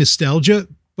want to say nostalgia,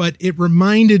 but it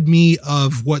reminded me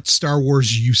of what Star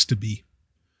Wars used to be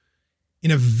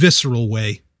in a visceral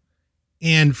way.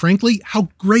 And frankly, how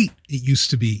great it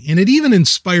used to be. And it even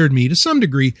inspired me to some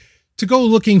degree to go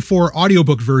looking for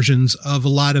audiobook versions of a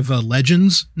lot of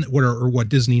Legends, what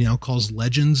Disney now calls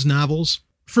Legends novels.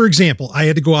 For example, I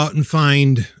had to go out and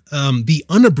find the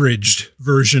unabridged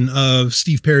version of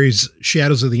Steve Perry's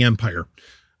Shadows of the Empire.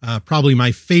 Probably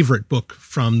my favorite book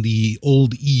from the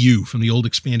old EU, from the old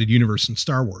expanded universe in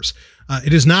Star Wars.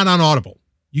 It is not on Audible.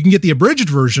 You can get the abridged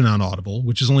version on Audible,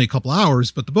 which is only a couple hours,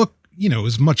 but the book, you know,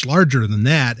 is much larger than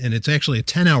that. And it's actually a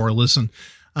 10-hour listen.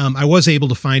 I was able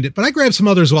to find it, but I grabbed some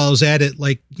others while I was at it,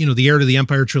 like, you know, the Heir to the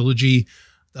Empire trilogy,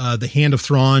 the Hand of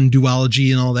Thrawn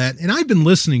duology and all that. And I've been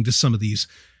listening to some of these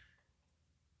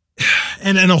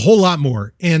and a whole lot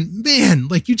more. And man,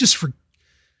 like, you just forget.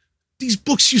 These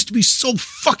books used to be so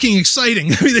fucking exciting.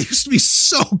 I mean, they used to be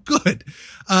so good.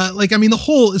 The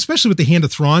whole, especially with the Hand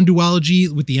of Thrawn duology,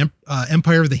 with the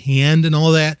Empire of the Hand and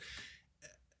all that,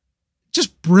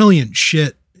 just brilliant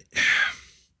shit.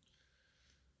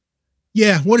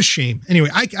 Yeah, what a shame. Anyway,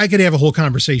 I could have a whole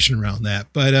conversation around that,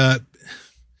 but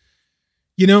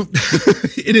you know,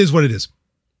 it is what it is.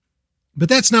 But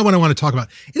that's not what I want to talk about.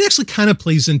 It actually kind of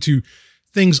plays into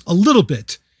things a little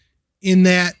bit in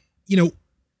that, you know,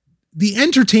 the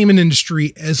entertainment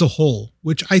industry as a whole,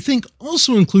 which I think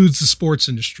also includes the sports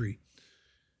industry,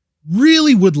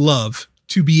 really would love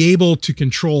to be able to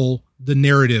control the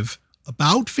narrative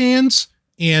about fans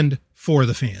and for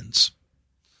the fans.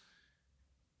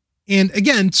 And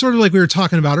again, sort of like we were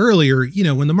talking about earlier, you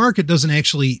know, when the market doesn't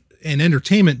actually, and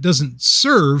entertainment doesn't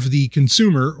serve the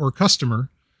consumer or customer,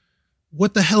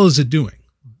 what the hell is it doing?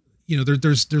 You know,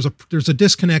 there's a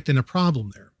disconnect and a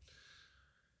problem there.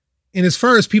 And as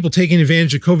far as people taking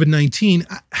advantage of COVID-19,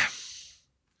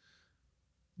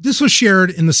 this was shared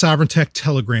in the Sovereign Tech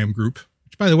Telegram group,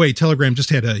 which, by the way, Telegram just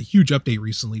had a huge update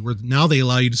recently where now they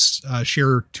allow you to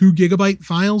share 2 gigabyte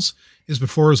files, as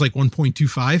before it was like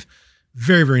 1.25.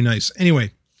 Very, very nice.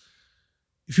 Anyway,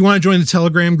 if you want to join the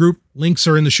Telegram group, links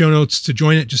are in the show notes to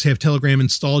join it. Just have Telegram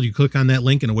installed. You click on that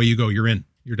link and away you go. You're in.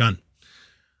 You're done.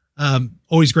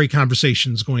 Always great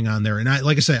conversations going on there. And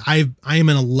like I said, I am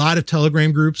in a lot of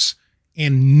Telegram groups,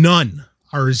 and none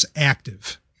are as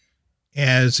active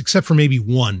as, except for maybe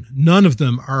one. None of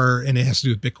them are, and it has to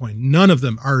do with Bitcoin. None of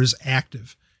them are as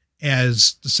active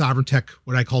as the Sovereign Tech,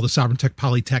 what I call the Sovereign Tech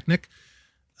Polytechnic.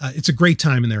 It's a great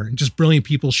time in there, and just brilliant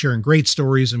people sharing great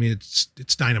stories. I mean,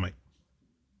 it's dynamite.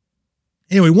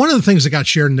 Anyway, one of the things that got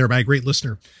shared in there by a great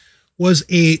listener was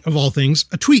of all things,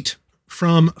 a tweet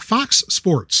from Fox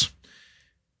Sports.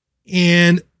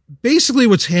 And basically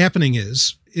what's happening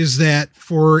is that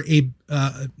for an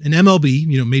MLB,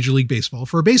 you know, Major League Baseball,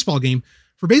 for baseball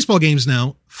games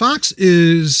now, Fox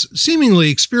is seemingly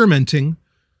experimenting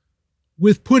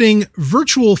with putting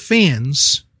virtual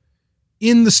fans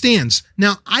in the stands.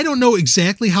 Now, I don't know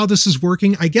exactly how this is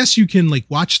working. I guess you can like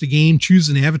watch the game, choose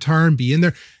an avatar and be in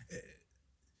there.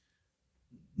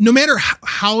 No matter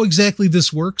how exactly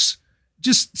this works,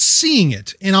 just seeing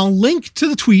it, and I'll link to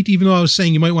the tweet, even though I was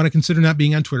saying you might want to consider not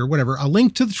being on Twitter, whatever. I'll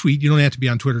link to the tweet. You don't have to be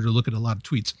on Twitter to look at a lot of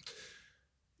tweets.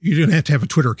 You don't have to have a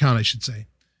Twitter account, I should say.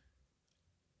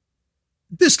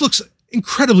 This looks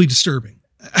incredibly disturbing.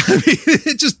 I mean,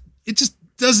 it just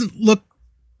doesn't look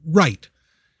right.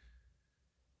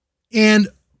 And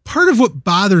part of what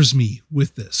bothers me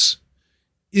with this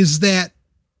is that,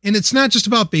 and it's not just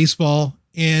about baseball,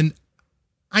 and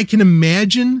I can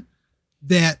imagine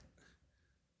that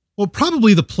Well,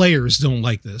 probably the players don't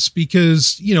like this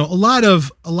because, you know, a lot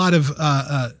of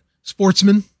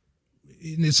sportsmen,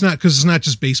 and it's not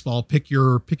just baseball, pick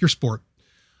your sport.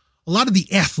 A lot of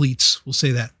the athletes, we'll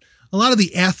say that. A lot of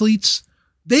the athletes,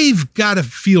 they've got to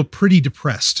feel pretty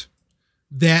depressed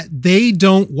that they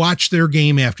don't watch their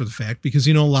game after the fact because,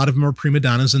 you know, a lot of them are prima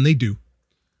donnas and they do.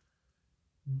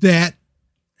 That,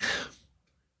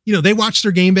 you know, they watch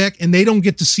their game back and they don't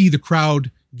get to see the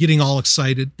crowd getting all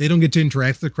excited. They don't get to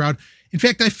interact with the crowd. In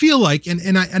fact, I feel like,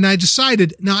 and I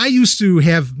decided, now I used to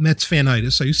have Mets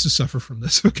fanitis. I used to suffer from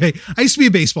this. Okay. I used to be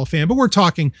a baseball fan, but we're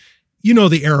talking, you know,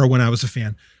 the era when I was a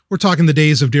fan. We're talking the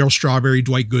days of Darryl Strawberry,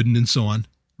 Dwight Gooden, and so on,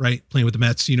 right? Playing with the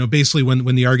Mets, you know, basically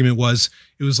when the argument was,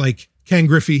 it was like Ken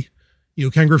Griffey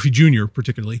Jr.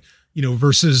 particularly, you know,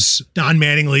 versus Don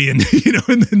Mattingly and, you know,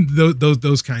 and then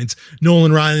those kinds.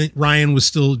 Nolan Ryan was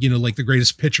still, you know, like the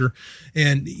greatest pitcher,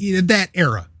 and you know, that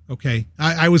era. Okay.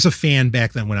 I was a fan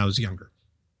back then when I was younger.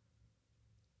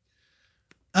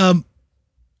 And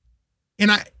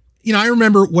I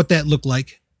remember what that looked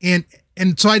like. And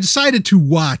so I decided to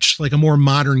watch like a more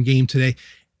modern game today.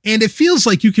 And it feels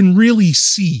like you can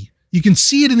see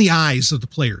it in the eyes of the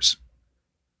players.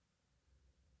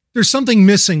 There's something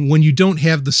missing when you don't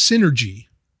have the synergy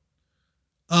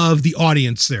of the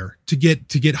audience there to get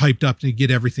hyped up and to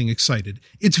get everything excited.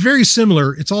 It's very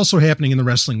similar. It's also happening in the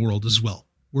wrestling world as well,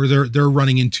 where they're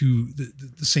running into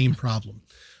the same problem.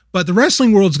 But the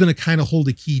wrestling world is going to kind of hold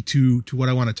a key to what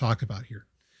I want to talk about here.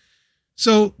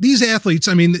 So these athletes,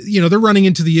 I mean, you know, they're running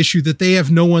into the issue that they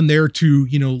have no one there to,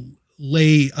 you know,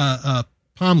 lay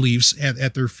palm leaves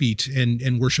at their feet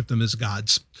and worship them as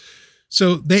gods.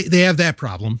 So they have that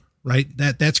problem, right?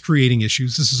 That's creating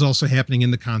issues. This is also happening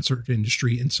in the concert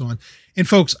industry and so on. And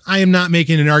folks, I am not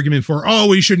making an argument for, oh,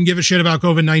 we shouldn't give a shit about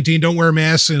COVID-19. Don't wear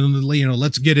masks and, you know,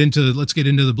 let's get into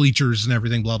the bleachers and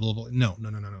everything, blah, blah, blah. No.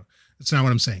 That's not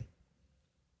what I'm saying.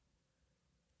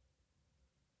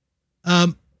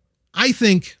 I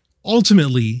think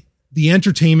ultimately the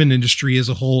entertainment industry as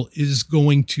a whole is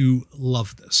going to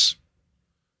love this.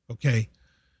 Okay.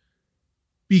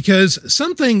 Because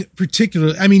something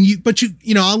particular, I mean,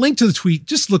 I'll link to the tweet.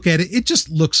 Just look at it. It just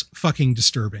looks fucking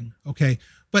disturbing. Okay.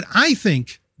 But I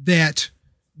think that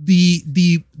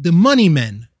the money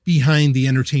men behind the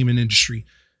entertainment industry,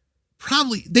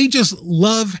 probably they just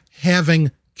love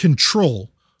having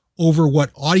control over what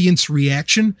audience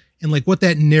reaction and like what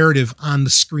that narrative on the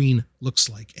screen looks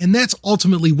like. And that's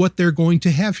ultimately what they're going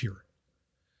to have here.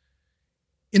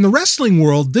 In the wrestling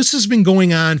world, this has been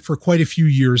going on for quite a few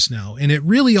years now. And it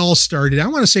really all started, I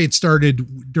want to say it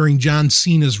started during John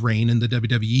Cena's reign in the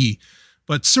WWE,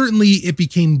 but certainly it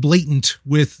became blatant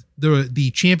with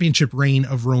the championship reign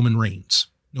of Roman Reigns.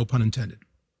 No pun intended.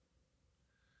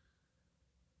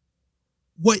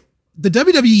 What the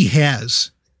WWE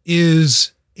has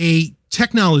is a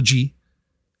technology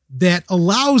that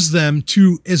allows them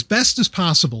to, as best as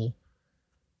possible,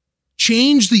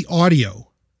 change the audio,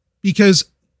 because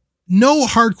no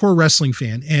hardcore wrestling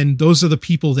fan, and those are the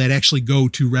people that actually go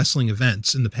to wrestling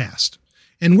events in the past.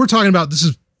 And we're talking about, this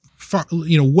is far,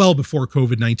 you know, well before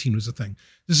COVID-19 was a thing.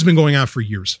 This has been going on for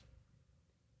years.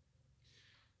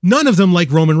 None of them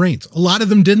like Roman Reigns. A lot of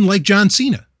them didn't like John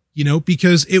Cena, you know,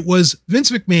 because it was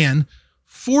Vince McMahon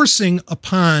forcing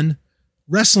upon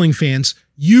wrestling fans,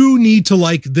 you need to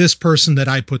like this person that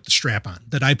I put the strap on,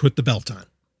 that I put the belt on.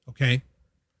 Okay.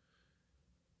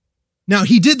 Now,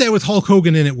 he did that with Hulk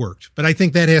Hogan and it worked, but I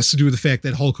think that has to do with the fact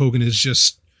that Hulk Hogan is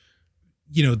just,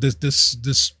 you know,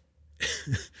 this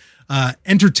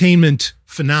entertainment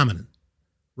phenomenon,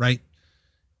 right?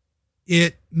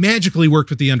 It magically worked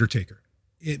with The Undertaker.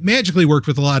 It magically worked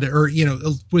with a lot of, or, you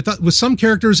know, with some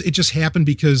characters, it just happened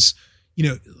because, you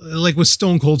know, like with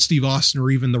Stone Cold Steve Austin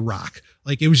or even The Rock,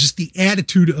 like it was just the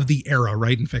attitude of the era,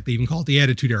 right? In fact, they even call it the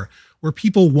Attitude Era, where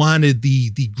people wanted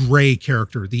the gray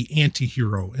character, the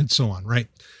anti-hero, and so on, right?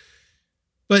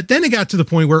 But then it got to the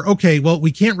point where, okay, well,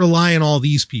 we can't rely on all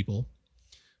these people.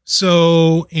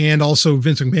 So, and also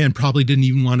Vince McMahon probably didn't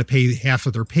even want to pay half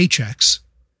of their paychecks.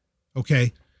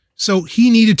 Okay. So he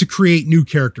needed to create new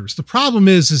characters. The problem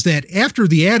is that after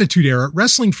the Attitude Era,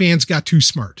 wrestling fans got too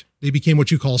smart. They became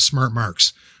what you call smart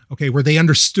marks. Okay. Where they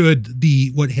understood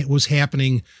what was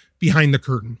happening behind the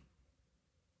curtain.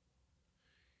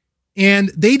 And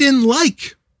they didn't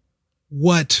like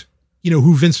what, you know,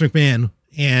 who Vince McMahon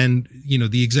and, you know,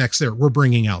 the execs there were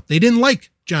bringing out. They didn't like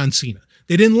John Cena.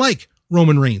 They didn't like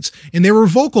Roman Reigns, and they were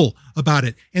vocal about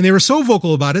it. And they were so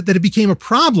vocal about it that it became a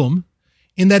problem,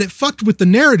 in that it fucked with the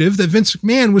narrative that Vince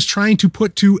McMahon was trying to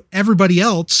put to everybody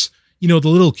else, you know, the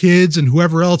little kids and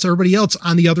whoever else, everybody else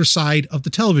on the other side of the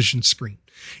television screen.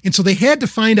 And so they had to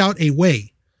find out a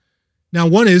way Now,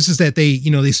 one is that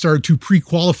they started to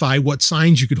pre-qualify what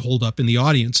signs you could hold up in the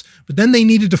audience, but then they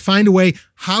needed to find a way,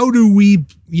 how do we,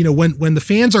 when the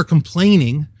fans are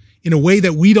complaining in a way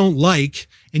that we don't like,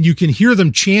 and you can hear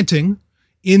them chanting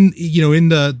in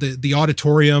the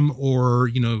auditorium or,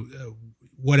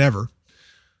 whatever,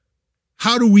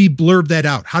 how do we blurb that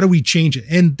out? How do we change it?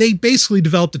 And they basically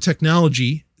developed a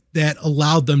technology that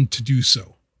allowed them to do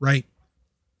so, right?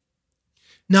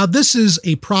 Now, this is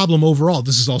a problem overall.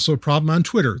 This is also a problem on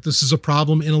Twitter. This is a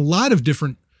problem in a lot of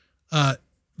different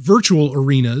virtual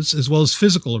arenas as well as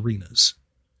physical arenas.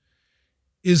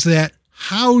 Is that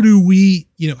how do we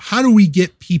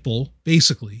get people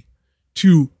basically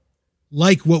to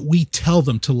like what we tell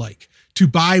them to like, to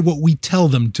buy what we tell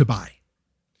them to buy?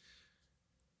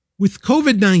 With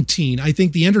COVID-19, I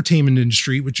think the entertainment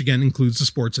industry, which again includes the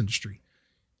sports industry,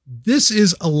 this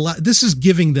is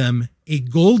giving them a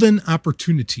golden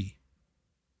opportunity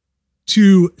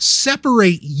to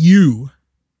separate you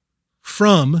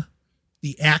from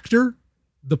the actor,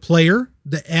 the player,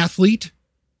 the athlete,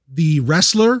 the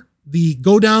wrestler,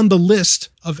 go down the list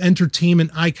of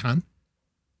entertainment icon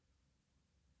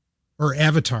or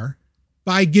avatar,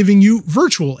 by giving you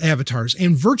virtual avatars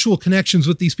and virtual connections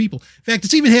with these people. In fact,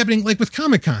 it's even happening like with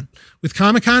Comic-Con. With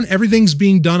Comic-Con, everything's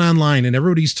being done online and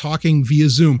everybody's talking via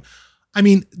Zoom. I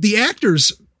mean, the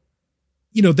actors,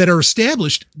 that are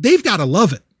established, they've got to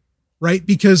love it, right?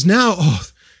 Because now,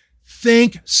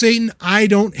 thank Satan, I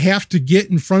don't have to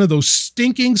get in front of those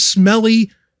stinking,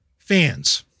 smelly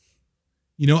fans.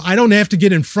 I don't have to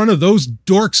get in front of those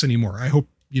dorks anymore. I hope,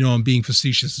 I'm being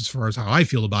facetious as far as how I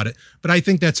feel about it, but I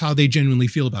think that's how they genuinely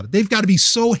feel about it. They've got to be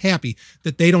so happy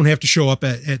that they don't have to show up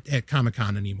at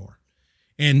Comic-Con anymore.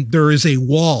 And there is a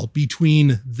wall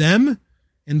between them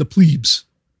and the plebes,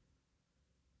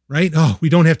 right? Oh, we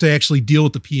don't have to actually deal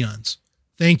with the peons.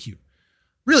 Thank you.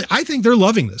 Really, I think they're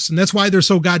loving this. And that's why they're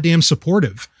so goddamn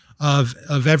supportive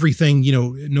of everything,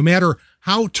 no matter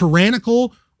how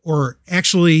tyrannical or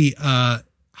actually,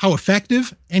 how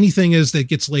effective anything is that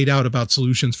gets laid out about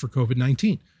solutions for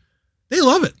COVID-19. They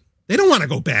love it. They don't want to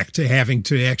go back to having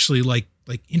to actually like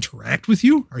interact with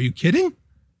you. Are you kidding?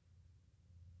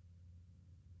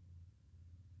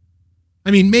 I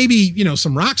mean, maybe,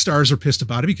 some rock stars are pissed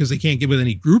about it because they can't get with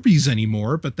any groupies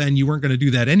anymore, but then you weren't going to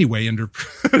do that anyway under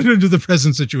the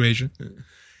present situation.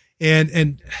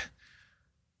 And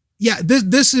yeah,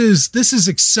 this is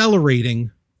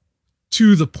accelerating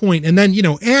to the point. And then,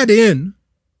 add in,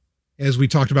 as we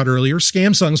talked about earlier,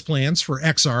 Samsung's plans for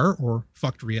XR or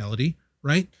fucked reality,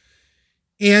 right?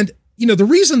 And, the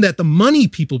reason that the money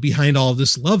people behind all of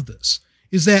this love this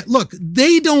is that, look,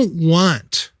 they don't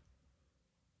want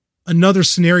another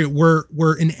scenario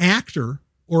where an actor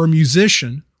or a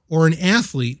musician or an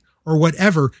athlete or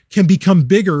whatever can become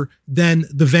bigger than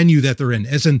the venue that they're in.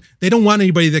 As in, they don't want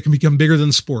anybody that can become bigger than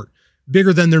the sport,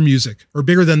 bigger than their music, or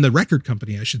bigger than the record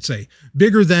company, I should say,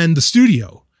 bigger than the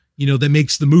studio, that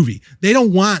makes the movie. They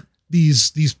don't want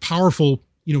these powerful,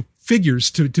 figures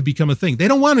to become a thing. They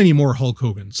don't want any more Hulk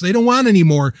Hogans. They don't want any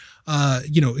more,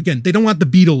 again, they don't want the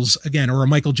Beatles again, or a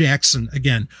Michael Jackson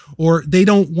again, or they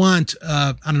don't want,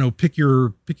 pick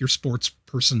your sports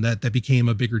person that became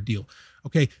a bigger deal.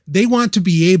 Okay. They want to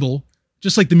be able,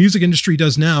 just like the music industry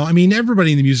does now. I mean,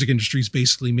 everybody in the music industry is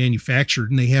basically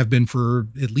manufactured, and they have been for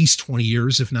at least 20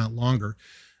 years, if not longer.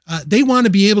 They want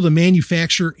to be able to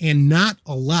manufacture and not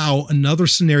allow another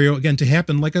scenario again to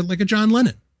happen like a John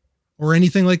Lennon or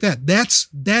anything like that.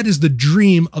 That is the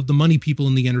dream of the money people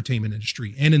in the entertainment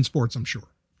industry and in sports, I'm sure.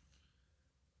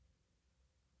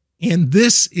 And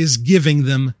this is giving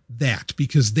them that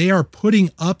because they are putting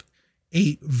up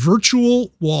a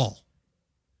virtual wall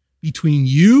between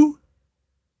you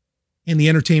and the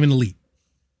entertainment elite.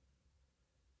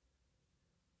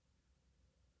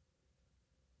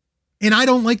 And I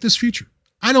don't like this future.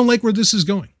 I don't like where this is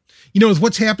going. With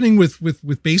what's happening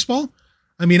with baseball.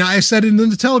 I mean, I said it in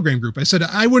the Telegram group. I said,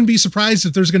 I wouldn't be surprised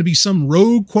if there's going to be some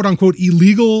rogue, quote unquote,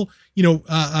 illegal,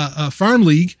 farm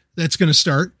league that's going to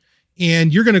start.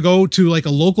 And you're going to go to like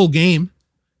a local game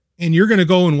and you're going to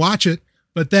go and watch it.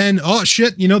 But then, oh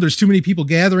shit, there's too many people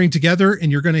gathering together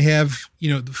and you're going to have,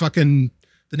 the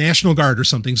National Guard or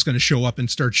something's going to show up and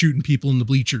start shooting people in the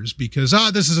bleachers because,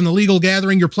 this is an illegal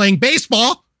gathering. You're playing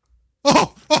baseball.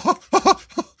 Oh,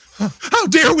 how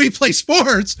dare we play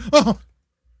sports? Oh.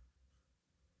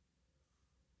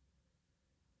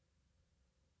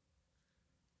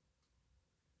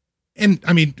 And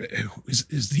I mean,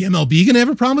 is the MLB going to have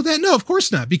a problem with that? No, of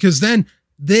course not, because then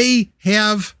they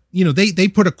have, they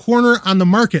put a corner on the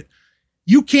market.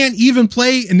 You can't even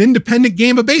play an independent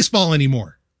game of baseball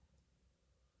anymore.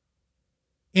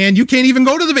 And you can't even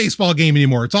go to the baseball game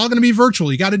anymore. It's all going to be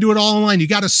virtual. You got to do it all online. You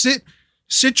got to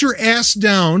sit your ass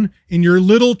down in your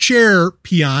little chair,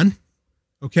 peon.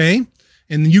 Okay.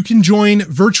 And you can join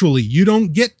virtually. You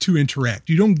don't get to interact.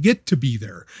 You don't get to be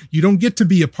there. You don't get to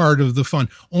be a part of the fun,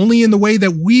 only in the way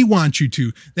that we want you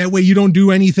to. That way you don't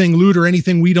do anything lewd or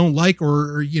anything we don't like,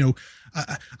 or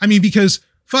because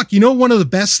fuck, one of the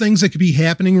best things that could be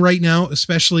happening right now,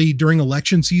 especially during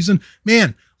election season,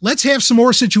 man, let's have some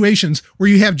more situations where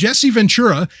you have Jesse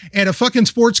Ventura at a fucking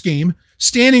sports game,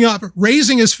 standing up,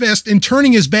 raising his fist, and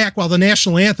turning his back while the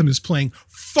national anthem is playing.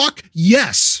 Fuck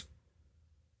yes.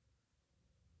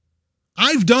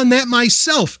 I've done that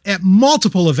myself at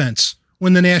multiple events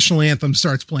when the national anthem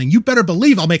starts playing. You better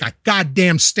believe I'll make a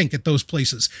goddamn stink at those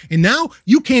places. And now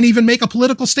you can't even make a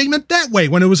political statement that way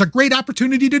when it was a great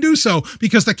opportunity to do so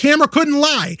because the camera couldn't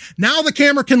lie. Now the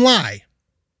camera can lie.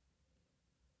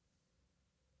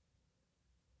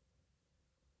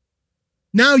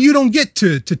 Now you don't get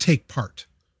to take part.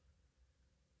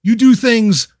 You do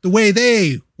things the way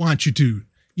they want you to.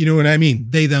 You know what I mean?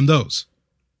 They, them, those.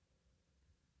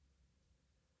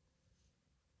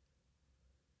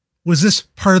 Was this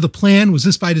part of the plan? Was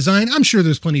this by design? I'm sure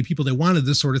there's plenty of people that wanted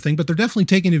this sort of thing, but they're definitely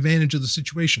taking advantage of the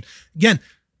situation. Again,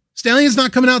 Stallion's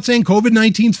not coming out saying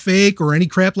COVID-19's fake or any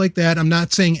crap like that. I'm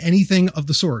not saying anything of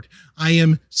the sort. I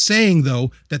am saying,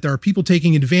 though, that there are people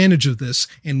taking advantage of this,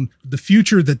 and the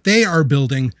future that they are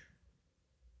building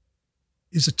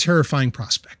is a terrifying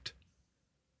prospect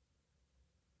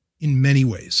in many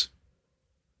ways.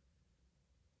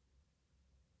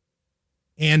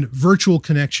 And virtual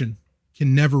connection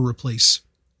can never replace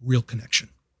real connection.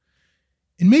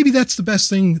 And maybe that's the best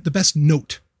thing, the best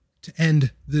note to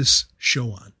end this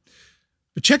show on.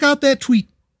 But check out that tweet.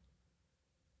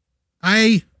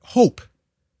 I hope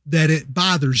that it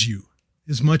bothers you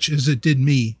as much as it did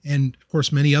me and, of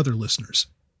course, many other listeners,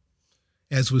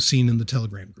 as was seen in the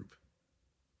Telegram group.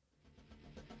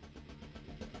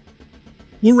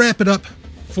 We'll wrap it up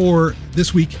for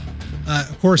this week.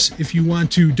 Of course, if you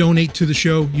want to donate to the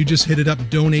show, you just hit it up,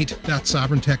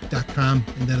 donate.sovereigntech.com,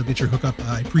 and that'll get your hookup.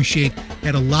 I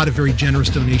had a lot of very generous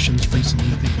donations recently.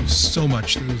 Thank you so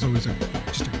much. That was always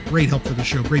just a great help for the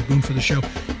show, great boon for the show,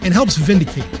 and helps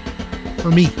vindicate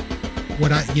for me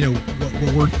what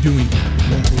we're doing,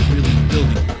 what we're really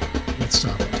building with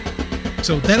Sovereign Tech.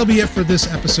 So that'll be it for this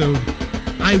episode.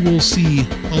 I will see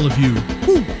all of you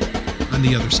on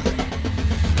the other side.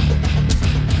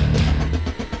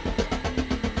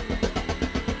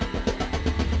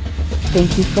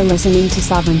 Thank you for listening to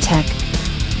Sovereign Tech,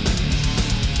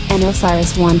 an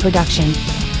Osiris One production.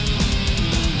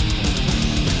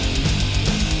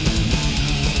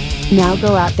 Now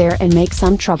go out there and make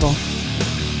some trouble.